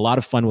 A lot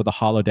of fun with the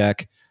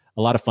holodeck.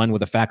 A lot of fun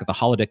with the fact that the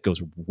holodeck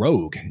goes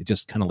rogue. It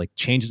just kind of like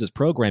changes its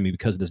programming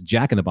because of this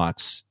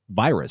Jack-in-the-Box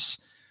virus.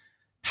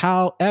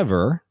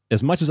 However,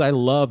 as much as I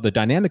love the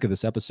dynamic of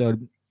this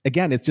episode,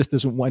 again, it just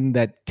isn't one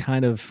that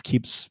kind of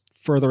keeps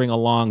furthering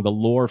along the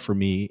lore for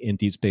me in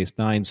Deep Space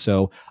Nine.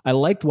 So I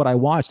liked what I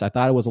watched. I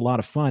thought it was a lot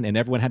of fun, and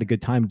everyone had a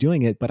good time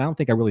doing it, but I don't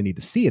think I really need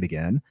to see it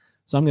again.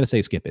 So I'm going to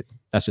say skip it.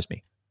 That's just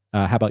me.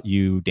 How about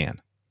you, Dan?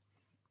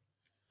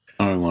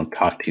 I don't want to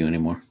talk to you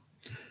anymore.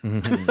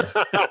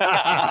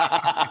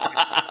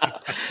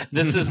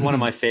 This is one of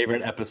my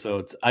favorite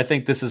episodes. I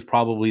think this is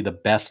probably the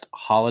best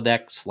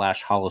holodeck /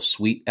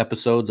 holosuite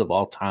episodes of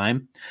all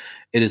time.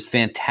 It is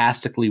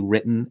fantastically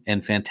written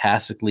and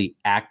fantastically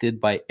acted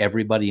by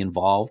everybody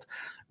involved.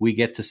 We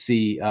get to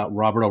see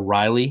Robert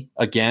O'Reilly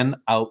again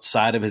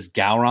outside of his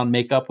Gowron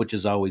makeup, which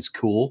is always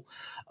cool.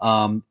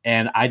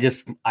 And I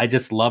just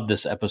love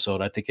this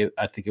episode. I think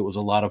it was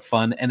a lot of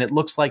fun, and it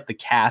looks like the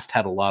cast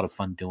had a lot of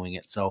fun doing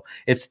it. So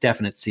it's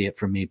definite see it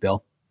from me,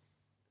 Bill.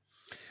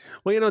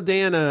 Well,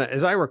 Dan,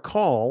 as I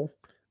recall,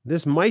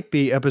 this might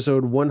be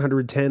episode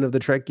 110 of the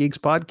Trek Geeks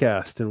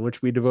podcast, in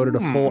which we devoted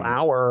a full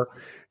hour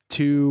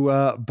to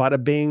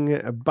Bada Bing,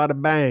 Bada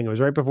Bang. It was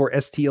right before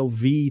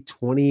STLV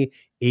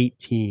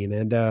 2018,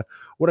 and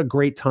what a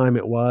great time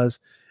it was.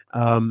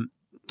 Or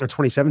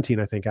 2017,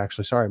 I think,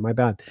 actually. Sorry, my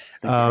bad.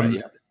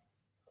 Right,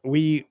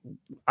 yeah.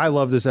 I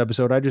love this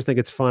episode. I just think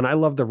it's fun. I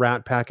love the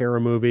Rat Pack era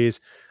movies.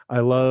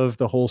 I love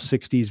the whole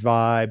 60s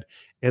vibe.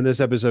 And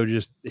this episode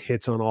just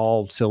hits on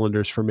all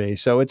cylinders for me.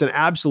 So it's an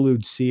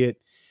absolute see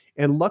it.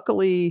 And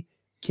luckily,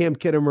 Cam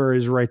Kittimer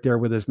is right there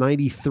with us.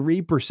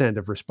 93%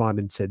 of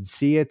respondents said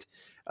see it.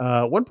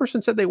 One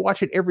person said they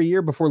watch it every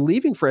year before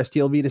leaving for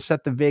STLV to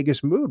set the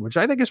Vegas mood, which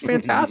I think is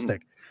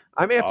fantastic.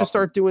 I may have to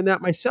start doing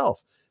that myself.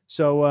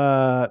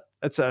 So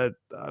it's a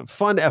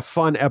fun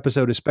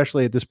episode,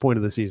 especially at this point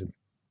of the season.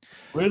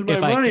 Where's my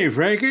money,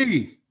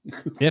 Frankie?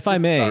 If I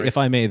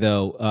may,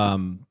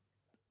 though,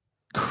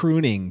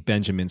 crooning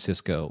Benjamin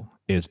Sisko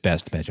is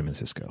best Benjamin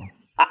Sisko.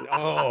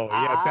 Oh,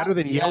 yeah, better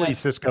than Yelly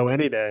Sisko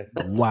any day.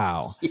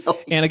 Wow.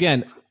 And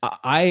again,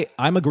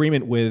 I'm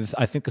agreement with,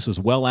 I think this was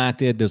well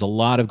acted. There's a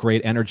lot of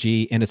great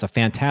energy, and it's a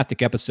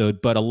fantastic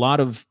episode. But a lot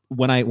of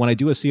when I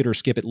do a see it or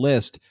skip it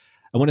list,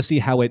 I want to see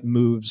how it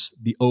moves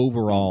the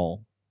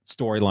overall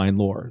storyline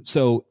lore.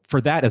 So for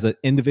that as an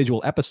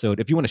individual episode,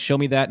 if you want to show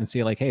me that and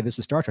say like, hey, this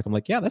is Star Trek, I'm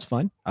like, yeah, that's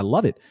fine. I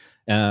love it.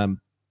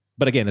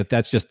 But again,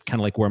 that's just kind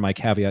of like where my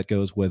caveat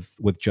goes with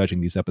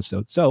judging these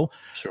episodes. So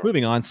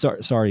Moving on.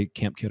 Sorry,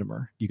 Camp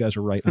Kittimer. You guys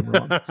are right. I'm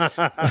wrong.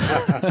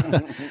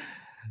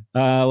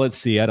 Let's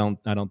see. I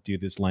don't do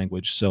this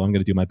language, so I'm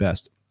going to do my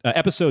best.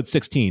 Episode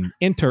 16,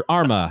 Inter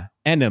Arma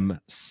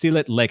Enim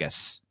Silet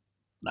Legis.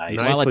 Nice.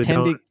 That's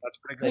pretty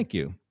good. Thank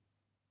you.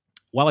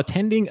 While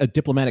attending a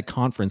diplomatic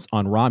conference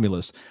on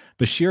Romulus,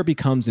 Bashir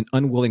becomes an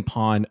unwilling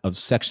pawn of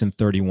Section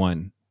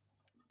 31.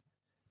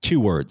 2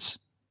 words.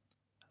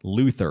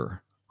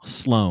 Luther.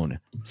 Sloan.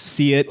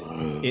 See it.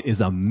 It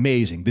is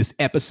amazing. This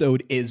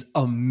episode is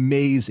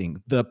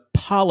amazing. The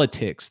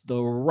politics, the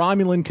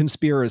Romulan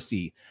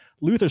conspiracy,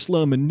 Luther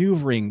Sloan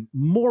maneuvering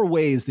more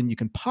ways than you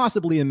can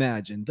possibly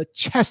imagine. The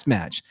chess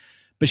match.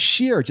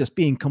 Bashir just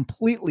being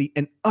completely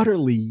and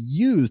utterly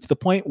used to the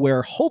point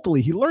where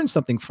hopefully he learned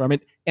something from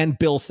it. And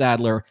Bill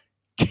Sadler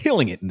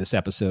killing it in this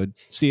episode.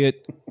 See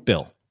it,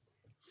 Bill.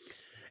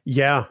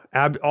 Yeah,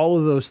 all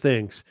of those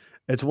things.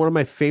 It's one of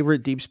my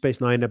favorite Deep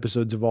Space Nine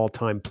episodes of all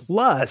time.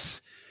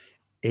 Plus,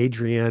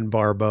 Adrienne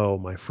Barbeau,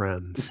 my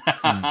friends.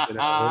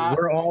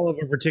 We're all of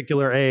a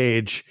particular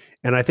age,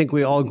 and I think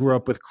we all grew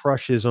up with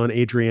crushes on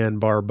Adrienne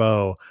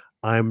Barbeau.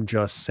 I'm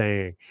just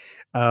saying.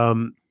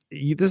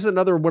 This is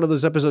another one of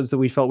those episodes that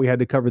we felt we had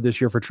to cover this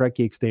year for Trek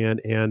Geeks, Dan,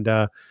 and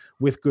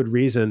with good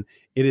reason.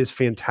 It is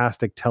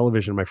fantastic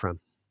television, my friend.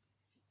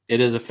 It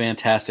is a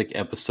fantastic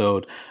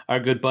episode. Our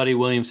good buddy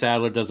William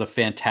Sadler does a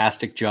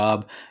fantastic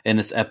job in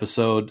this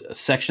episode.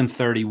 Section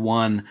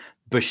 31,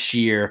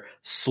 Bashir,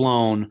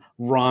 Sloan,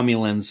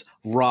 Romulans,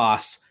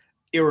 Ross,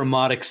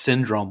 Irumodic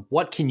syndrome.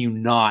 What can you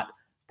not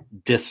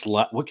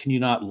dislike? What can you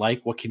not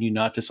like? What can you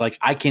not dislike?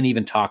 I can't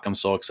even talk. I'm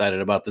so excited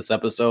about this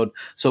episode.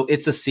 So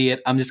it's a see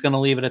it. I'm just going to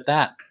leave it at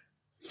that.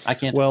 I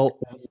can't. Well,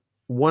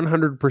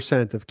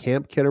 100% of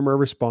Camp Kittimer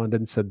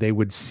respondents said they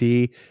would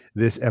see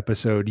this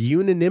episode.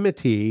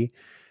 Unanimity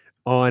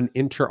on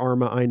Inter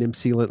Arma Einem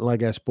Sealant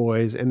Legas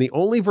Boys. And the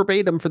only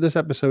verbatim for this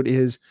episode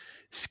is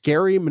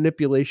scary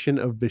manipulation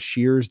of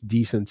Bashir's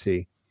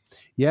decency.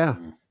 Yeah.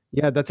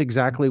 Yeah, that's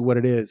exactly what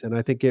it is. And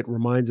I think it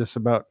reminds us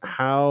about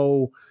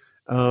how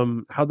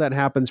that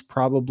happens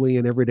probably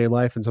in everyday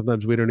life. And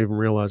sometimes we don't even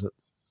realize it.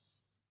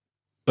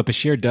 But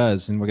Bashir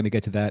does. And we're going to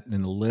get to that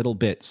in a little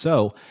bit.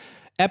 So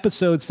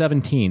episode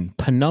 17,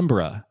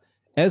 Penumbra.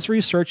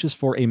 Ezri searches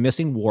for a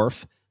missing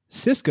Worf.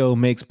 Sisko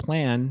makes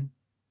plans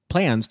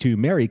to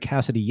marry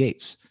Cassidy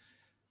Yates.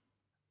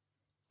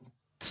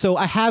 So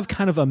I have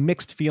kind of a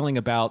mixed feeling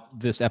about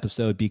this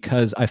episode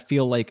because I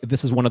feel like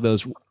this is one of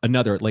those,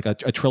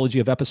 a trilogy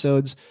of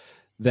episodes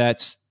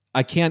that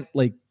I can't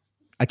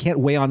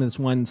weigh on this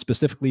one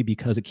specifically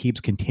because it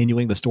keeps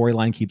continuing. The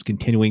storyline keeps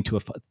continuing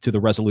to the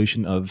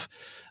resolution of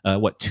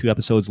 2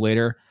 episodes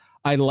later.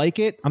 I like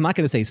it. I'm not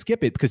going to say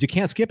skip it because you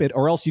can't skip it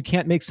or else you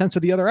can't make sense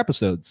of the other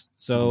episodes.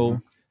 So,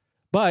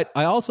 but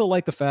I also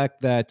like the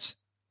fact that,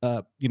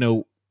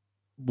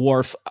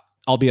 Worf,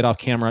 albeit off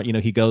camera,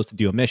 he goes to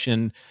do a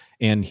mission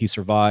and he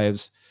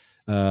survives.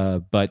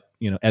 But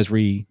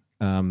Ezri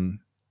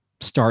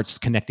starts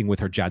connecting with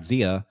her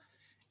Jadzia,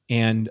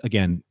 and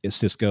again,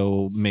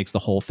 Sisko makes the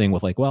whole thing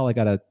with I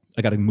gotta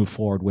move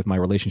forward with my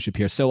relationship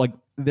here. So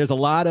there's a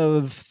lot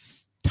of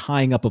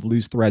tying up of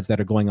loose threads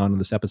that are going on in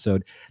this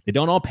episode. They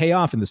don't all pay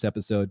off in this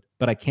episode,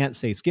 but I can't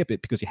say skip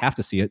it because you have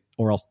to see it,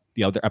 or else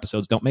the other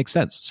episodes don't make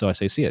sense. So I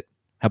say see it.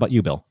 How about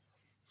you, Bill?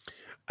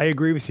 I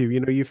agree with you.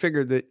 You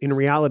figured that in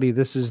reality,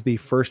 this is the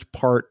first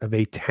part of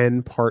a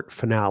 10-part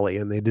finale,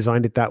 and they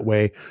designed it that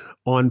way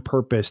on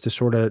purpose to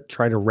sort of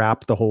try to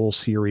wrap the whole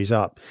series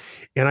up.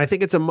 And I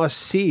think it's a must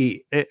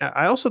see.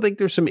 I also think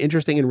there's some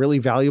interesting and really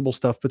valuable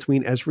stuff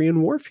between Ezri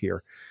and Worf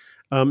here.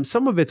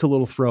 Some of it's a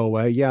little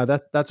throwaway. Yeah,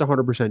 that's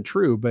 100%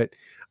 true. But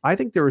I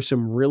think there is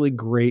some really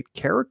great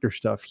character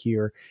stuff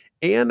here.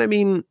 And I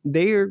mean,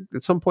 they are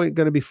at some point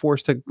going to be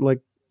forced to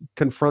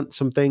confront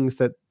some things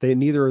that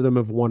neither of them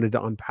have wanted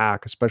to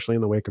unpack, especially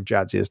in the wake of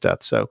Jadzia's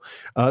death. So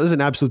this is an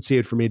absolute see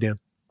it for me, Dan.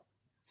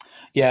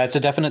 Yeah, it's a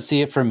definite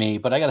see it for me.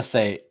 But I got to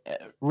say,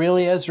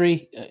 really,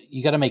 Ezri,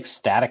 you got to make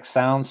static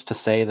sounds to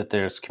say that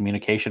there's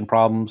communication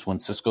problems when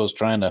Sisko's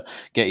trying to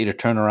get you to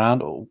turn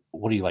around.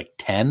 What are you,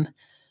 10?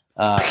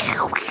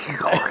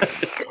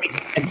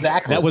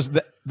 Exactly.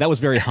 That was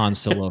very Han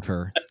Solo of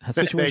her.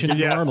 Situation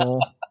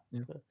normal.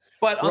 Yeah.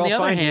 But on the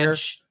other hand,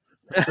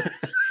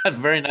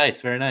 very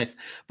nice, very nice.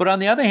 But on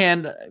the other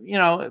hand,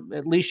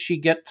 at least she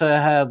get to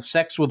have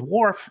sex with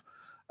Worf.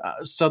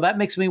 So that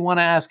makes me want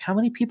to ask, how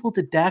many people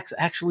did Dax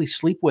actually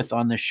sleep with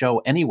on this show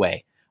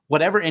anyway?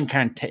 Whatever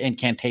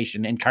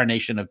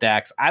incarnation of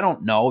Dax, I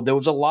don't know. There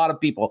was a lot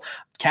of people.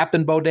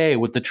 Captain Baudet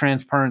with the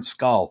transparent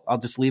skull. I'll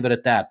just leave it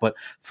at that. But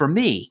for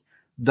me,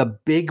 the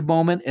big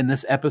moment in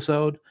this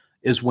episode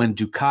is when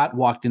Dukat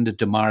walked into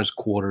Damar's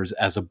quarters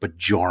as a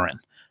Bajoran.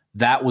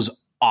 That was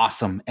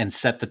awesome and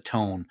set the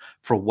tone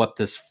for what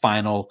this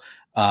final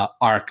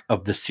arc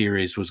of the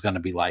series was going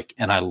to be like.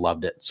 And I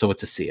loved it. So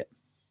it's a see it.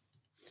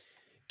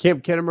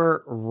 Camp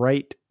Kittimer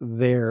right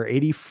there,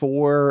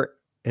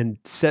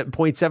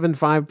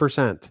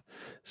 84.75%.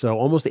 So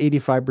almost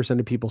 85%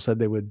 of people said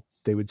they would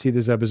see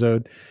this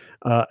episode.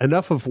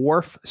 Enough of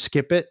Worf,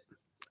 skip it.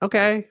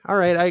 Okay. All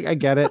right. I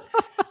get it.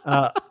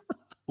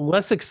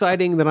 Less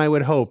exciting than I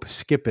would hope.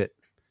 Skip it.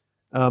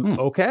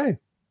 Okay.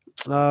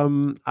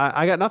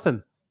 I got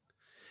nothing.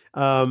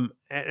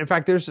 In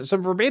fact, there's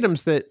some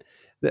verbatims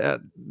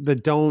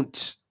that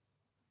don't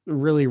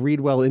really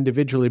read well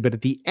individually, but at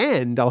the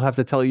end, I'll have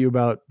to tell you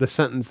about the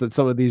sentence that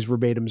some of these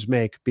verbatims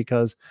make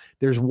because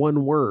there's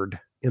one word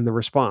in the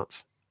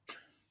response.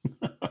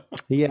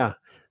 Yeah.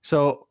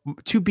 So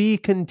to be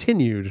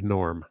continued,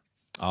 Norm.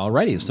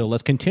 Alrighty. So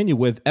let's continue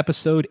with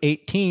episode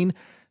 18,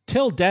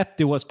 Till Death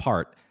Do Us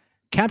Part.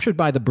 Captured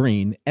by the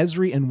Breen,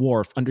 Ezri and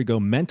Worf undergo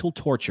mental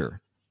torture.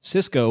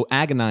 Sisko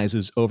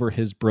agonizes over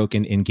his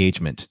broken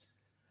engagement.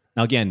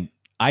 Now, again,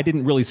 I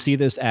didn't really see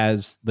this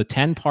as the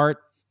 10-part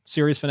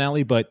series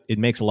finale, but it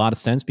makes a lot of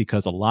sense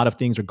because a lot of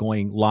things are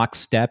going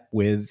lockstep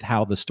with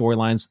how the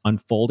storyline's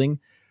unfolding.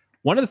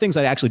 One of the things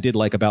I actually did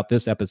like about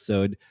this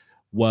episode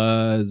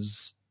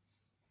was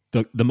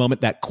the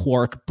moment that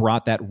Quark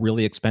brought that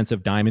really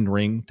expensive diamond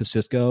ring to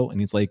Sisko, and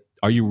he's like,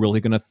 are you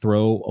really going to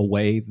throw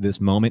away this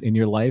moment in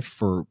your life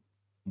for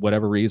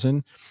whatever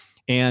reason?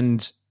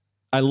 And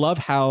I love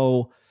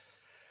how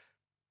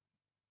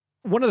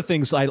one of the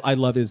things I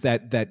love is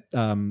that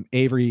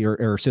Avery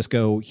or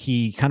Sisko,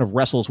 he kind of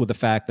wrestles with the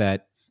fact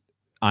that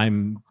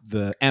I'm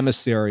the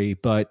emissary,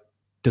 but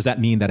does that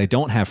mean that I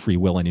don't have free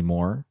will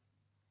anymore?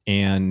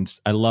 And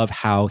I love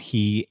how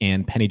he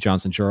and Penny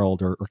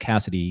Johnson-Gerald or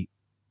Cassidy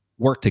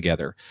work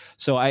together.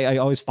 So I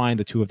always find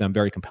the two of them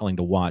very compelling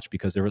to watch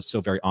because they're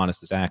so very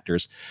honest as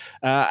actors.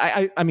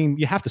 I mean,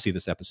 you have to see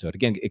this episode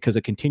again because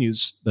it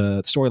continues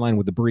the storyline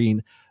with the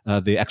Breen,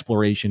 the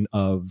exploration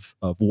of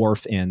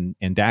Worf and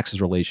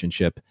Dax's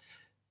relationship,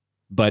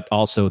 but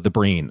also the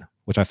Breen,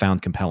 which I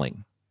found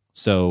compelling.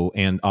 So,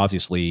 and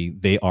obviously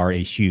they are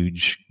a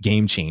huge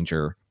game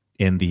changer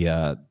in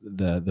the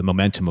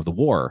momentum of the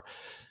war.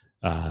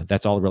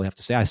 That's all I really have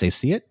to say. I say,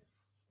 see it,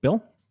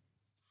 Bill.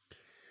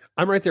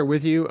 I'm right there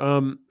with you.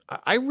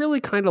 I really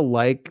kind of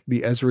like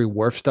the Ezri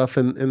Worf stuff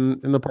in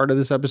the part of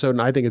this episode,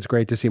 and I think it's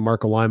great to see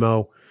Marco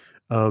Limo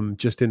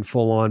just in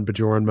full on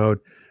Bajoran mode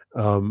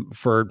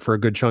for a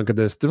good chunk of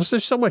this.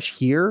 There's so much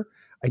here.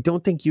 I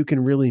don't think you can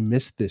really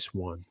miss this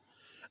one.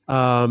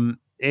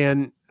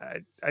 And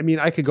I mean,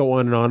 I could go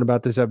on and on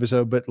about this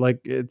episode, but like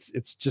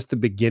it's just the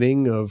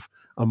beginning of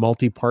a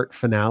multi-part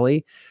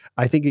finale.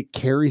 I think it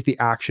carries the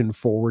action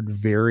forward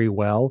very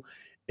well.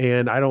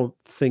 And I don't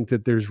think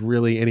that there's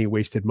really any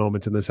wasted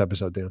moments in this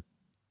episode, Dan.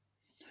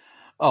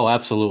 Oh,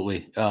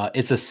 absolutely.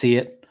 It's a see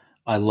it.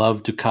 I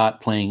love Dukat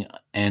playing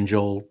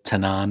Angel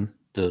Tanan,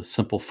 the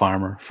simple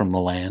farmer from the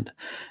land.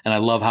 And I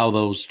love how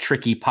those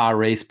tricky Pa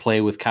race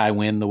play with Kai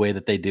Wynn the way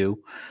that they do,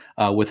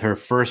 with her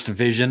first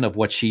vision of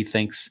what she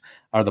thinks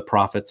are the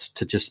prophets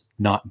to just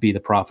not be the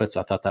prophets.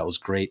 I thought that was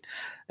great.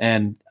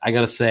 And I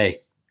got to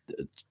say,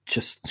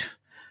 just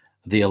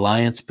the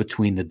alliance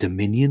between the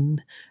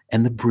Dominion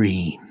and the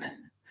Breen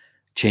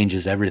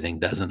changes everything,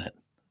 doesn't it?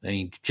 I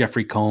mean,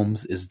 Jeffrey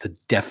Combs is the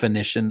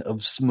definition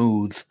of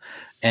smooth,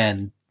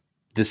 and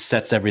this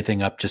sets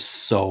everything up just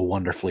so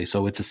wonderfully.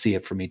 So it's a see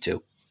it for me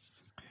too.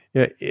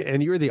 Yeah,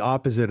 and you're the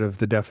opposite of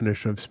the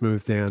definition of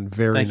smooth, Dan.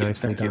 Very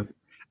nicely done.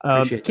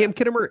 Cam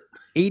Kittimer,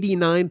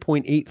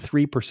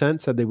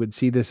 89.83% said they would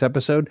see this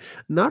episode.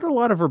 Not a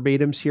lot of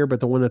verbatims here,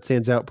 but the one that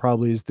stands out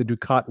probably is the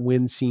Dukat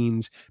Wynn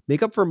scenes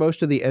make up for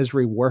most of the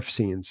Ezri Worf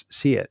scenes.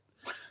 See it.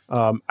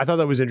 I thought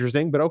that was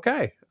interesting, but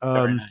okay.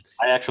 Very nice.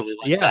 I actually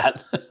like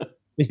that.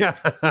 Yeah.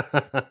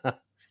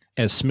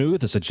 As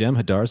smooth as a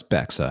Jem'Hadar's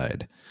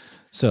backside.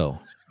 So,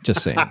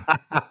 just saying.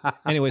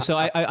 Anyway, so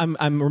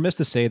I'm remiss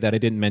to say that I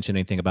didn't mention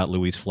anything about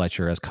Louise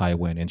Fletcher as Kai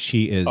Wynn, and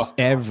she is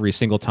every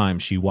single time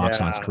she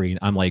walks on screen,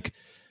 I'm like,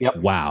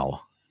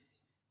 wow.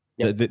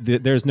 Yep.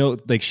 There's no,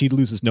 like, she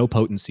loses no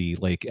potency,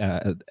 like,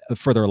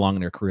 further along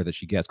in her career that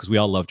she gets, because we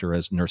all loved her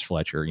as Nurse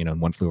Fletcher, in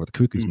One Flew Over the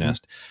Cuckoo's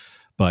Nest.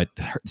 But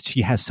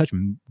she has such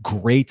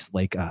great,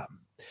 like,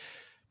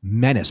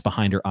 menace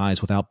behind her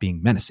eyes without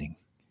being menacing.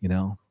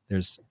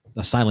 There's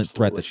a silent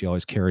threat that she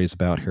always carries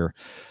about her.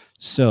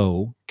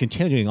 So,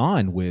 continuing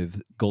on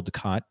with Gul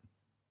Dukat,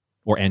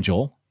 or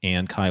Angel,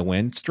 and Kai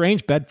Wynn,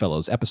 Strange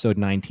Bedfellows, episode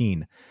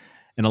 19.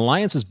 An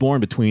alliance is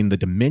born between the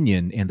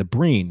Dominion and the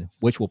Breen,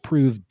 which will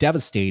prove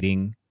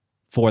devastating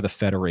for the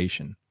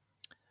Federation.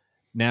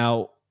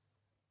 Now,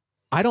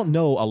 I don't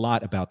know a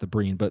lot about the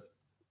Breen, but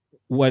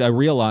what I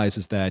realize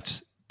is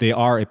that they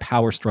are a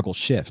power struggle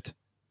shift.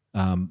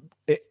 I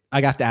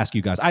have to ask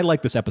you guys. I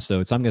like this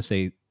episode, so I'm going to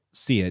say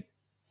see it,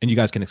 and you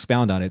guys can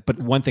expound on it. But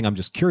one thing I'm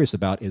just curious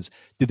about is,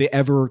 did they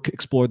ever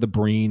explore the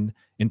Breen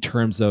in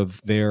terms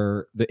of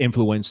the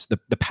influence,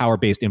 the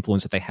power-based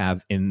influence that they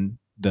have in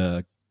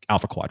the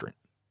Alpha Quadrant?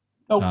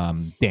 Nope.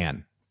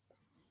 Dan?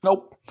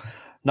 Nope.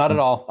 Not at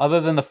all.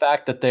 Other than the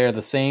fact that they're the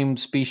same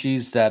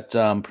species that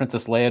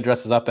Princess Leia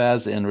dresses up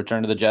as in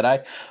Return of the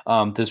Jedi.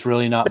 There's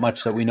really not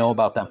much that we know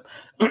about them,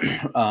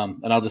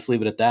 and I'll just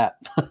leave it at that.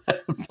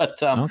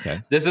 But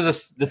okay. This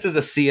is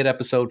a see it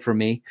episode for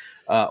me.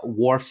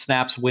 Worf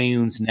snaps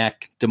Weyoun's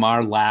neck.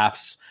 Damar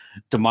laughs.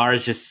 Damar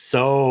is just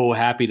so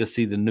happy to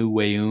see the new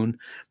Weyoun,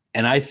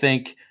 and I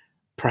think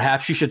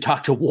perhaps you should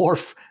talk to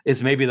Worf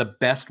is maybe the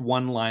best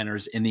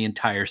one-liners in the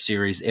entire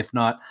series, if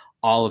not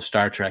all of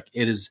Star Trek.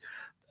 It is.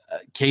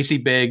 Casey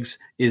Biggs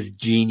is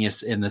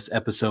genius in this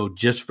episode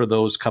just for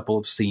those couple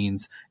of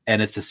scenes,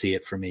 and it's a see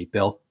it for me.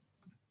 Bill?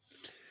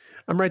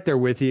 I'm right there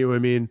with you. I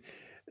mean,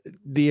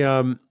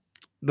 the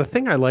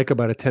thing I like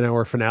about a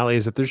 10-hour finale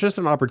is that there's just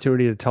an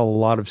opportunity to tell a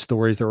lot of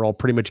stories that are all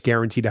pretty much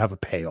guaranteed to have a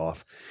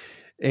payoff.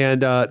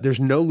 And there's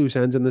no loose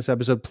ends in this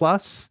episode.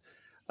 Plus,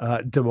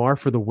 Damar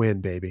for the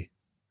win, baby.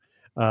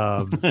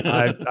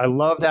 I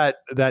love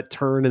that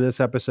turn in this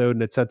episode,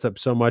 and it sets up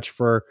so much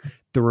for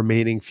the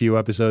remaining few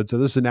episodes. So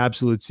this is an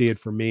absolute see it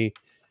for me.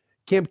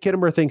 Camp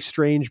Kittimer thinks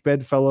Strange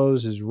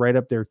Bedfellows is right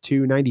up there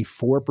too.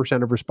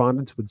 94% of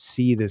respondents would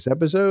see this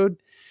episode.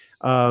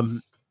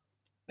 My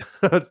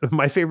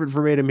favorite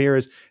verbatim here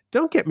is,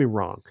 don't get me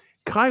wrong,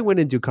 Kai Wynn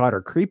and Dukat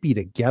are creepy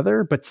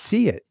together, but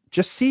see it.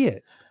 Just see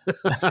it.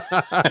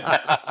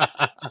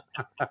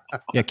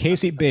 Yeah,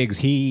 Casey Biggs,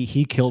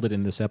 he killed it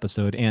in this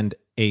episode, and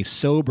a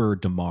sober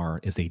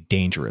Damar is a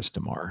dangerous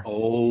Damar.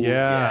 Oh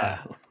yeah.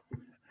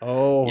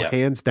 Oh, yeah.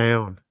 Hands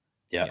down.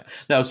 Yeah.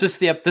 Yes. Now, this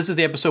is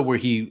the episode where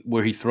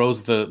he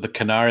throws the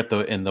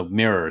Kanar in the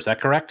mirror. Is that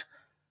correct?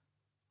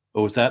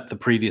 Or was that the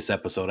previous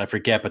episode? I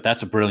forget, but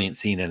that's a brilliant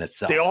scene in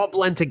itself. They all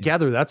blend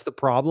together. That's the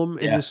problem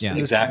in this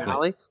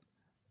finale.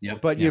 Yeah,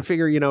 but you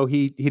figure,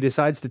 he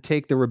decides to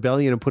take the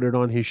rebellion and put it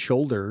on his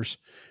shoulders,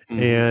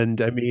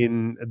 and I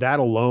mean that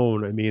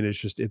alone,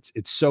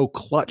 it's so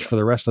clutch for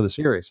the rest of the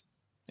series.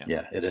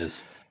 Yeah, it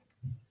is.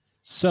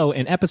 So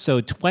in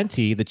episode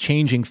 20, The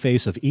Changing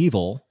Face of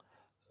Evil,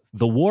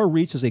 the war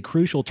reaches a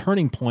crucial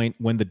turning point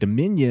when the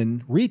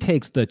Dominion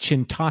retakes the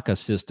Chintaka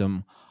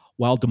system,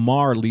 while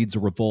Damar leads a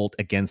revolt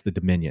against the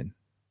Dominion.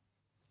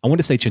 I want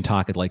to say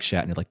Chintaka like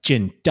Shatner, like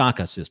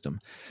Chintaka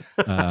system.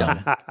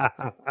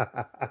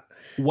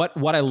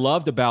 What I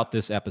loved about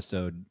this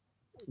episode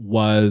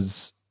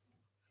was,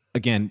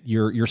 again,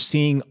 you're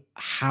seeing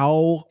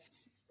how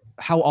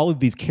all of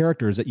these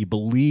characters that you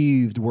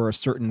believed were a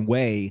certain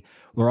way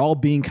were all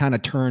being kind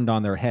of turned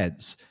on their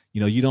heads.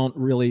 You don't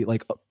really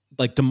like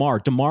Damar.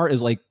 Damar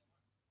is like,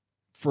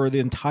 for the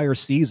entire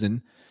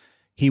season,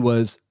 he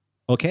was,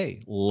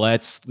 okay,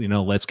 let's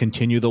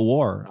continue the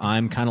war.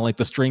 I'm kind of like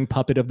the string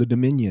puppet of the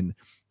Dominion.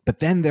 But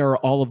then there are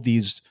all of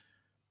these,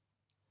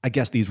 I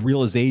guess, these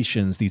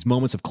realizations, these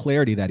moments of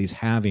clarity that he's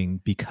having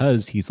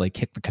because he's like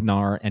kicked the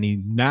Kanar, and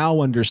he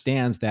now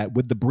understands that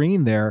with the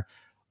Breen there,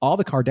 all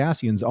the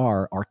Cardassians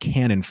are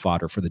cannon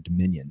fodder for the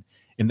Dominion.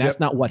 And that's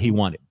not what he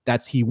wanted.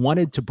 He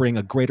wanted to bring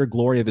a greater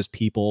glory of his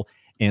people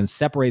and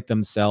separate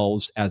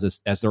themselves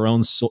as their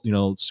own,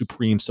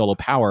 supreme solo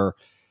power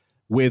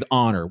with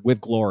honor, with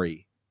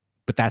glory.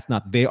 But that's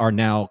not, they are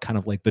now kind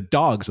of like the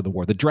dogs of the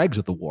war, the dregs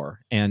of the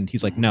war. And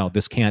he's like, no,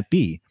 this can't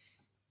be.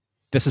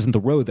 This isn't the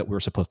road that we're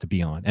supposed to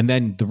be on. And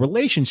then the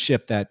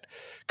relationship that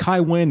Kai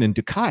Wynn and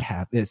Dukat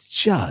have is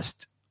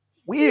just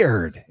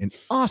weird and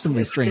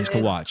awesomely strange to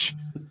watch.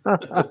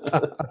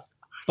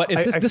 But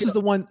this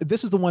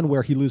is the one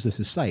where he loses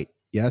his sight.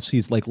 Yes,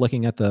 he's like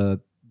looking at the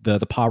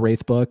Pa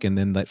Wraith book, and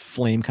then that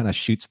flame kind of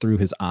shoots through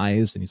his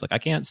eyes, and he's like, I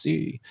can't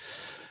see.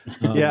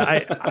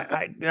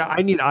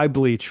 I need eye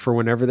bleach for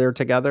whenever they're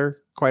together,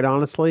 quite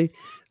honestly.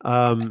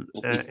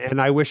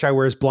 And I wish I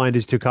were as blind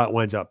as Dukat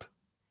winds up.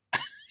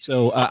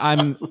 So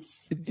I'm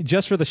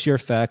just for the sheer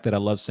fact that I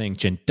love saying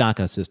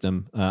Chintaka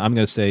system. I'm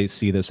going to say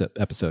see this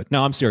episode.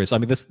 No, I'm serious. I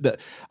mean,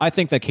 I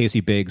think that Casey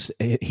Biggs,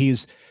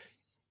 he's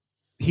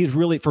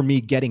really, for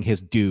me, getting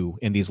his due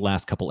in these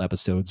last couple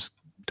episodes.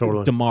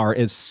 Totally. Damar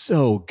is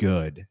so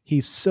good.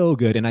 He's so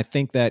good, and I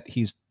think that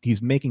he's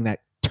making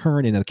that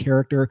turn in a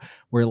character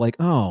where, like,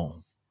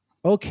 oh,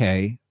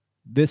 okay,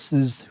 this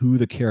is who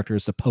the character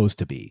is supposed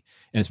to be,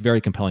 and it's very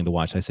compelling to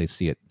watch. I say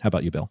see it. How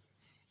about you, Bill?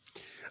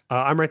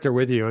 I'm right there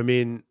with you. I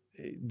mean,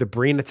 the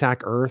Breen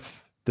attack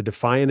Earth, the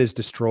Defiant is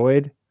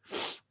destroyed.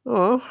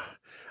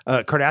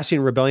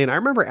 Cardassian rebellion. I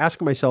remember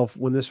asking myself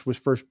when this was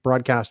first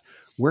broadcast,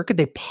 where could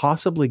they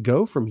possibly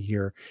go from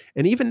here?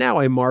 And even now,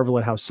 I marvel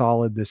at how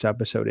solid this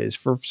episode is.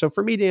 So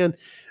for me, Dan,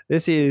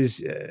 this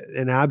is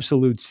an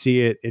absolute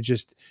see it.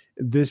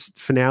 This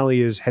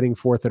finale is heading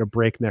forth at a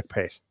breakneck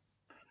pace.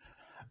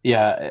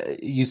 Yeah,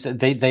 you said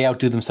they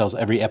outdo themselves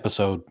every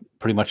episode,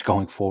 pretty much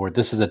going forward.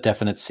 This is a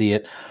definite see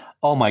it.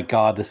 Oh my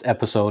God, this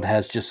episode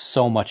has just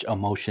so much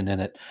emotion in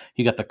it.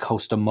 You got the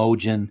Costa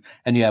Mojin,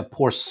 and you have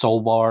poor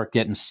Solbar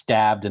getting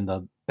stabbed in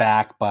the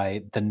back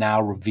by the now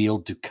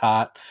revealed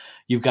Dukat.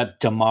 You've got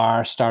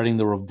Damar starting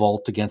the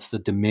revolt against the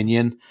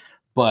Dominion.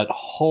 But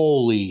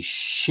holy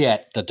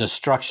shit, the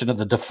destruction of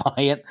the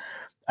Defiant.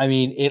 I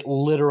mean, it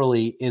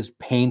literally is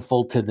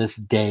painful to this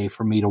day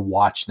for me to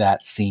watch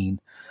that scene.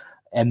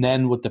 And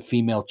then with the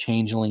female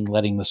changeling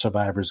letting the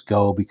survivors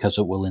go because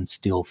it will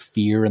instill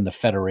fear in the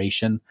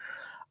Federation.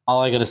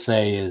 All I got to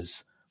say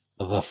is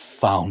the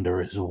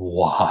founder is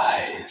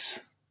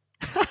wise.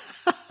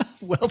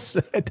 Well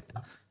said.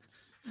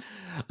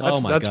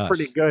 That's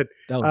pretty good.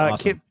 That was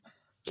awesome.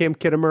 Kim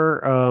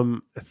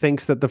Kittimer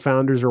thinks that the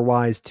founders are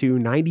wise too.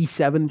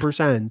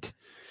 97%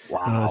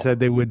 said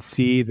they would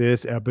see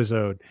this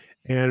episode,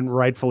 and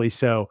rightfully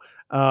so.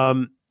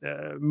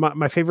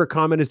 My favorite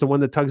comment is the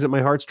one that tugs at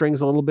my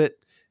heartstrings a little bit.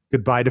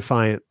 Goodbye,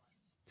 Defiant.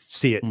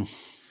 See it.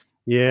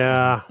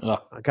 Yeah.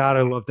 God,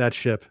 I love that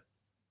ship.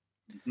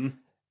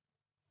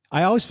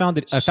 I always found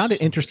it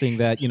interesting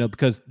that,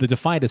 because the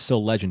Defiant is so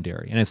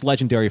legendary, and it's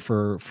legendary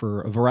for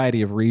a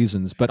variety of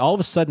reasons, but all of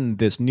a sudden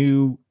this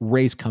new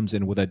race comes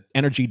in with an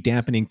energy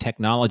dampening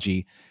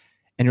technology,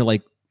 and you're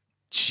like,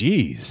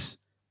 geez,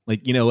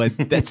 like,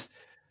 that's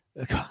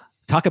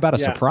talk about a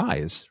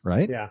surprise,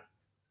 right? Yeah.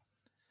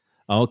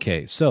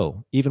 Okay,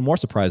 so even more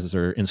surprises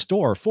are in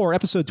store for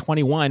episode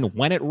 21,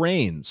 When It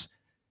Rains.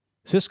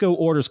 Sisko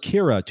orders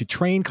Kira to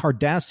train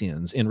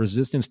Cardassians in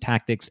resistance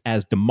tactics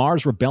as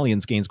Damar's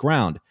rebellions gains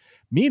ground.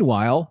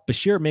 Meanwhile,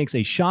 Bashir makes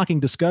a shocking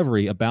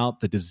discovery about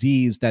the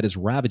disease that is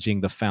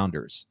ravaging the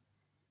Founders.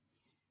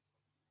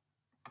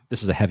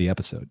 This is a heavy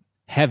episode.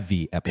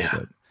 Heavy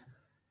episode.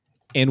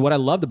 Yeah. And what I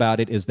loved about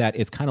it is that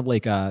it's kind of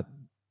like a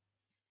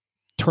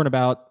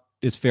turnabout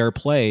is fair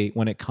play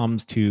when it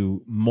comes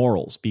to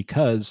morals,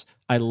 because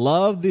I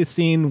love the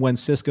scene when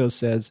Sisko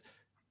says,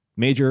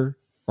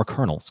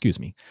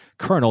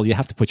 Colonel, you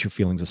have to put your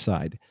feelings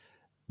aside.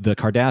 The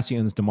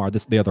Cardassians, Damar,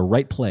 they are the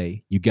right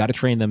play. You got to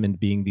train them in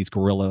being these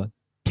guerrilla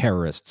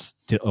terrorists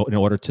in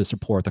order to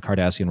support the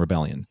Cardassian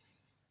rebellion.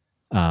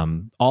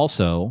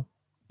 Also,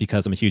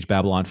 because I'm a huge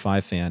Babylon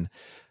 5 fan,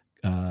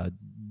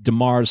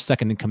 Damar's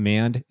second in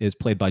command is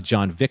played by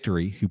John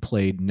Victory, who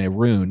played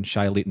Naroon,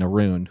 Shailit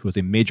Naroon, who was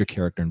a major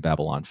character in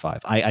Babylon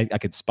 5. I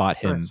could spot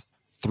him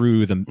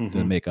through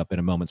the makeup in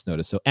a moment's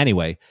notice. So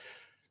anyway,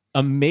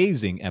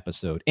 amazing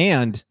episode.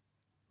 And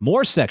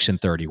more Section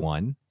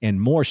 31 and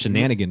more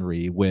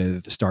shenaniganry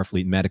with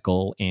Starfleet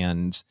Medical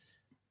and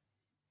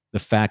the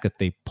fact that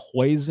they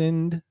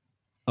poisoned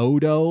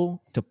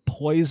Odo to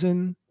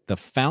poison the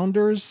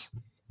Founders.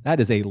 That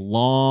is a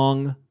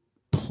long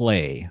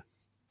play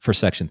for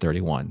Section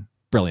 31.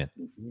 Brilliant.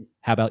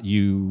 How about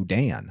you,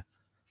 Dan?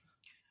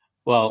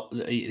 Well,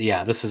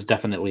 yeah, this is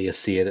definitely a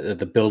see it.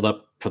 The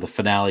build-up for the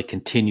finale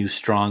continues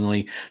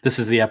strongly. This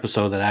is the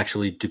episode that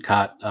actually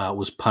Dukat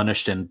was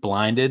punished and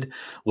blinded.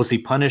 Was he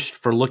punished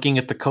for looking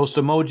at the Coast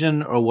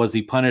Emojin, or was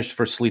he punished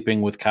for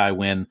sleeping with Kai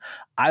Wynn?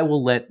 I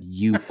will let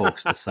you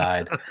folks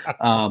decide.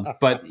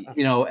 But,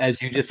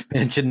 as you just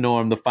mentioned,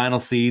 Norm, the final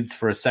seeds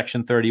for a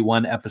Section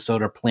 31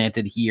 episode are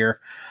planted here.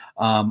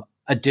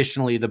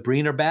 Additionally, the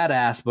Breen are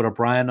badass, but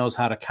O'Brien knows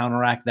how to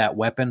counteract that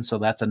weapon, so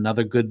that's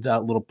another good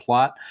little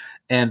plot.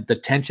 And the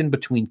tension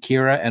between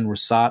Kira and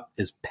Rasat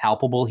is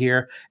palpable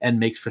here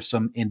and makes for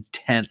some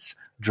intense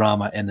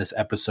drama in this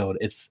episode.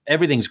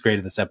 Everything's great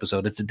in this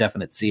episode. It's a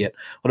definite see it.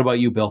 What about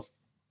you, Bill?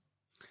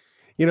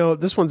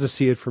 This one's a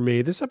see it for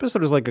me. This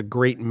episode is like a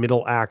great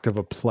middle act of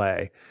a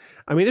play.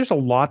 I mean, there's a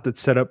lot that's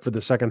set up for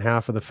the second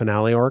half of the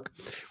finale arc.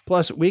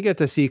 Plus, we get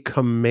to see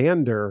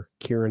Commander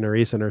Kira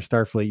Nerys in her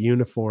Starfleet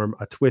uniform,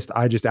 a twist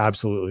I just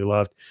absolutely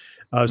loved.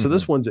 So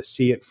this one's a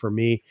see it for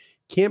me.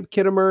 Camp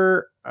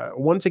Kittimer,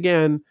 once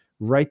again,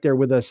 right there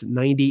with us,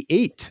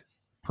 98%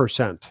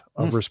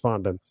 of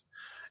respondents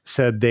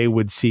said they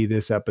would see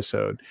this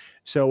episode.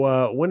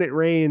 So when it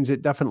rains,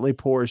 it definitely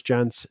pours,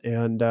 gents.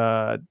 And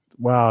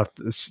wow,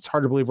 it's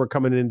hard to believe we're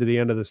coming into the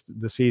end of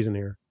the season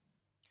here.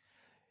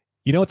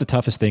 You know what the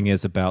toughest thing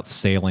is about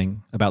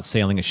sailing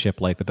a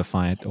ship like the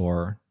Defiant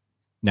or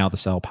now the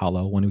Sao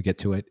Paulo, when we get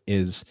to it,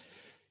 is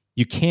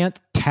you can't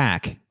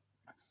tack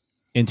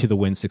into the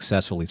wind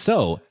successfully.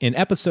 So in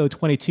episode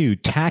 22,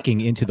 Tacking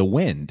into the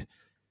Wind,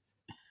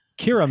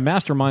 Kira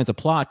masterminds a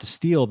plot to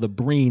steal the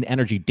Breen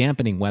energy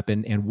dampening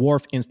weapon, and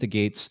Worf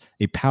instigates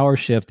a power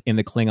shift in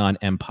the Klingon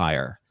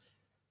Empire.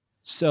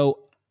 So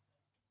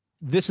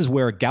this is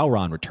where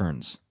Gowron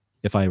returns,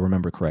 if I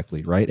remember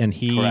correctly, right? And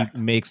he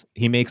makes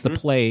the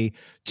play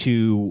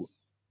to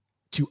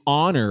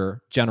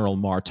honor General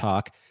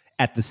Martok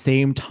at the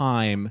same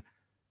time,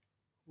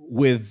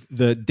 with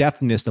the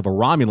deftness of a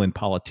Romulan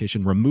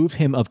politician, remove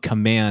him of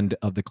command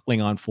of the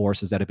Klingon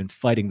forces that have been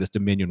fighting this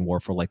Dominion War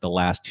for like the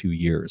last 2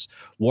 years.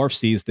 Worf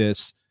sees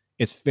this.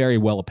 It's very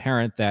well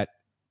apparent that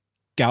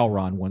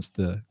Gowron wants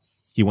the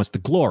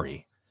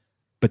glory,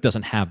 but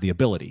doesn't have the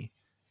ability.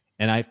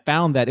 And I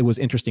found that it was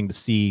interesting to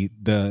see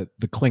the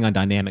Klingon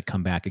dynamic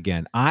come back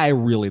again. I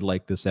really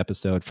like this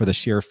episode for the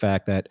sheer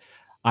fact that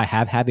I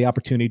have had the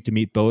opportunity to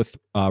meet both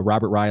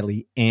Robert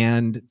Riley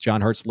and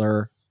John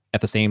Hertzler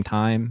at the same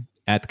time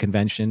at the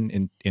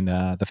convention in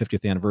the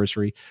 50th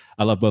anniversary.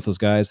 I love both those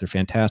guys. They're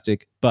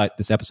fantastic. But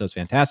this episode's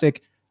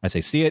fantastic. I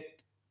say see it.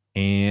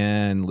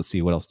 And let's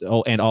see what else.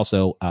 Oh, and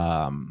also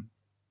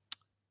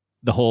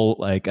the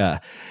whole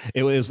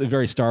it was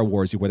very Star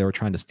Wars where they were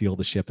trying to steal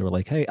the ship. They were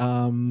like, hey,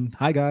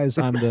 hi guys,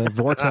 I'm the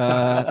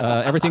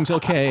Vorta. Everything's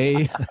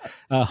okay.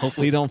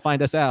 Hopefully you don't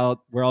find us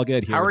out. We're all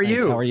good here. How are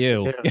you? How are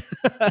you?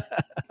 Yeah.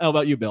 How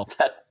about you, Bill?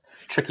 That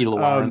tricky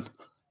Lauren.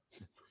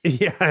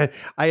 Yeah,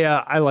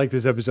 I like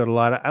this episode a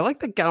lot. I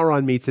like that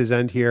Gowron meets his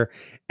end here,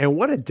 and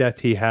what a death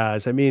he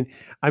has. I mean,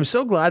 I'm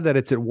so glad that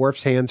it's at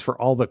Worf's hands for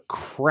all the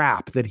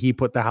crap that he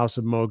put the House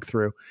of Moog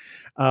through.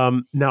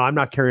 No, I'm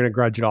not carrying a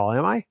grudge at all,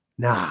 am I?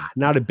 Nah,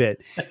 not a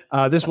bit.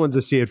 This one's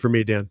a see it for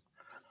me, Dan.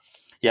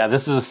 Yeah,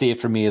 this is a see it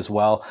for me as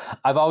well.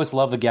 I've always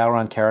loved the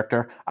Gowron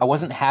character. I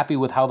wasn't happy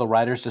with how the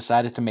writers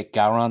decided to make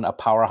Gowron a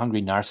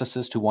power-hungry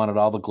narcissist who wanted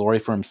all the glory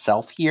for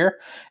himself here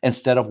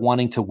instead of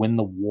wanting to win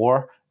the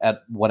war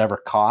at whatever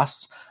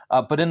costs.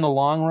 But in the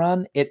long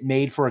run, it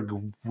made for a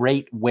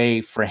great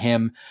way for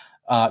him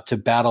to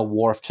battle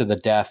Worf to the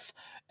death,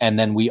 and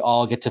then we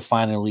all get to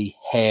finally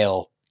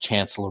hail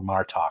Chancellor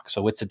Martok.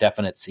 So it's a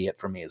definite see it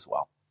for me as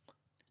well.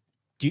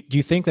 Do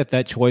you think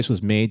that choice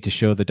was made to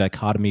show the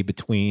dichotomy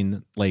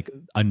between like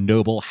a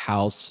noble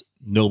house,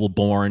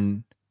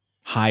 noble-born,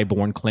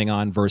 high-born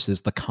Klingon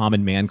versus the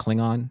common man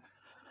Klingon?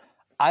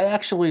 I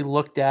actually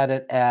looked at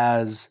it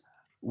as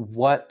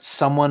what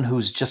someone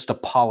who's just a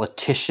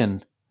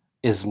politician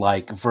is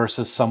like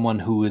versus someone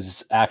who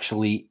is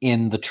actually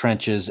in the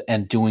trenches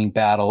and doing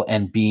battle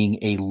and being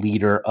a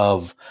leader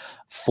of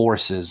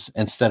forces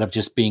instead of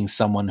just being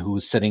someone who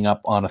is sitting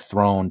up on a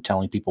throne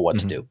telling people what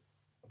to do.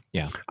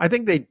 Yeah. I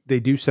think they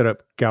do set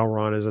up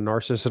Gowron as a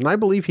narcissist, and I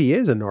believe he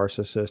is a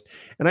narcissist.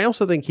 And I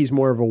also think he's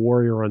more of a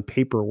warrior on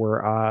paper,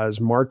 whereas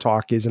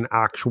Martok is an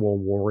actual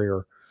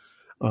warrior.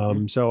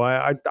 So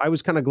I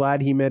was kind of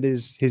glad he met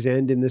his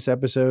end in this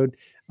episode.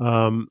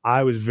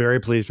 I was very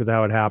pleased with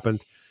how it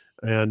happened.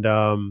 And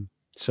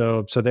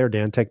so there,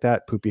 Dan, take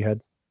that, poopy head.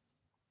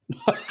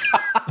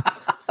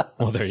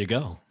 Well, there you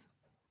go.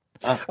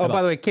 By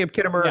the way, Camp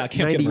Kittimer,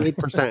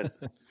 98%.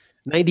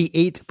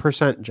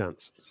 98%,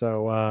 gents.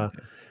 So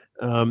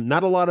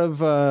not a lot of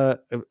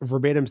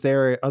verbatims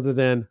there other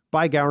than,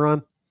 bye,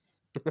 Gowron.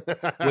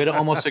 Way to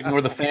almost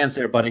ignore the fans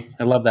there, buddy.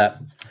 I love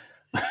that.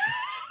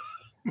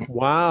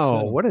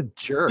 Wow, what a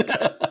jerk.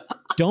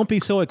 Don't be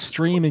so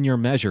extreme in your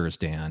measures,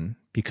 Dan,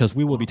 because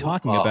we will be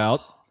talking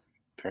about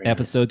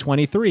episode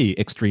 23,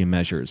 Extreme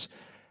Measures.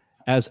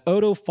 As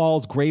Odo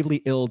falls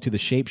gravely ill to the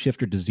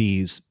shapeshifter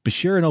disease,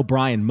 Bashir and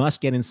O'Brien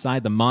must get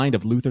inside the mind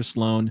of Luther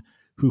Sloan,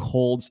 who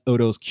holds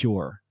Odo's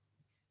cure.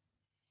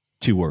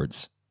 2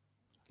 words.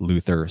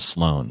 Luther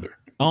Sloan.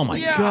 Oh my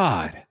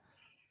God.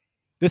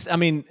 This, I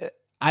mean,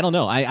 I don't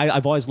know.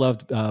 I've always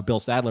loved Bill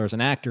Sadler as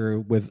an actor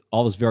with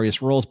all his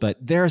various roles, but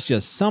there's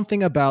just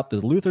something about the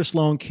Luther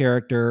Sloan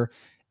character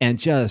and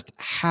just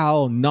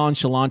how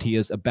nonchalant he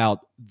is about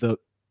the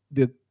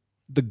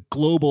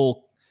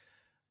global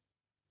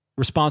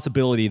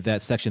responsibility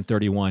that Section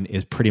 31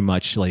 is pretty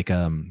much like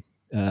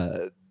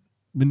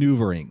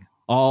maneuvering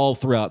all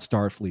throughout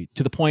Starfleet,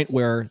 to the point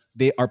where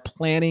they are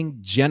planning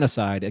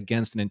genocide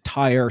against an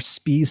entire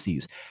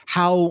species.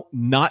 How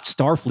not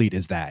Starfleet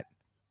is that?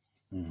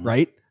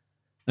 Right?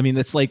 I mean,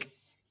 that's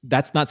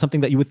not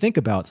something that you would think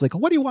about. It's like,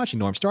 what are you watching,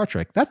 Norm? Star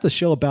Trek. That's the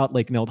show about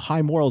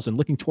high morals and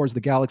looking towards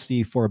the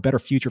galaxy for a better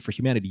future for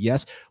humanity.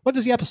 Yes. What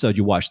is the episode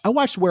you watched? I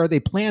watched where they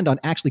planned on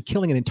actually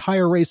killing an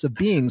entire race of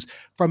beings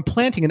from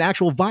planting an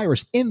actual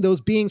virus in those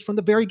beings from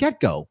the very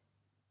get-go.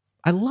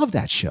 I love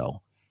that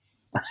show.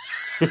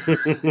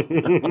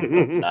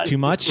 Too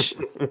much?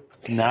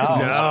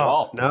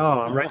 No,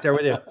 I'm right there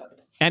with you.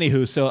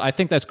 Anywho, so I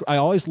think I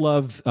always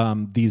love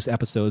these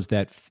episodes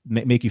that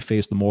make you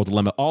face the moral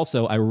dilemma.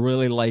 Also, I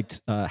really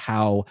liked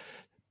how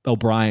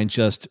O'Brien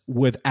just,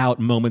 without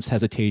moment's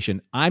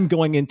hesitation, I'm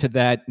going into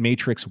that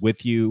matrix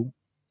with you,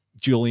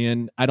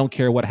 Julian. I don't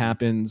care what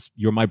happens.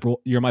 You're my boy.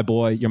 You're my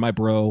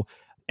bro.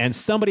 And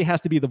somebody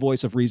has to be the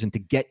voice of reason to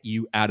get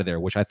you out of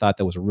there, which I thought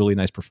that was a really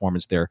nice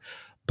performance there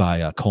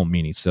by Cole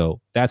Meany.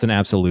 So that's an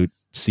absolute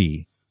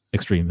C,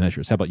 Extreme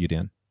Measures. How about you,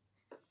 Dan?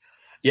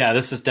 Yeah,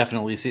 this is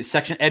definitely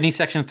any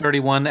Section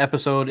 31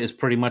 episode is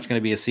pretty much going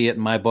to be a see it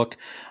in my book.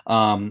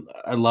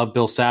 I love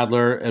Bill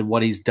Sadler and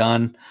what he's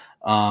done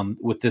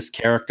with this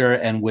character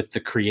and with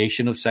the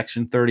creation of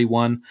Section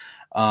 31.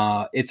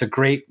 It's a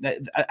great.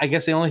 I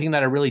guess the only thing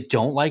that I really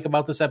don't like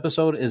about this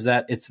episode is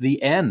that it's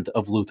the end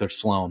of Luther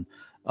Sloan,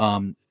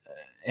 and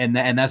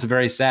that's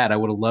very sad. I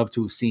would have loved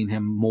to have seen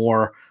him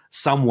more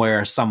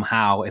somewhere,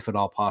 somehow, if at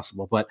all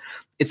possible. But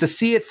it's a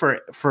see it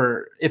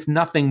for if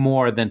nothing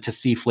more than to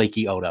see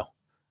Flaky Odo.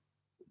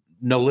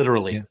 No,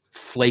 literally,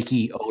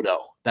 Flaky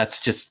Odo. That's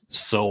just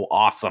so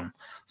awesome.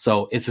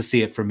 So it's a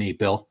see it for me,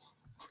 Bill.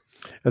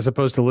 As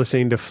opposed to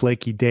listening to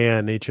Flaky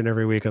Dan each and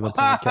every week on the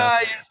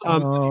podcast.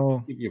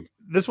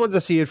 This one's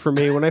a see it for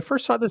me. When I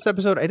first saw this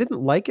episode, I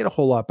didn't like it a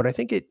whole lot, but I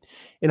think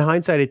in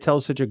hindsight, it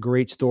tells such a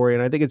great story.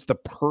 And I think it's the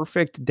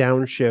perfect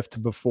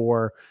downshift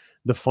before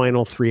the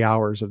final 3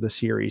 hours of the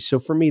series. So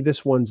for me,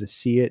 this one's a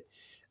see it.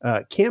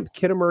 Camp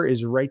Kittimer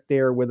is right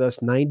there with us,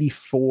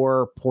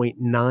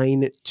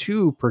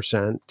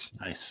 94.92%.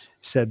 Nice.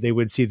 Said they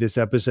would see this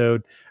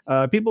episode.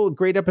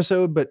 Great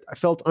episode, but I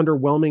felt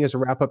underwhelming as a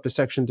wrap up to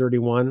Section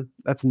 31.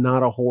 That's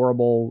not a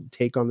horrible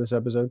take on this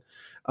episode.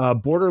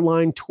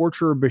 Borderline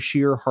torture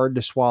Bashir, hard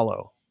to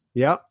swallow.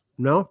 Yeah,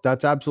 no,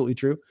 that's absolutely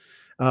true.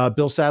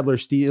 Bill Sadler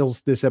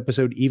steals this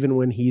episode even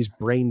when he's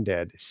brain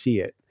dead. See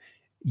it.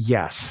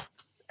 Yes,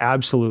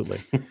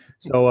 absolutely.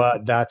 So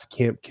that's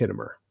Camp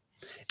Kittimer.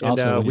 And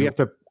also, we have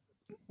to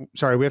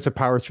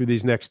power through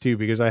these next two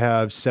because I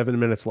have 7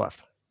 minutes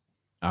left.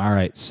 All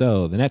right.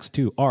 So the next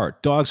two are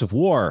Dogs of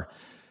War.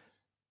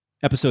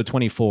 Episode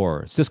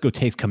 24. Cisco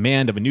takes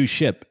command of a new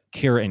ship.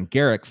 Kira and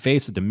Garrick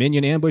face a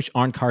Dominion ambush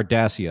on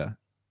Cardassia.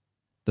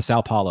 The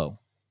Sao Paulo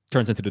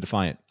turns into the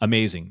Defiant.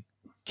 Amazing.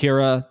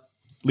 Kira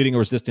leading a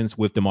resistance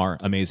with Damar.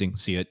 Amazing.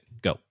 See it.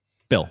 Go.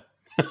 Bill.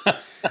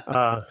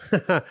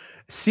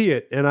 See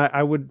it. And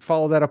I would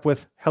follow that up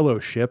with hello,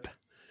 ship.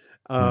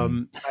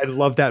 I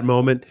love that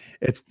moment.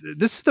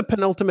 This is the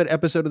penultimate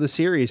episode of the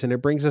series, and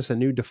it brings us a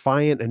new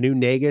Defiant, a new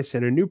Nagus,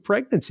 and a new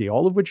pregnancy,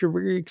 all of which are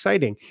very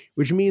exciting,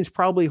 which means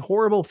probably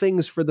horrible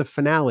things for the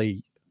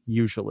finale,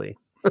 usually.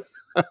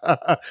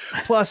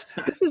 Plus,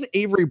 this is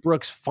Avery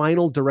Brooks'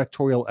 final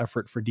directorial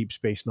effort for Deep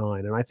Space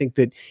Nine, and I think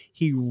that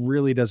he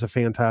really does a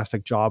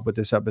fantastic job with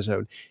this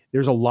episode.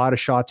 There's a lot of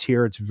shots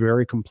here. It's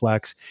very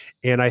complex,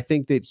 and I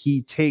think that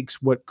he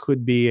takes what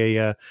could be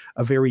a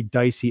very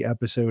dicey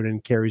episode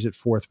and carries it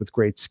forth with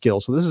great skill.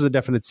 So this is a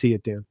definite see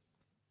it, Dan.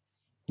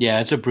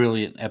 Yeah, it's a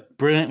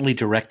brilliantly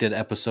directed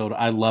episode.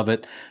 I love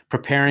it.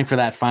 Preparing for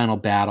that final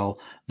battle,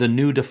 the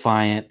new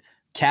Defiant,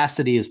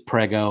 Cassidy is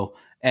Prego,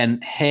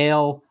 and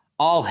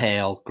all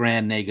hail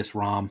Grand Nagus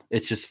Rom.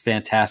 It's just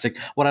fantastic.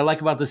 What I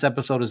like about this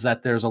episode is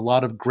that there's a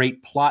lot of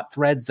great plot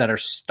threads that are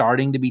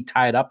starting to be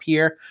tied up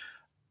here.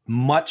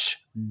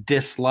 Much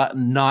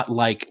not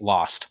like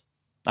Lost.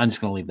 I'm just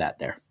going to leave that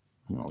there.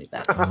 I'm going to leave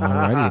that there.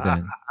 Alrighty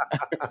then.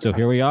 So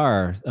here we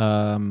are.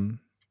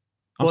 Cam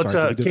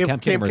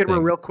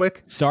Kidmer real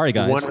quick. Sorry,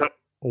 guys.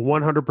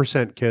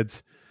 100%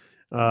 kids.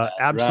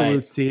 Absolute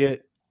right. See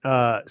it.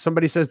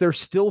 Somebody says they're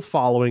still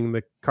following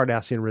the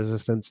Cardassian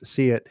resistance.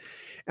 See it.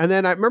 And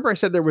then I remember I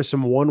said there was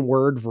some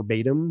one-word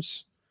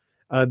verbatims.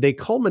 They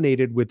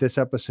culminated with this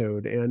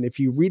episode. And if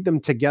you read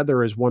them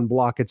together as one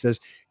block, it says,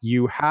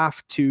 you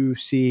have to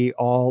see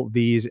all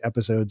these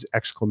episodes, !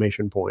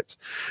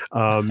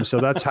 So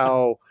that's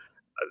how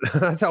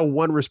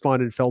one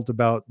respondent felt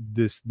about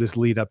this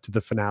lead up to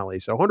the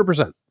finale. So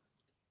 100%.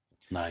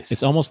 Nice.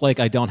 It's almost like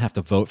I don't have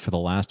to vote for the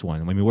last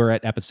one. I mean, we're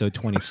at episode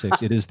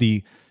 26. It is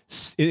the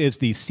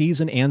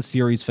season and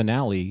series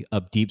finale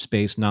of Deep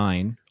Space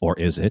Nine, or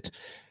is it?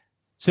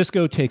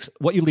 Sisko takes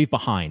what you leave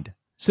behind.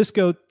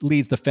 Sisko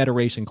leads the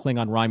Federation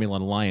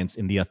Klingon-Romulan alliance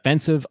in the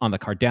offensive on the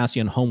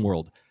Cardassian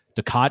homeworld.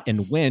 Dukat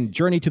and Wynn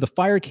journey to the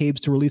fire caves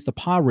to release the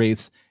Pa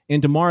Wraiths,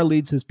 and Damar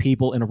leads his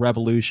people in a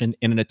revolution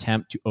in an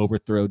attempt to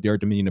overthrow their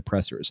Dominion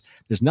oppressors.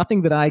 There's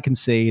nothing that I can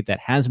say that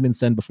hasn't been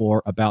said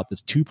before about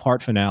this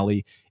two-part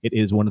finale. It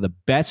is one of the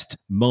best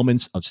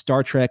moments of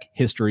Star Trek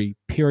history,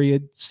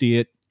 period. See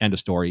it, end of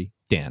story.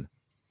 Dan.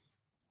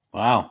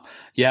 Wow.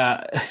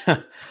 Yeah.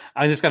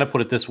 I just got to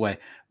put it this way.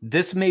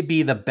 This may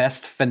be the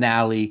best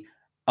finale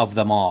of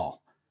them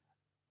all.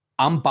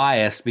 I'm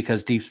biased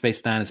because Deep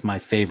Space Nine is my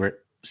favorite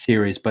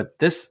series, but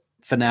this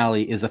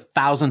finale is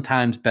 1,000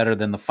 times better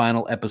than the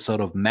final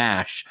episode of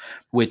MASH,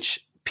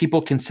 which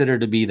people consider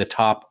to be the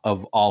top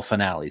of all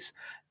finales.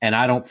 And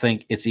I don't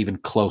think it's even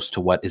close to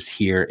what is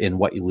here in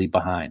What You Leave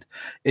Behind.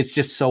 It's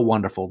just so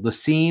wonderful. The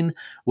scene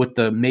with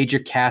the major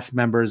cast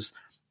members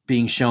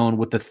being shown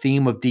with the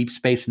theme of Deep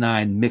Space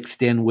Nine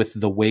mixed in with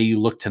The Way You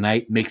Look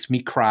Tonight makes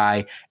me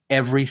cry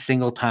every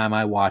single time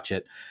I watch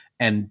it.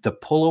 And the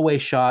pull away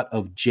shot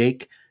of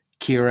Jake,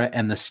 Kira,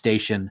 and the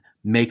station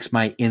makes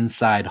my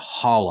inside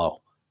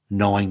hollow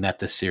knowing that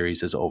the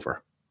series is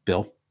over.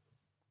 Bill?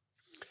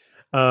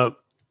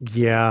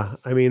 Yeah.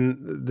 I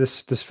mean,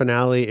 this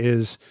finale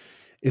is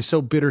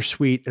so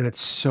bittersweet and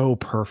it's so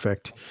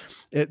perfect.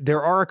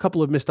 There are a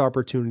couple of missed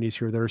opportunities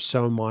here that are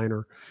so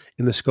minor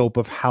in the scope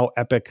of how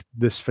epic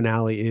this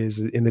finale is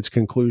in its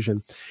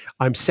conclusion.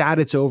 I'm sad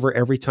it's over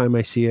every time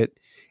I see it.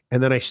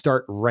 And then I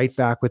start right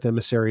back with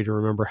Emissary to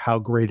remember how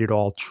great it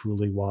all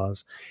truly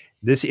was.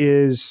 This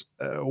is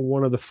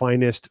one of the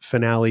finest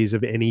finales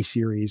of any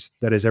series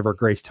that has ever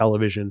graced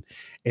television.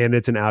 And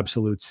it's an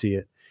absolute see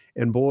it.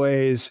 And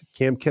boys,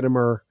 Cam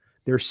Kittimer,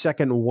 their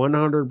second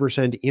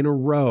 100% in a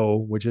row,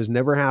 which has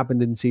never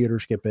happened in See It or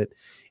Skip It,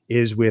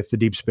 is with the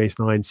Deep Space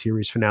Nine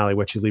series finale,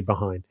 What You Leave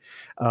Behind.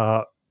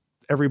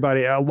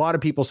 Everybody, a lot of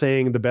people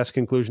saying the best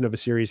conclusion of a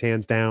series,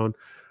 hands down,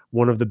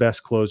 one of the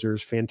best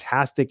closers,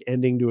 fantastic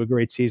ending to a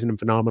great season and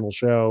phenomenal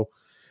show.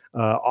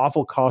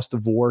 Awful cost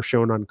of war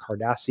shown on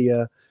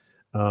Cardassia.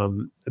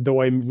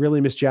 Though I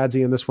really miss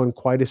Jadzia in this one,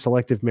 quite a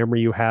selective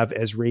memory you have,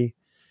 Esri.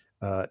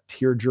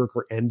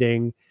 Tearjerker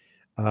ending.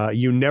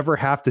 You never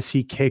have to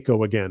see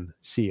Keiko again.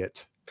 See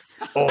it.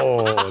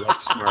 Oh,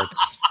 that's smart.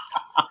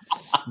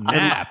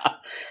 Snap.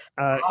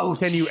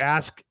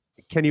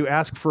 Can you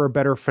ask for a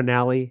better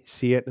finale?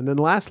 See it. And then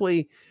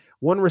lastly,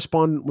 one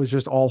respondent was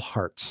just all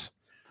hearts.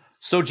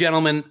 So,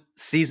 gentlemen,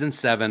 season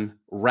 7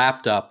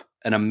 wrapped up,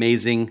 an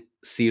amazing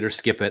See It or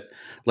Skip It.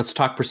 Let's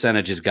talk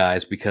percentages,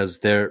 guys, because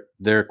they're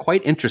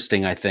quite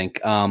interesting, I think.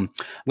 I'm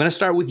going to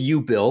start with you,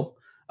 Bill.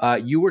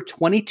 You were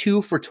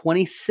 22 for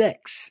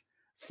 26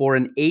 for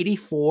an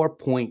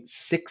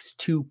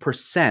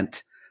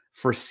 84.62%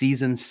 for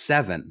season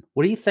 7.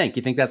 What do you think?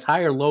 You think that's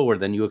higher or lower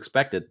than you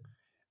expected?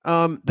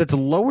 That's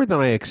lower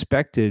than I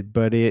expected,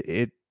 but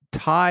it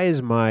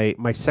ties my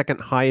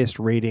second highest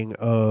rating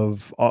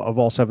of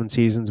all 7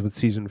 seasons with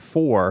season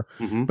 4,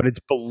 but it's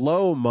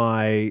below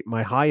my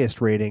highest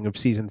rating of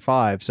season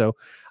 5. So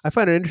I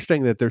find it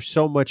interesting that there's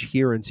so much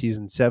here in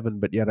season 7,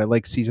 but yet I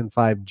like season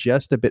 5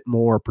 just a bit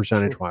more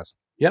percentage wise.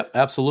 Yep,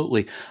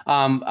 absolutely.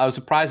 I was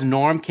surprised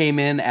Norm came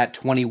in at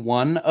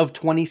 21 of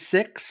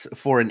 26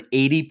 for an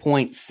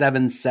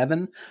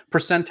 80.77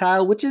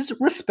 percentile, which is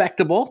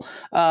respectable.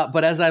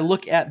 But as I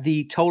look at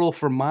the total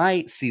for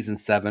my season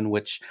 7,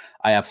 which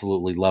I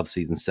absolutely love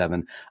season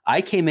 7,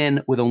 I came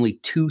in with only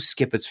 2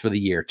 skippets for the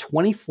year,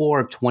 24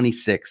 of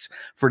 26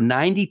 for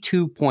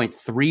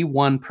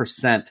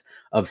 92.31%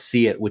 of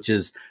See It, which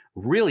is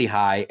really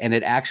high, and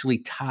it actually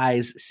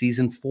ties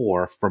season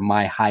 4 for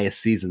my highest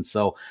season.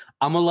 So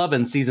I'm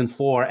loving season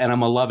 4, and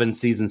I'm loving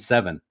season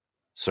 7,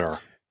 sir.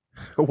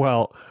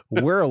 Well,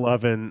 we're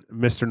loving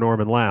Mr.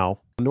 Norman Lau.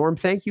 Norm,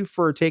 thank you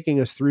for taking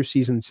us through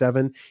season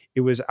 7.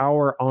 It was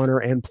our honor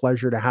and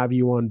pleasure to have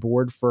you on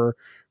board for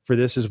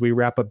this as we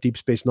wrap up Deep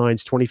Space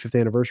Nine's 25th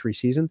anniversary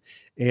season.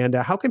 And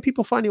how can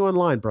people find you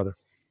online, brother?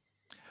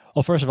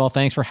 Well, first of all,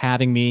 thanks for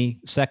having me.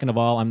 Second of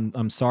all,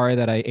 I'm sorry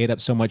that I ate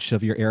up so much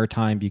of your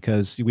airtime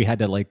because we had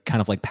to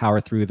kind of power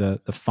through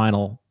the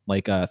final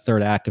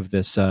third act of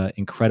this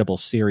incredible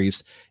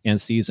series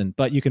and season.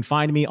 But you can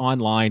find me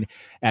online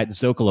at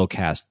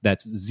ZocaloCast.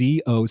 That's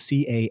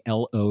ZocaloCast,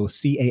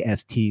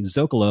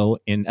 Zocalo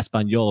in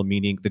Espanol,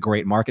 meaning the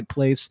great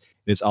marketplace.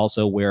 It is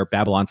also where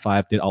Babylon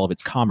 5 did all of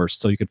its commerce.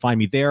 So you can find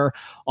me there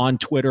on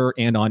Twitter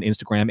and on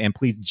Instagram. And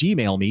please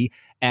Gmail me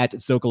at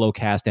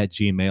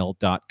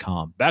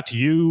ZocaloCast@gmail.com. Back to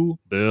you,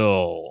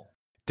 Bill.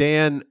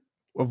 Dan,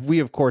 we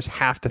of course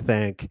have to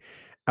thank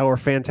our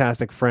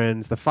fantastic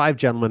friends, the 5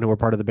 gentlemen who are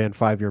part of the band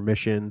 5 Year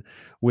Mission,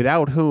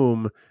 without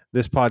whom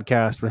this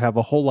podcast would have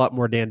a whole lot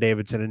more Dan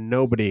Davidson, and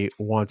nobody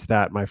wants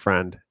that, my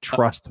friend.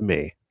 Trust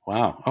me.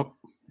 Wow. Oh,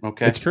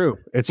 okay. It's true.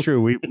 It's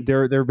true.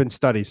 There have been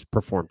studies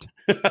performed.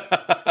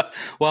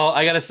 Well,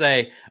 I got to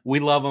say, we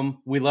love them.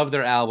 We love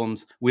their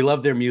albums. We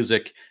love their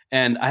music.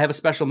 And I have a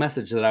special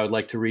message that I would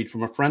like to read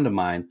from a friend of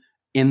mine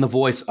in the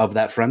voice of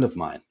that friend of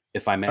mine,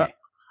 if I may.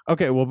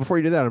 Okay, well, before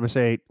you do that, I'm going to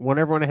say, want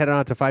everyone to head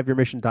on to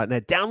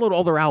 5yearmission.net, download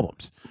all their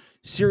albums.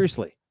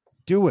 Seriously,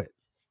 do it.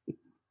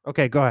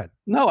 Okay, go ahead.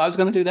 No, I was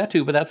going to do that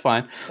too, but that's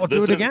fine. Well,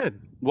 do it again.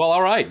 Well,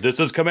 all right. This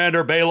is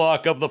Commander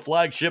Baylock of the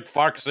flagship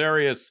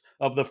Farxarius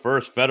of the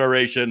First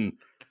Federation.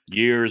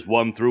 Years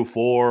 1 through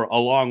 4,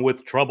 along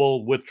with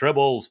Trouble with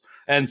Tribbles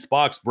and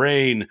Spock's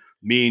Brain,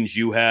 means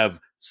you have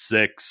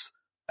 6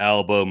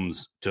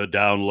 albums to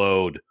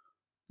download.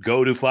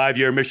 Go to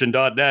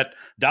 5yearmission.net,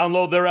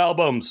 download their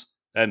albums,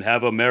 and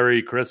have a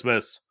Merry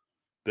Christmas.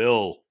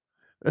 Bill.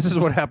 This is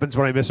what happens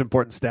when I miss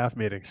important staff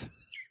meetings.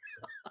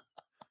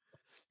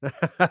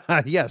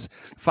 Yes,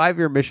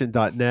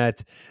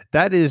 5yearmission.net.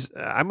 That is,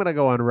 I'm going to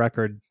go on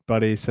record,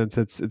 buddy, since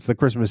it's the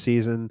Christmas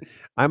season.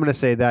 I'm going to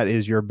say that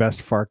is your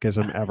best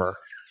Farkism ever.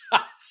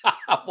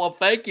 Well,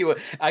 thank you.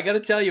 I got to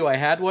tell you, I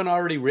had one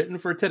already written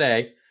for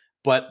today,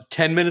 but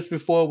 10 minutes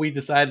before we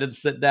decided to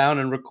sit down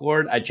and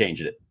record, I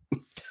changed it.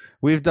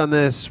 We've done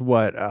this,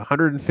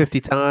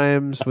 150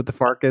 times with the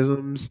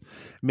Farkisms,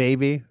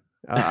 maybe.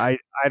 I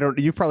don't.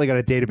 You've probably got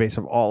a database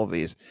of all of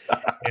these,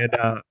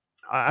 and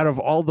out of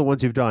all the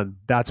ones you've done,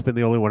 that's been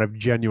the only one I've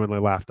genuinely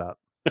laughed at.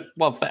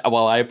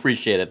 Well, I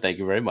appreciate it. Thank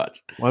you very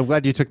much. Well, I'm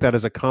glad you took that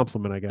as a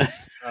compliment, I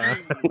guess.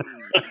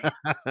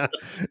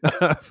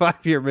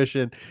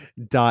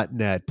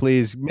 5yearmission.net.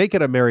 Please make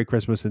it a Merry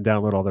Christmas and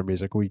download all their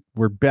music.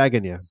 We're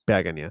begging you.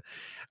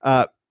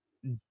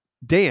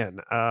 Dan,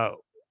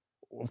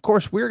 of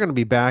course, we're going to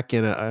be back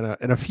in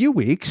a few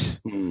weeks.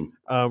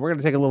 We're going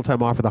to take a little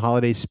time off for the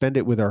holidays, spend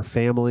it with our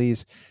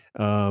families,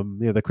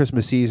 the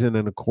Christmas season,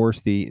 and of course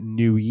the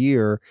New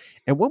Year.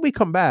 And when we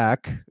come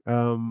back,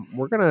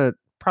 we're going to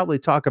probably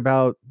talk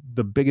about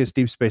the biggest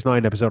Deep Space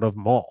Nine episode of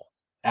them all.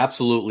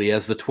 Absolutely.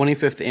 As the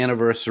 25th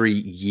anniversary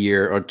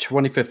year or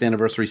 25th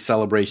anniversary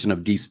celebration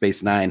of Deep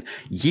Space Nine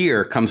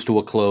year comes to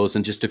a close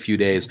in just a few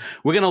days,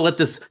 we're going to let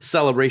this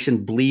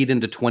celebration bleed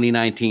into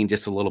 2019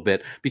 just a little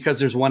bit, because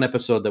there's one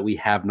episode that we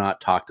have not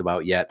talked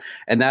about yet.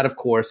 And that, of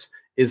course,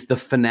 is the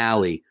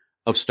finale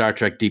of Star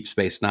Trek Deep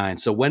Space Nine.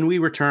 So when we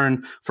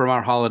return from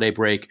our holiday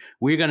break,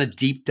 we're going to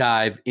deep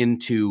dive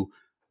into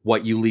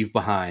what you leave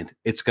behind.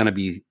 It's going to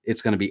be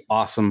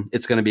awesome.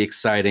 It's going to be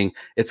exciting.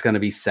 It's going to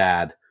be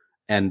sad.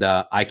 And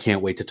I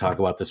can't wait to talk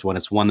about this one.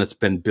 It's one that's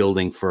been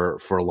building for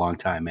a long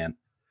time, man.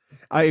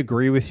 I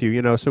agree with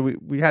you. So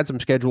we had some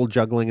scheduled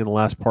juggling in the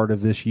last part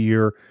of this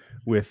year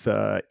with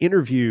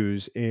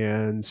interviews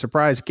and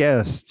surprise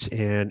guests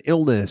and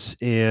illness.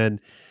 And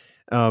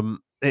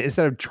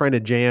instead of trying to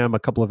jam a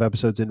couple of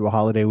episodes into a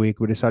holiday week,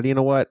 we decided, you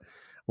know what?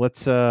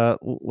 Let's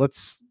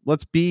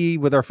be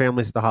with our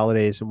families at the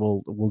holidays, and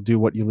we'll do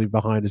What You Leave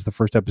Behind as the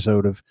first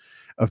episode of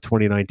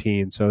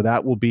 2019. So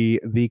that will be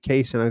the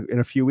case in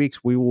a few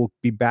weeks. We will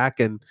be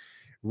back and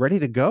ready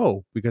to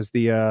go, because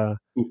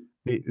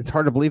it's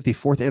hard to believe the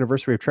 4th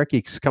anniversary of Trek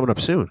Geeks is coming up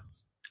soon.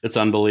 It's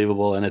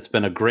unbelievable, and it's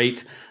been a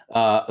great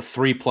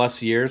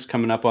 3+ years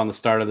coming up on the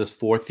start of this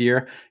 4th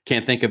year.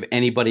 Can't think of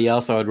anybody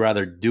else I would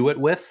rather do it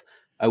with.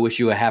 I wish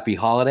you a happy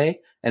holiday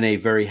and a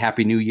very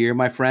happy new year,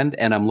 my friend,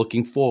 and I'm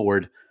looking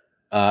forward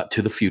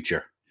to the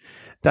future.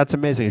 That's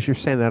amazing. As you're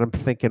saying that, I'm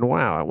thinking,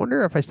 wow, I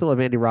wonder if I still have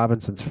Andy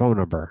Robinson's phone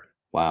number.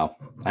 Wow.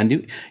 I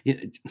knew.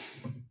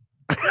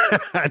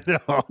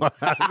 No.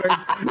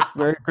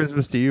 Merry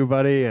Christmas to you,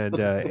 buddy, and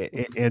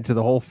to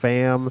the whole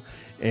fam.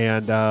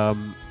 And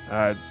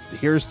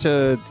here's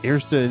to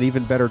an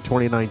even better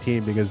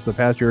 2019, because the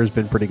past year has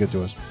been pretty good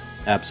to us.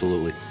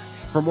 Absolutely.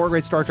 For more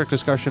great Star Trek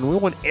discussion, we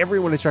want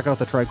everyone to check out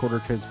the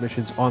Tricorder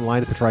Transmissions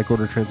online at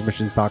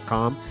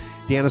thetricordertransmissions.com.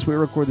 Dan, as we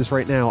record this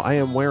right now, I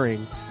am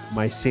wearing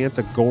my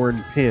Santa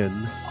Gorn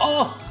pin.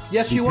 Oh,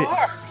 yes, you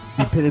are.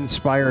 The pin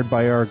inspired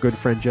by our good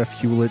friend Jeff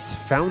Hewlett,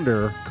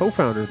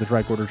 co-founder of the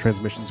Tricorder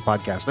Transmissions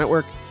Podcast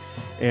Network.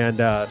 And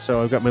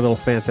so I've got my little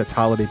FanSets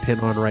holiday pin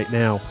on right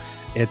now.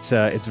 It's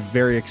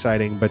very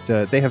exciting, but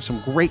they have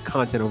some great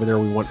content over there.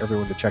 We want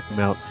everyone to check them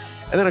out.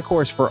 And then, of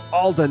course, for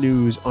all the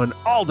news on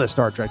all the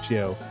Star Trek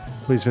show,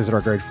 please visit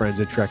our great friends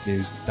at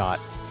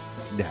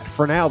treknews.net.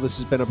 For now, this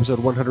has been episode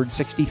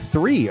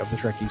 163 of the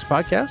Trek Geeks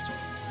podcast.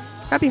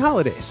 Happy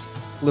holidays.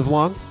 Live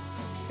long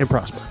and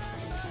prosper.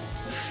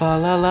 Fa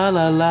la la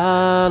la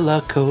la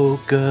la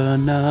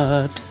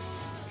coconut.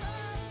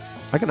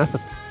 I got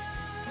nothing.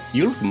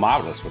 You look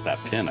marvelous with that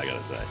pin, I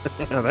gotta say.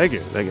 Thank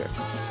you. Thank you.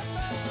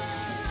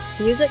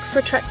 Music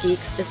for Trek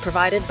Geeks is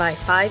provided by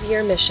 5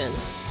 Year Mission.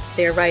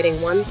 They're writing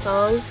one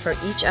song for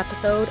each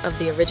episode of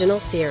the original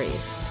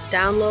series.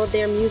 Download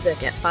their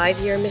music at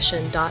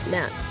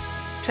 5yearmission.net.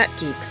 Trek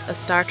Geeks, a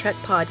Star Trek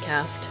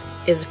podcast,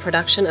 is a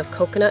production of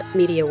Coconut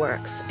Media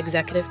Works,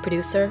 executive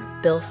producer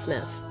Bill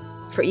Smith.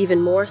 For even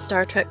more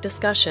Star Trek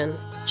discussion,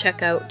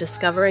 check out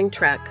Discovering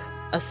Trek,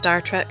 a Star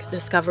Trek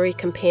Discovery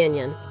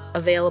companion,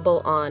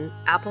 available on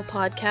Apple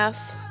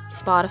Podcasts,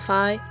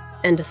 Spotify,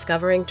 and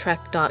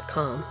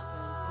discoveringtrek.com.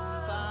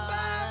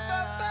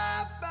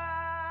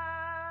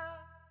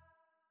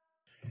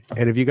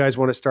 And if you guys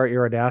want to start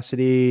your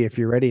Audacity, if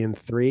you're ready in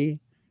 3,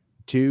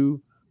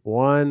 2,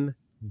 1,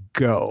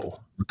 go.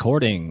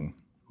 Recording.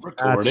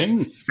 That's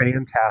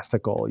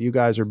fantastical. You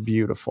guys are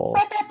beautiful.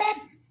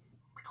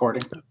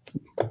 Recording.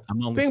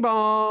 Bing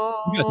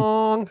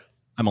bong.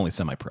 I'm only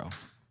semi-pro.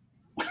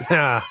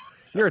 Yeah,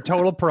 you're a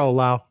total pro,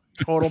 Lau.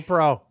 Total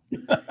pro.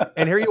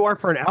 And here you are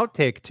for an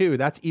outtake too.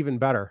 That's even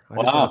better. I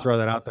just want to throw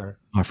that out there.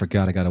 Oh, I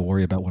forgot. I got to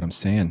worry about what I'm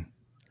saying.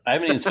 I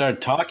haven't even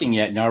started talking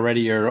yet, and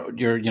already you're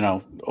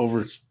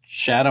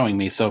overshadowing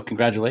me. So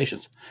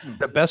congratulations.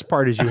 The best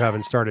part is you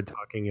haven't started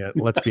talking yet.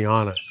 Let's be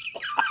honest.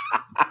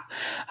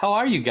 How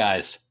are you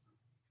guys?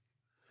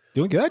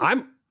 Doing good.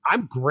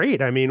 I'm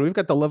great. I mean, we've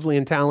got the lovely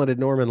and talented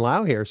Norman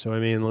Lau here, so I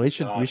mean, we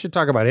should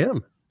talk about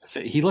him.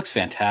 He looks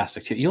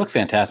fantastic. You look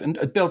fantastic.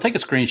 And Bill, take a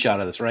screenshot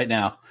of this right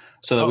now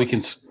so that we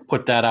can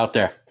put that out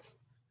there.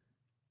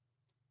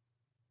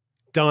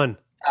 Done.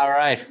 All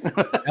right.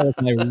 That was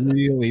my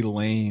really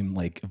lame,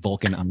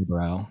 Vulcan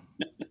eyebrow.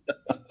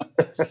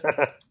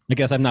 I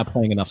guess I'm not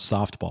playing enough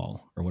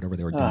softball or whatever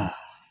they were doing.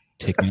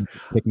 Take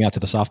me out to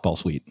the softball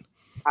suite.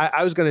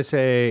 I was going to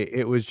say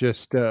it was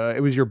just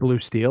it was your blue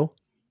steel.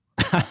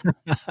 There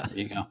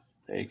you go.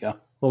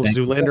 Little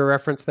Zoolander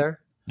reference there.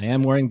 I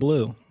am wearing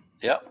blue.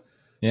 Yep.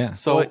 Yeah.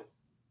 So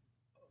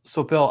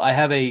Bill, I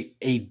have a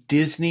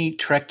Disney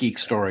Trek Geek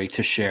story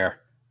to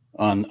share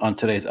on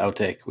today's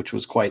outtake, which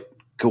was quite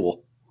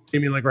cool. You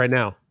mean like right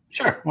now?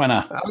 Sure, why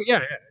not? Oh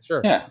yeah,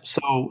 sure. Yeah.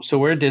 So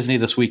we're at Disney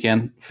this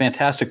weekend.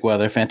 Fantastic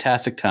weather,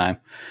 fantastic time.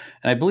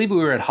 And I believe we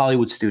were at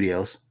Hollywood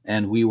Studios,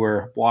 and we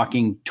were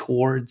walking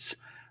towards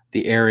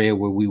the area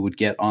where we would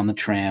get on the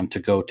tram to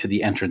go to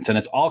the entrance. And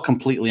it's all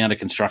completely under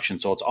construction,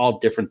 so it's all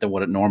different than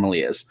what it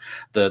normally is.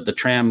 The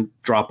tram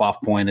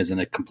drop-off point is in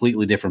a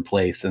completely different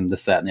place, and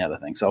this, that, and the other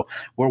thing. So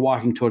we're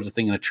walking towards the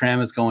thing, and a tram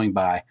is going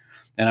by,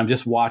 and I'm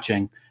just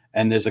watching,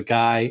 and there's a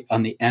guy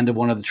on the end of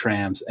one of the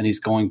trams, and he's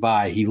going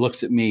by. He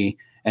looks at me,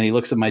 and he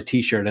looks at my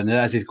T-shirt, and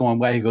as he's going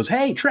by, he goes,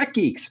 "Hey, Trek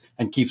Geeks,"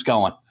 and keeps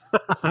going.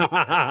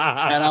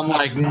 And I'm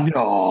like,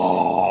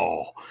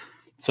 no.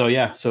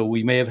 So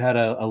we may have had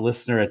a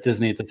listener at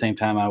Disney at the same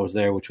time I was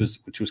there, which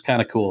was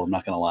kind of cool. I'm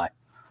not going to lie.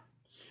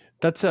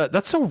 That's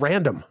so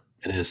random.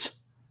 It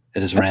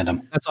is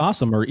random. That's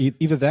awesome. Or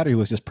either that, or he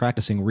was just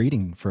practicing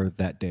reading for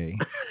that day.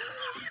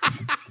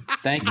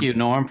 Thank you,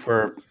 Norm,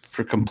 for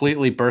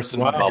completely bursting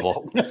my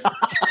bubble.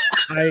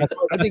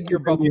 I think your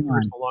bubble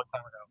burst a long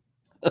time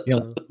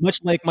ago.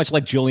 Much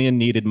like Julian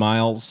needed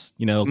Miles,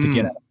 to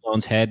get out of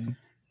Sloane's head.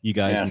 You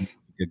guys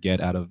could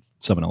get out of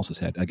someone else's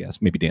head, I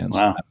guess. Maybe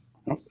Dan's. Wow.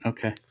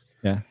 Okay.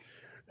 Yeah.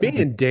 Being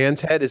in Dan's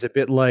head is a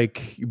bit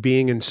like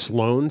being in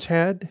Sloane's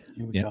head.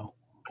 Here we go.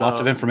 Lots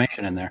of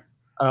information in there.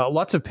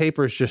 Lots of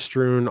papers just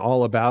strewn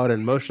all about,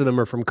 and most of them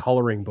are from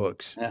coloring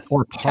books. Yes.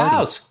 Or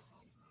cows.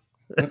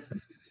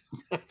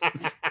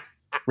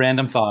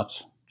 Random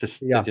thoughts they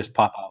just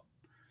pop out.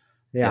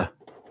 Yeah.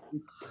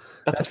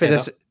 That's okay.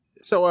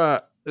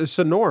 So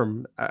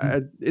Norm,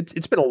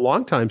 it's been a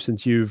long time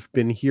since you've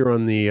been here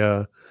on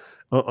the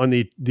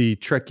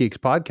Trek Geeks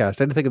podcast.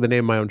 I had to think of the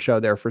name of my own show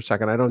there for a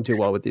second. I don't do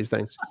well with these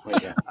things.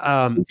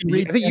 I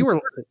think you were,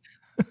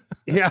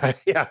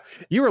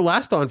 you were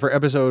last on for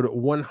episode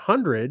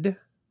 100.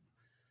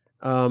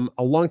 a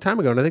long time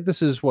ago. And I think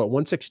this is what,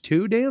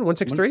 162, Dan?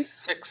 163?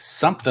 16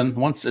 something.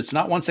 Once it's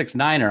not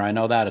 169er. I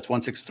know that it's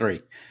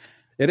 163.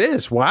 It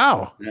is.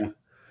 Wow.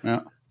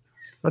 Yeah.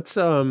 That's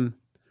and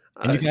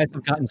you guys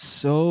have gotten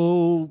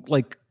so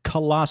like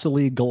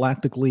colossally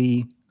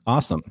galactically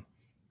awesome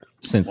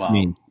since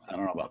me. I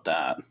don't know about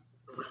that.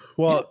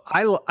 Well,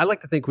 I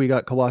like to think we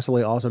got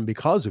colossally awesome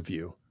because of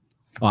you.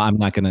 Well, I'm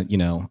not gonna,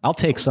 I'll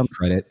take some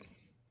credit.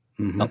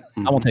 I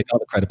won't take all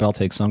the credit, but I'll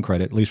take some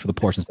credit, at least for the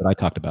portions that I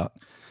talked about.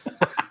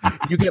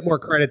 You get more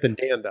credit than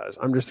Dan does.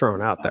 I'm just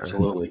throwing out there.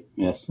 Absolutely,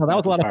 yes. No, that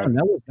was a lot of fun.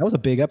 That was a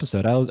big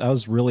episode. I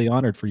was really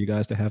honored for you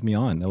guys to have me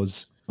on. That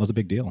was a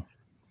big deal.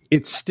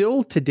 It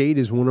still to date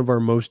is one of our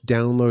most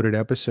downloaded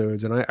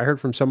episodes, and I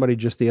heard from somebody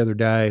just the other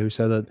day who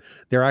said that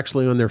they're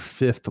actually on their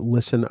 5th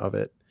listen of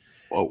it.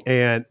 Whoa.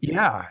 And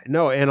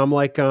and I'm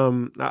like,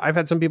 I've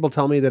had some people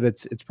tell me that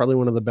it's probably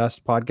one of the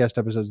best podcast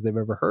episodes they've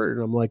ever heard,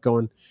 and I'm like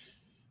going,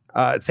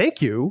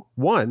 thank you,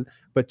 one,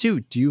 but two,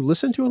 do you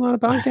listen to a lot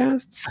of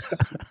podcasts?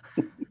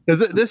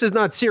 Because this is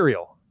not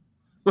serial.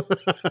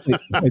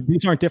 Wait,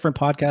 these aren't different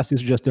podcasts.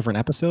 These are just different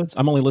episodes.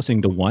 I'm only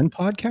listening to one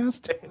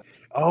podcast.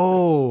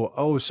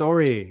 Oh,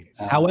 sorry.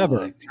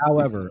 However,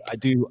 I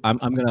do. I'm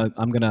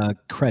gonna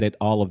credit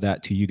all of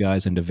that to you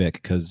guys and to Vic,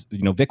 because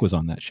Vic was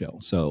on that show.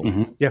 So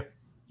yeah,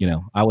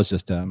 I was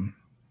just I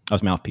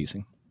was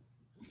mouthpiecing.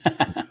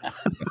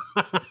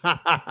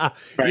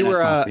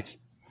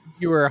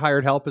 You were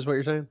hired help, is what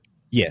you're saying?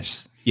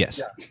 Yes. Yeah.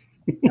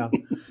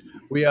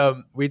 We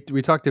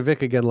talked to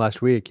Vic again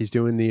last week. He's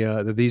doing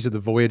the These Are the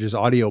Voyages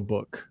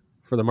audiobook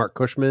for the Mark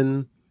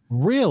Cushman.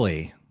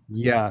 Really?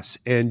 Yes,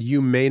 and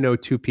you may know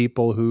 2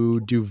 people who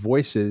do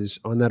voices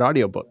on that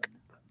audiobook.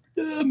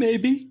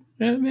 Maybe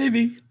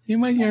you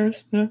might hear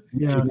us.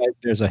 Yeah.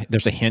 There's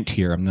a hint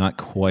here. I'm not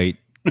quite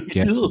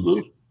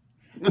getting.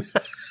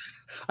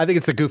 I think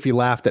it's the goofy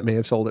laugh that may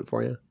have sold it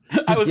for you.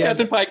 I was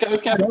Captain Pike.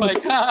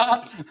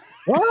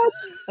 What?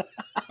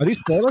 Are these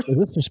spoilers? Is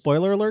this a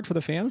spoiler alert for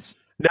the fans?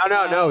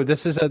 No.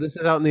 This is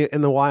out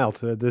in the wild.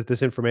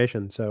 This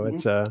information, so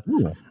it's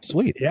Ooh,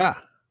 sweet. Yeah,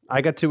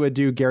 I got to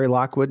do Gary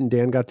Lockwood, and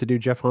Dan got to do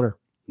Jeff Hunter.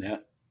 Yeah.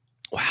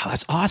 Wow,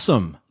 that's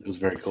awesome. It was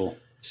very cool.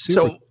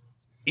 Super. So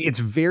it's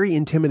very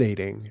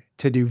intimidating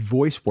to do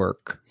voice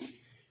work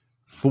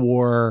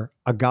for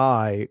a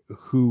guy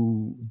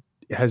who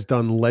has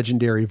done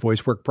legendary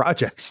voice work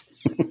projects.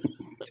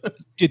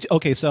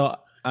 Okay, so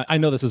I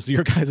know this is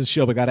your guys'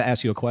 show, but I got to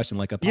ask you a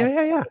question.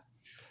 Yeah.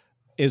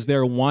 Is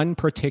there one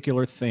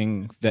particular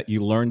thing that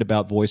you learned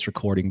about voice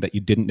recording that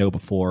you didn't know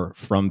before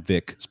from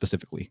Vic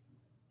specifically?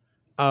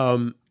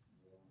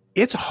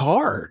 It's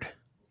hard.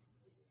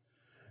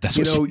 That's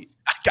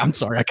I'm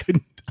sorry, I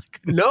couldn't.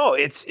 No,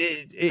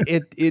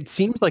 it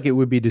seems like it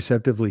would be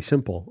deceptively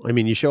simple. I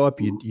mean, you show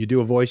up, you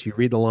do a voice, you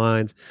read the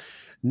lines.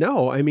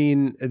 No, I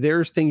mean,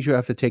 there's things you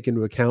have to take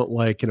into account,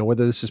 like,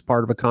 whether this is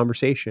part of a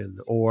conversation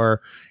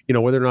or,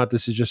 whether or not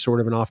this is just sort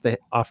of an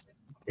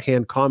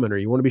offhand comment, or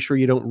you want to be sure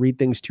you don't read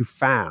things too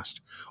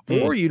fast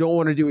or you don't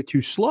want to do it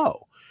too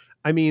slow.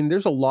 I mean,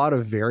 there's a lot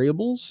of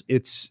variables.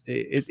 It's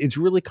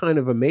really kind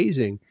of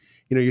amazing.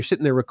 You're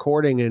sitting there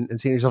recording and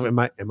saying to yourself,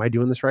 am I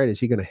doing this right? Is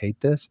he going to hate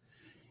this?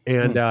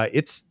 And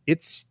it's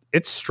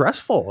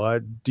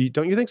stressful.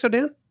 Don't you think so,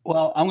 Dan?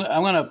 Well, I'm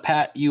going to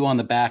pat you on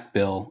the back,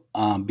 Bill,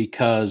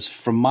 because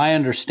from my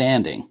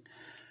understanding,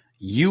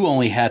 you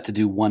only had to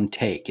do one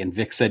take, and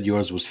Vic said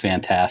yours was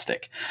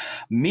fantastic.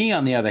 Me,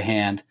 on the other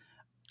hand,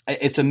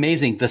 it's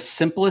amazing. The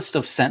simplest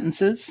of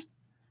sentences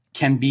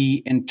can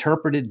be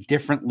interpreted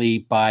differently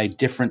by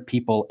different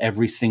people.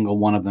 Every single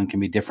one of them can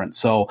be different.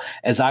 So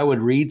as I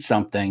would read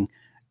something,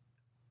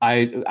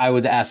 I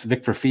would ask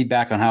Vic for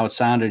feedback on how it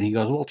sounded. And he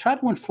goes, well, try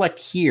to inflect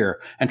here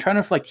and try to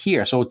inflect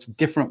here. So it's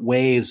different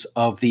ways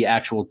of the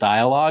actual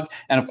dialogue.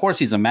 And of course,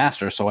 he's a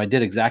master. So I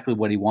did exactly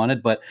what he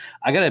wanted. But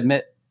I got to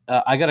admit,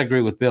 I got to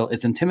agree with Bill.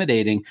 It's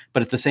intimidating.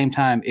 But at the same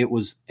time, it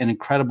was an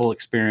incredible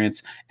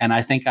experience. And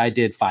I think I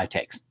did 5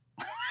 takes.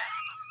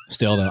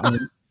 Still, though,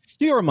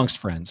 you're amongst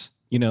friends.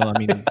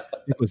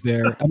 It was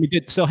there.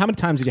 So how many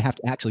times did you have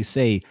to actually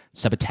say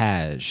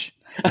sabotage?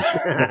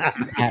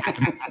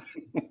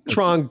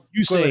 Trong,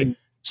 you say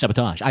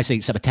sabotage. I say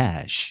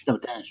sabotage.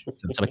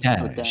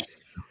 Sabotage.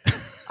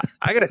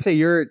 I gotta say,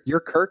 your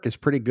Kirk is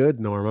pretty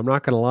good, Norm. I'm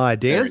not gonna lie.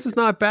 Dan's is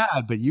not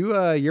bad, but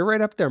you're right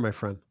up there, my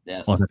friend.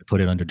 Yes. I'll have to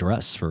put it under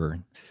duress for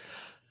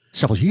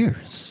several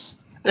years.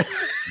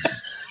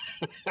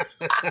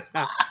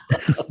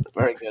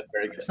 Very good.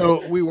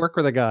 So we work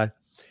with a guy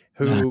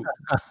who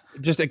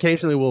just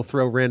occasionally will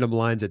throw random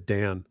lines at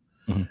Dan.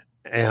 Mm-hmm.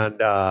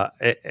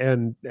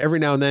 And every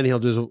now and then he'll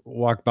just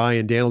walk by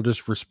and Dan will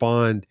just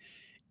respond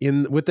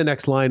with the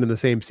next line in the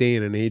same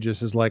scene, and he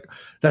just is like,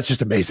 "That's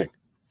just amazing."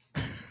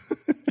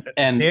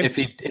 And Dan, if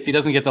he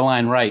doesn't get the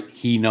line right,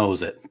 he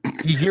knows it.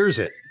 He hears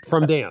it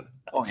from Dan.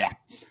 Oh yeah.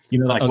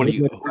 Like what do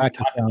you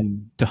practice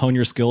to hone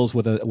your skills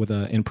with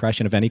a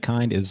impression of any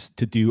kind is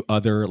to do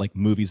other like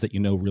movies that you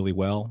know really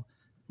well.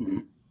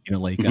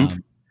 Mm-hmm.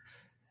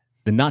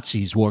 The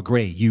Nazis wore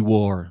gray, you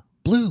wore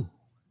blue.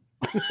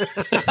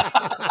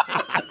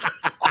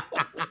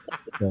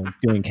 So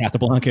doing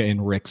Casablanca in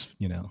Rick's,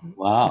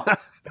 Wow.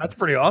 That's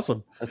pretty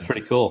awesome. That's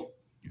pretty cool.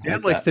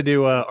 Dan likes to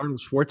do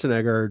Arnold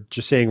Schwarzenegger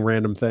just saying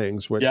random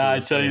things. Which I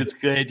tell you, it's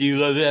great. You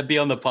going to be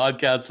on the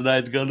podcast tonight.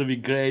 It's going to be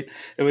great.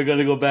 And we're going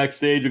to go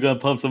backstage. We're going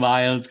to pump some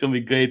iron. It's going to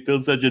be great.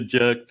 Build such a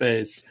jerk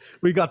face.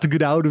 We got to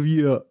get out of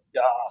here.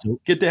 Yeah.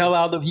 Get the hell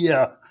out of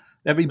here.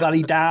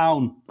 Everybody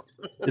down.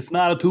 It's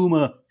not a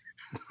tumor.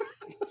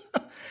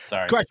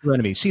 Sorry. Crush your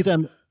enemies. See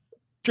them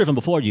driven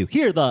before you.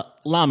 Hear the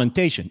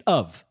lamentation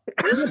of.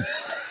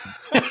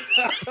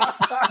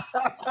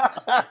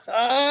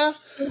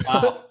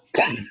 Wow.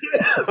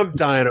 I'm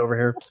dying over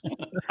here.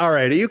 All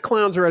right. Are you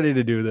clowns ready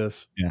to do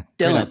this? Yeah.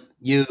 Dylan,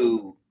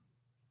 you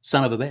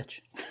son of a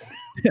bitch.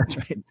 That's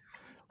right.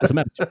 What's the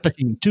matter?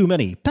 Picking too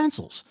many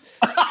pencils.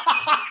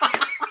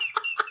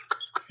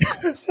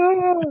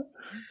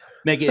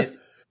 Make it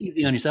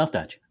easy on yourself,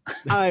 Dutch.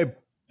 I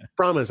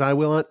promise I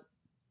will not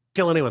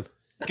kill anyone.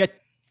 Get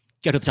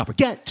to the chopper.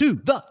 Get to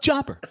the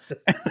chopper.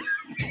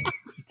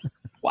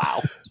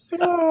 Wow.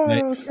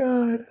 Oh,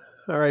 God.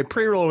 All right.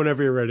 Pre-roll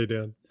whenever you're ready,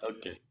 Dan.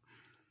 Okay.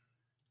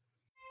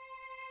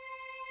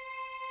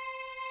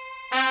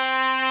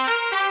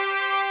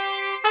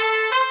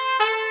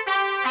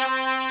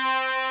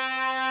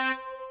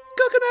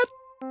 Coconut.